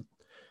it's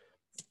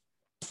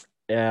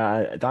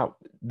that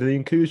the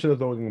inclusion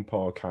of Logan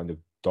Paul kind of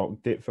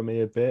dogged it for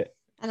me a bit.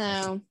 I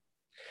know.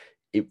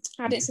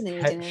 I didn't see the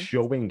kept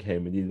showing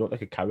him, and he looked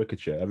like a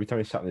caricature every time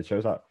he sat in the chair. I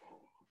was like,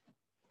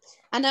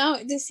 I know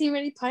it just seemed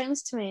really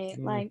pointless to me.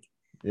 Like,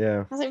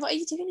 I was like, "What are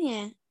you doing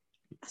here?"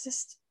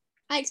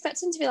 I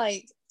expect him to be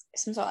like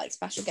some sort of like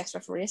special guest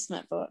referee or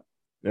something, but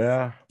would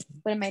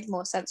have made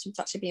more sense for him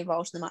to actually be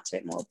involved in the match a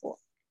bit more. But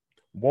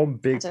one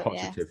big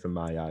positive from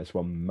my eyes,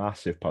 one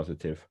massive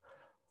positive,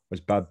 was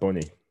Bad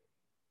Bunny.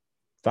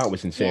 That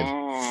was insane.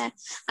 Yeah,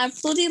 I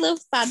bloody love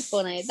Bad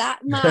Bunny.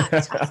 That match,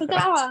 I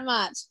forgot about that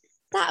match.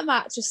 That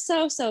match was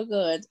so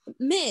good.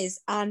 Miz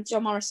and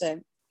John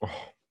Morrison. Oh.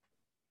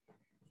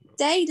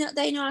 They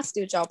know how to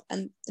do a job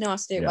and they know how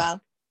to do it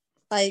well.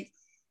 Like,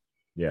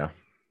 yeah,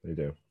 they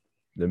do.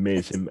 The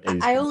Miz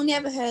I only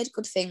ever heard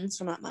good things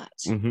from that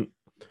match, and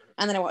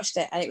then I watched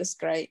it and it was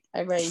great.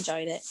 I really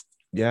enjoyed it.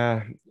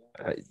 Yeah,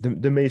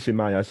 the Miz in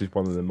my eyes is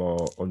one of the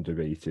more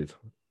underrated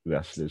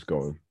wrestlers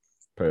going.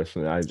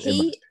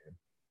 Personally,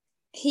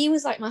 he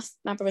was like my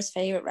brother's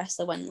favorite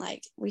wrestler when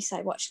like we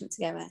started watching it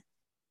together,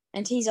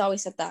 and he's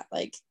always said that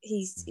like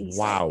he's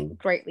like,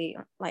 greatly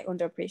like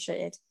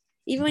underappreciated.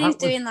 Even when he's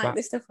doing like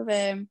the stuff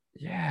with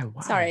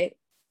Sorry.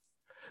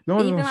 No,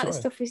 even like sorry. the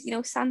stuff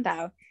with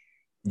Sandow.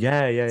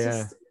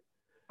 Yeah.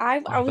 I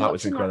was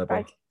watching that.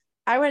 Like,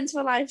 I went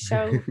to a live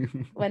show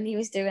when he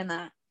was doing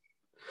that.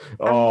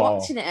 I'm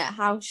watching it at a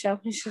house show.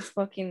 It's just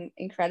fucking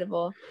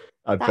incredible.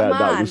 I bet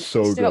that was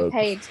so good. Got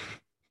paid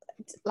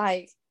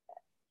like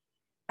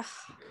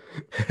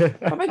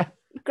probably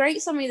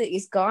great somebody that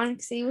he's gone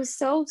because he was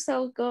so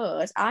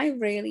good. I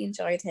really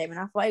enjoyed him and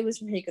I thought he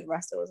was a really good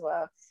wrestler as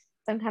well.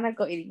 So I'm kind of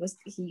gutted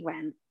he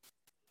went.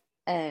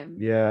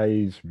 Yeah,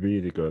 he's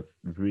really good,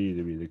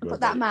 really good.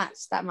 But that match,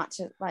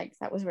 like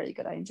that was really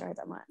good. I enjoyed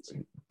that match.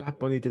 Bad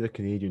Bunny did a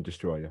Canadian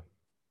Destroyer.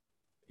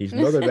 He's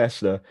not a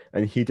wrestler,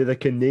 and he did a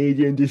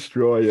Canadian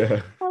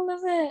Destroyer. I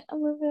love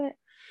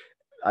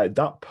it.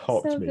 That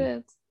popped me.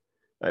 Good.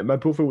 My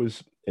brother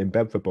was in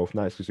bed for both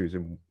nights because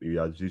he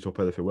had used up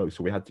early for work,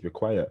 so we had to be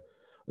quiet.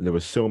 And there were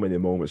so many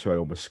moments where I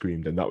almost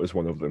screamed, and that was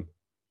one of them.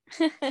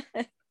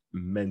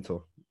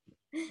 Mental.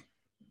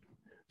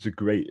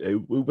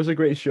 It was a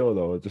great show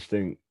though. I just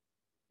think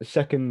the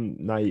second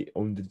night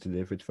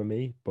under-delivered for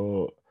me,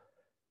 but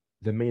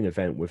the main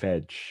event with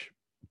Edge,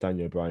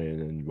 Daniel Bryan,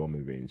 and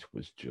Roman Reigns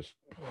was just.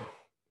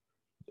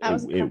 Yeah.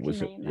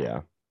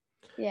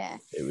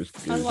 It was.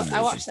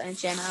 I watched that in the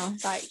gym. And I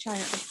was like trying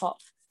not to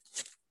pop,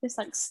 just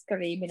like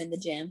screaming in the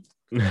gym.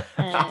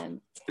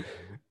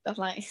 But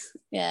like,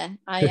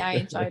 I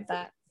enjoyed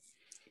that.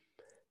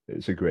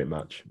 It's a great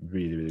match,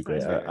 really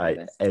great.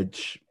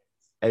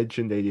 Edge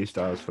and AJ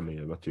Styles for me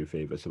are my two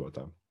favorites of all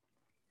time.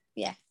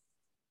 Yeah.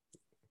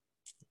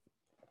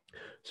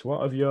 So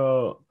it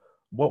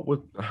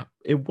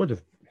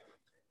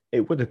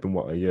would have been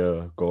what are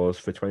your goals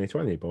for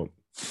 2020, but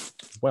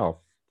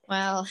well.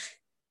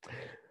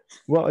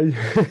 What are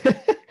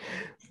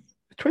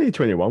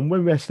 2021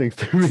 when wrestling's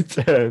to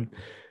return?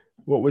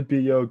 What would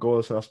be your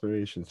goals and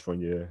aspirations for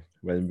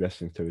when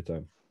wrestling's to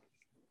return?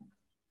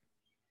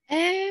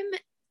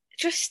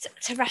 Just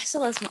to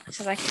wrestle as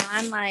much as I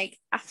can. Like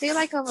I feel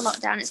like over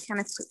lockdown it's kind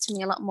of clicked to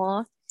me a lot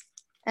more.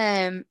 So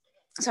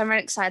I'm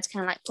really excited to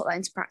kind of like put that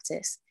into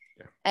practice.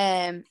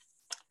 And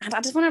I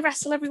just want to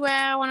wrestle everywhere.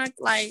 I want to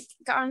like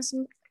get on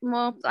some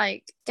more,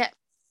 like get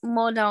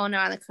more known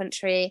around the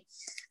country.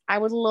 I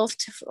would love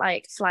to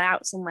like fly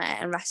out somewhere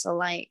and wrestle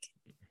like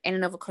in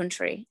another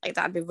country. Like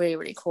that'd be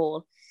really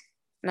cool.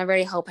 And I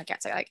really hope I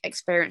get to like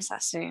experience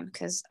that soon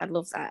because I'd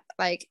love that.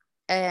 Like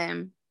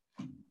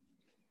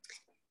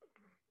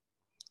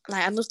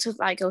I'd love to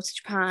like go to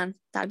Japan.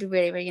 That'd be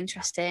really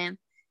interesting.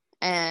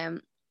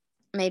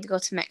 Maybe go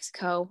to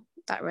Mexico.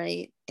 That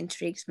really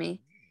intrigues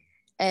me.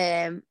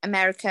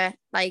 America,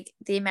 like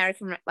the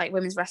American like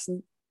women's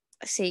wrestling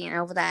scene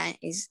over there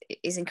is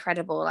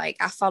incredible. Like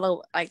I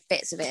follow like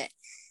bits of it,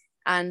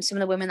 and some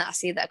of the women that I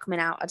see that are coming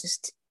out are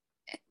just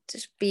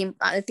being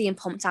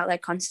pumped out there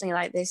constantly.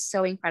 Like they're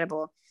so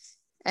incredible.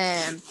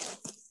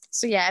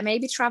 So yeah,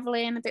 maybe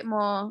traveling a bit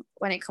more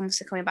when it comes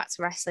to coming back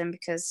to wrestling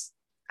because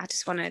I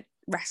just want to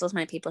wrestle as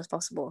many people as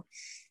possible.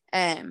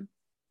 And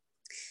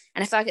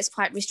I feel like it's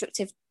quite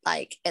restrictive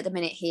like at the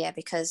minute here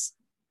because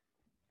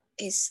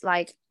it's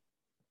like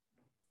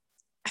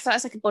I feel like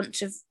it's like a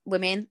bunch of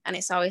women and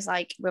it's always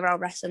like we're all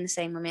wrestling the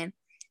same women.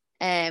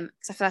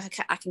 Because I feel like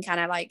I can kind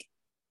of like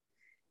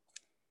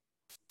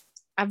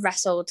I've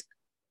wrestled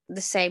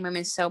the same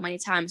women so many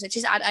times, which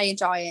is I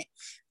enjoy it,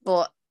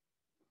 but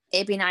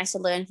it'd be nice to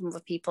learn from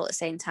other people at the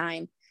same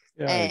time.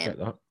 Yeah, I get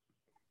that.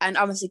 And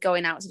obviously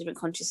going out to different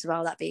countries as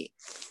well,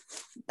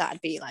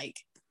 that'd be like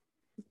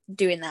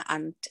doing that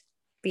and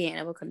being in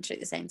another country at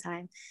the same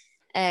time.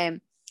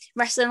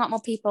 Wrestling a lot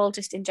more people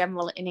just in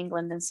general in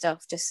England and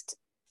stuff, just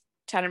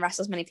trying to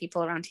wrestle as many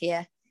people around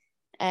here.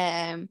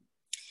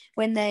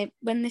 When the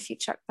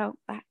Futureshock belt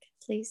back,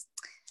 please.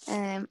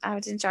 I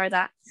would enjoy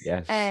that.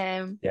 Yes.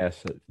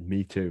 Yes,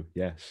 me too.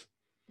 Yes.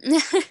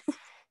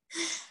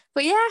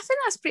 But yeah, I think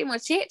that's pretty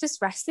much it.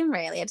 Just wrestling,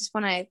 really. I just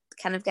want to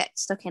kind of get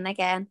stuck in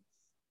again.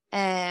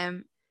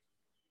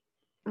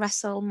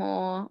 Wrestle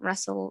more,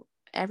 wrestle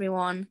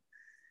everyone.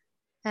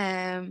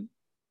 Yeah.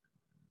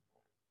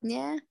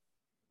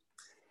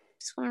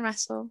 Just want to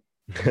wrestle.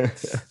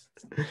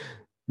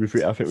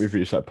 I think we've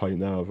reached that point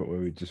now, haven't we?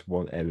 We just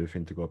want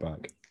everything to go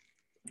back.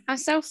 I'm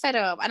so fed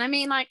up. And I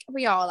mean, like,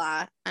 we all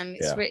are. And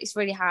it's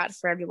really hard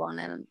for everyone.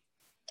 And,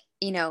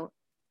 you know,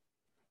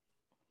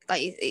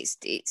 like, it's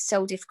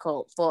so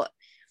difficult. But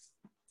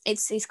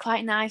it's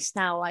quite nice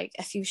now. Like,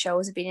 a few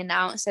shows have been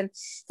announced. And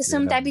there's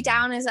some Debbie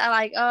Downers that are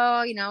like,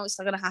 oh, you know, it's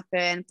not going to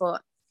happen.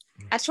 But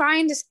I try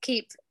and just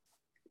keep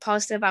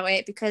positive about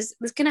it, because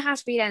there's going to have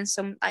to be then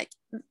some, like,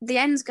 the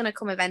end's going to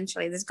come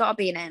eventually. There's got to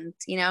be an end,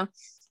 you know?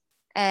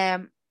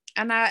 And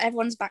now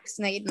everyone's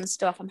vaccinated and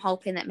stuff. I'm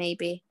hoping that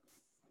maybe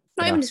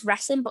not even just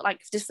wrestling, but like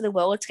just for the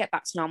world to get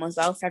back to normal as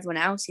well for everyone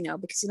else, you know,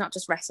 because it's not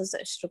just wrestlers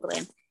that are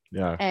struggling.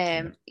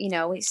 You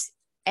know, it's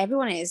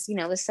everyone is, you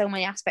know, there's so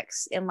many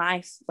aspects in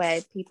life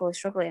where people are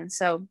struggling.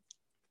 So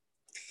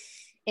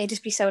it'd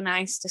just be so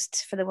nice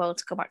just for the world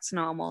to go back to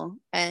normal.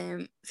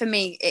 For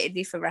me, it'd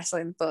be for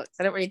wrestling, but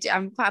I don't really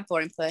I'm quite a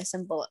boring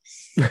person, but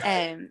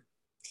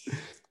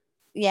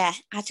yeah,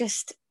 I've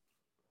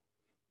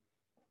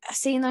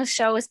seen those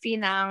shows be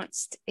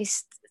announced.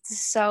 It's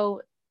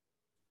so,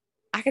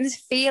 I can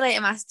just feel it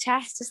in my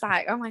chest. It's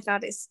like, oh my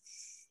God, it's,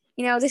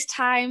 you know, this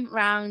time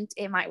round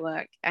it might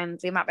work and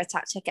we might be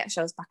able to get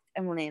shows back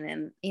and running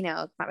and, you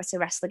know, might be able to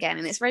wrestle again.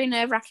 And it's very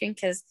nerve-wracking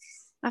because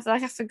I feel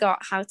like I forgot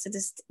how to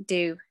just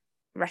do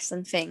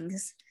wrestling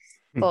things.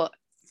 But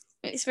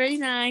it's really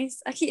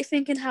nice. I keep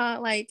thinking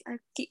that I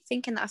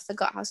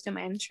forgot how to do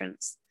my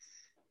entrance.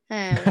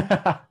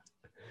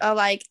 Or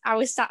like I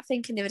was sat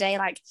thinking the other day,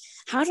 like,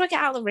 how do I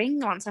get out of the ring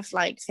once I've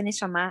like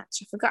finished my match?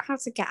 I forgot how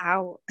to get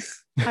out.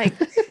 Like,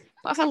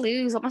 what if I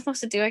lose? What am I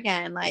supposed to do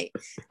again? Like,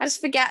 I just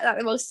forget like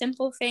the most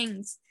simple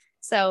things.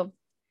 So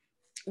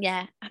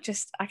yeah, I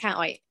can't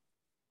wait.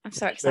 I'm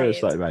so excited.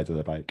 It's like riding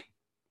a bike.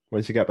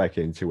 Once you get back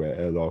into it,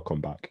 it'll all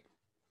come back.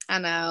 I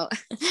know.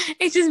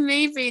 It's just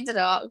me being too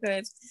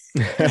awkward.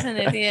 As an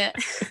idiot.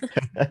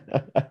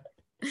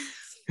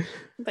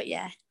 But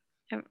yeah,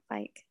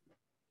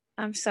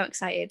 I'm so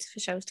excited for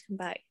shows to come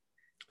back.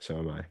 So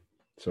am I.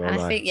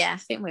 I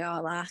think we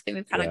all are. I think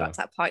we've kind of got to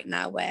that point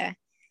now where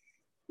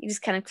you're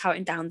just kind of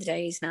counting down the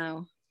days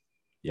now.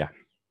 Yeah.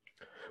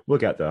 We'll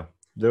get there.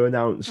 They're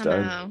announced,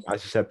 and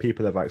as you said,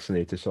 people are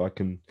vaccinated, so I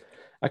can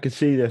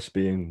see this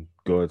being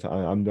good.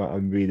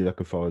 I'm really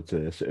looking forward to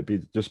this.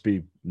 It'd just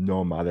be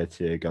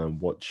normality again,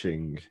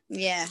 watching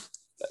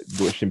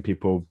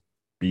people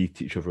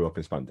beat each other up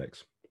in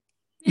spandex.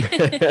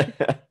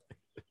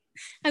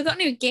 I've got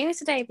new gear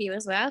to debut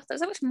as well.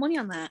 There's so much money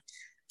on that.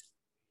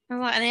 I'm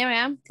like, and here I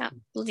am. Can't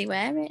bloody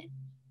wear it.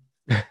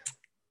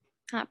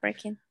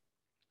 Heartbreaking.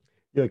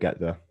 You'll get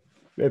there.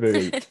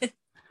 Maybe.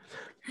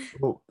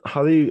 Well,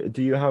 Hollie,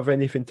 do you have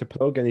anything to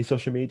plug? Any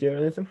social media or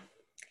anything?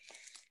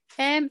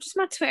 Just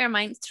my Twitter and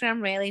my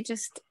Instagram, really.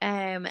 Just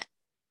I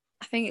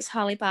think it's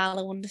Hollie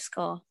Barlow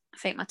 _ I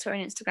think my Twitter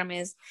and Instagram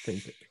is.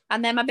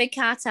 And then my big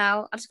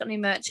cartel. I just got new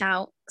merch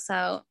out.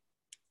 So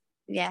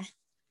yeah.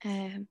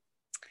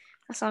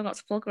 That's all I got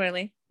to plug,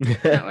 really.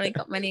 Not really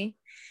got many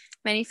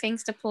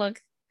things to plug.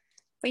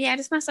 But yeah,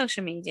 just my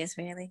social medias,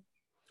 really.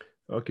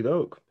 Okie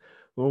doke.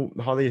 Well,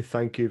 Hollie,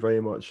 thank you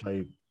very much.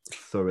 I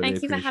thoroughly appreciate it.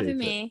 Thank you for having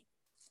me.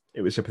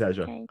 It was a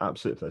pleasure. Okay.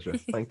 Absolute pleasure.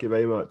 Thank you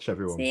very much,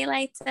 everyone. See you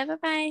later.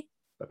 Bye-bye.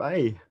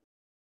 Bye-bye.